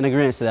be in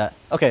agreement to that.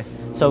 Okay,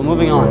 so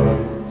moving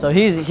on. So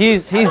he's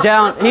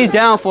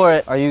down for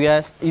it. Are you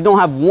guys? You don't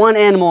have one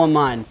animal in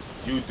mind.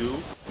 You do?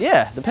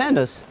 Yeah, the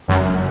pandas.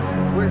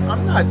 Wait,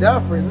 I'm not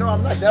down for it. No,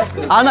 I'm not down for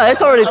it. I know,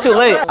 it's already too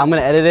late. I'm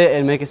gonna edit it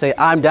and make it say,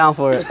 I'm down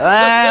for it.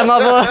 Hey, my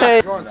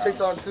boy. You're on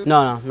TikTok too?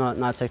 No,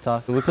 not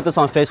TikTok. We put this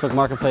on Facebook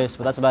Marketplace,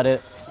 but that's about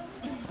it.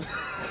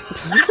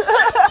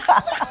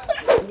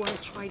 You want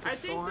to try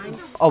this on?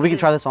 Oh, we can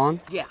try this on?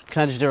 Yeah.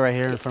 Can I just do it right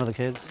here in front of the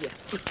kids? Yeah.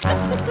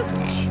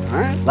 All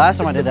right. Last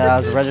time I did that, I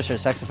was a registered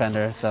sex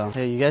offender. So,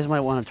 hey, you guys might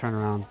want to turn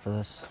around for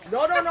this.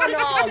 No.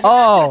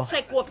 Oh.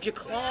 Take off your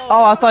clothes.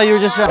 Oh, I thought you were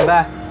just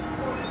back.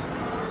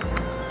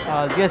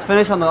 Did you guys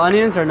finish on the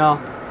onions or no?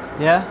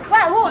 Yeah?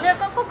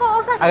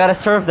 I gotta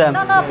serve them.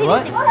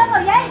 What? You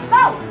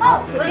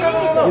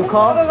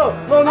call? No.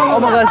 Oh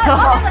my god.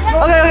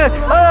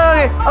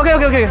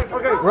 Okay.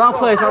 Wrong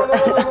place.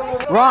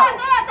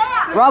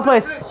 Wrong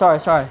place.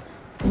 Sorry.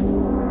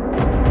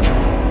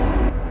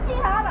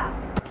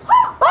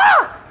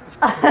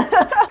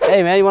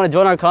 Hey man, you want to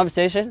join our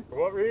conversation? For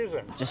what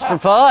reason? Just for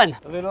fun.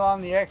 A little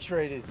on the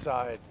X-rated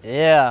side.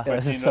 Yeah. But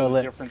This you is know so the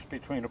lit. difference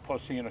between a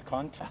pussy and a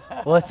cunt?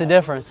 What's the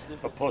difference?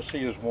 A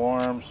pussy is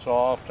warm,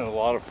 soft, and a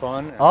lot of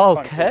fun. And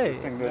Okay. A cunt is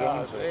the thing that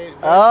owns it.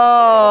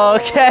 Oh,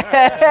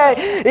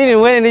 okay. You been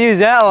waiting to use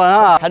that one,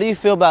 huh? How do you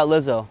feel about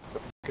Lizzo?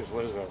 Is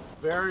Lizzo.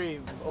 Very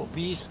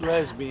obese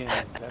lesbian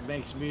that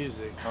makes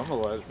music. I'm a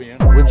lesbian.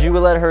 Would you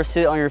let her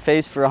sit on your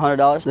face for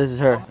 $100? This is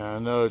her. I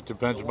know it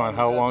depends upon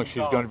how long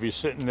she's going to be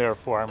sitting there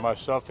for. I might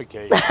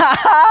suffocate.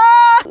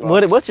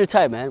 What's your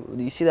type, man?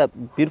 Do you see that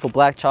beautiful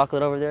black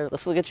chocolate over there?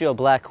 Let's look at you a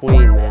black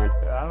queen, man.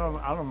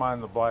 I don't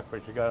mind the black,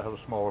 but you gotta have a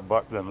smaller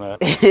butt than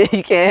that.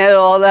 You can't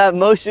handle all that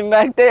motion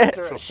back there.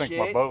 She'll sink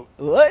my boat.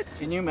 What?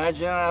 Can you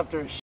imagine after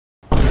a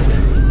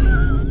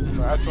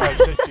That's why I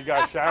said you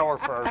got to shower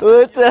first.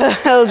 What the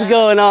hell's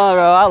going on,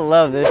 bro? I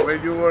love this. Where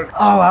you work?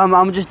 Oh,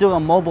 I'm just doing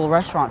a mobile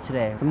restaurant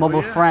today. It's a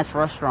mobile French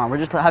restaurant. We're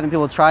just having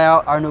people try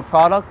out our new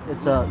product.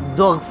 It's a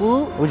dog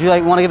food. Would you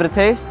want to give it a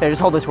taste? Here, just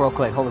hold this real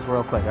quick. Hold this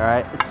real quick, all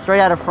right? It's straight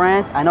out of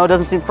France. I know it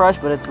doesn't seem fresh,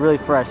 but it's really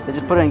fresh. They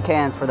just put it in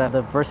cans for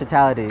the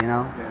versatility, you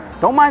know? Yeah.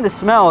 Don't mind the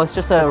smell. It's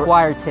just a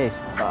acquired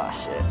taste. Oh,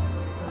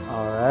 shit.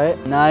 All right.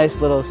 Nice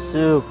little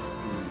soup.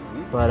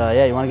 But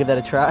yeah, you want to give that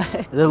a try?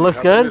 It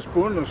looks good? A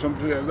spoon or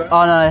something like that?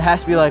 Oh no, it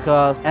has to be like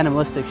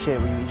animalistic shit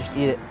where you just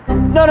eat it.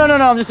 No,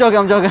 I'm just joking,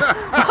 I'm joking.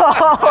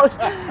 Oh,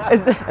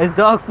 it's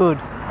dog food.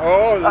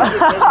 Oh,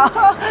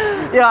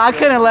 yeah, I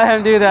couldn't let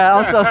him do that.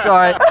 I'm so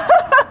sorry.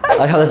 I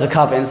like how there's a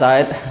cup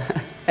inside.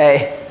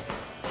 Hey.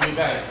 Hey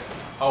guys,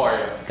 how are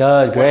you?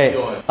 Good, great.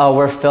 What are you doing? Oh,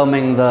 we're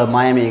filming the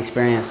Miami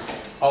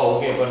experience. Oh,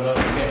 okay, but no, you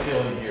can't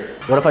film in here.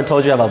 What if I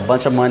told you I have a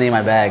bunch of money in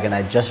my bag and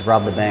I just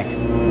robbed the bank?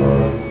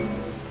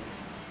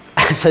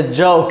 It's a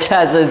joke,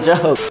 that's a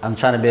joke. I'm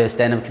trying to be a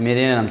stand-up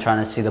comedian and I'm trying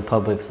to see the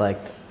public's like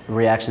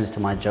reactions to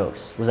my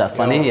jokes. Was that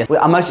funny? Yeah.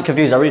 I'm actually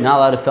confused. Are we not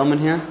allowed to film in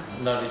here?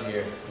 Not in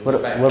here. What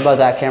about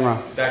that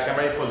camera? That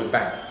camera is for the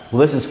bank. Well,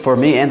 this is for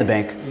me and the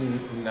bank.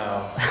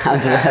 No.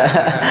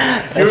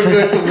 You're a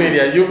good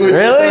comedian. You're good.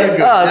 Really? You're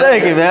good. Oh,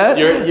 thank you, man.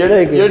 You're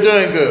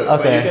doing good.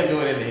 Okay. But you can do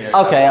it in here.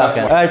 Okay.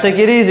 All right, take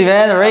it easy,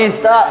 man. The rain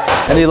stopped.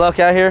 Any luck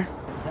out here?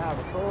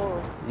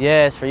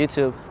 Yeah, it's for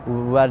YouTube.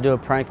 We gotta do a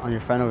prank on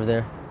your friend over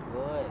there.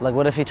 Like,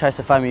 what if he tries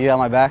to find me? You got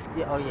my back?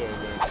 Yeah, oh yeah.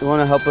 You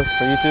want to help us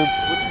for YouTube?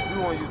 What you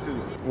do on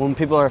YouTube? When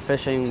people are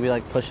fishing, we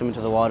like push them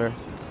into the water.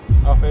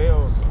 Okay.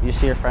 You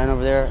see your friend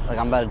over there? Like,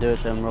 I'm about to do it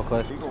to him real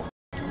quick. He gonna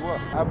you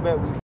up. I bet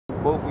we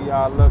both of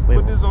y'all luck.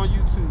 Put this on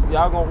YouTube.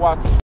 Y'all gonna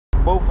watch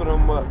both of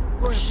them up.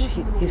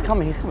 He's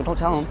coming. Don't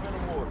tell him.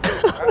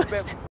 I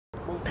bet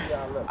both of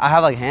y'all luck. I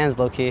have like hands,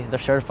 low key. They're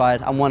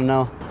certified. I want to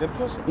know. Then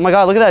push it. Oh my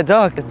God, look at that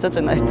duck. It's such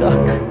a nice duck.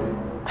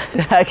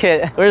 I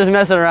can't. We're just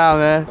messing around,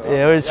 man.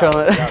 Yeah, we're just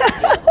trolling.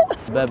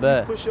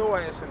 Bet. Push your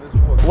ass in this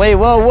water. Wait,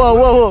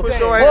 whoa. Push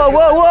your ass.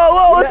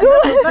 Whoa, what's going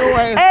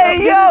on?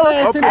 Hey, yo!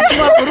 I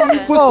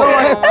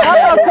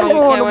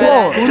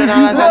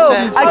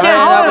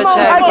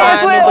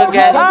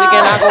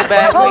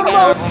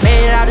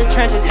made it out the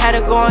trenches, had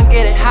to go and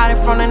get it.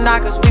 Hiding from the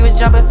knockers, we was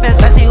jumping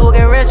fences. Let's see who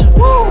get richer.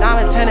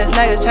 Diamond tennis,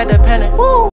 niggas check the pennant.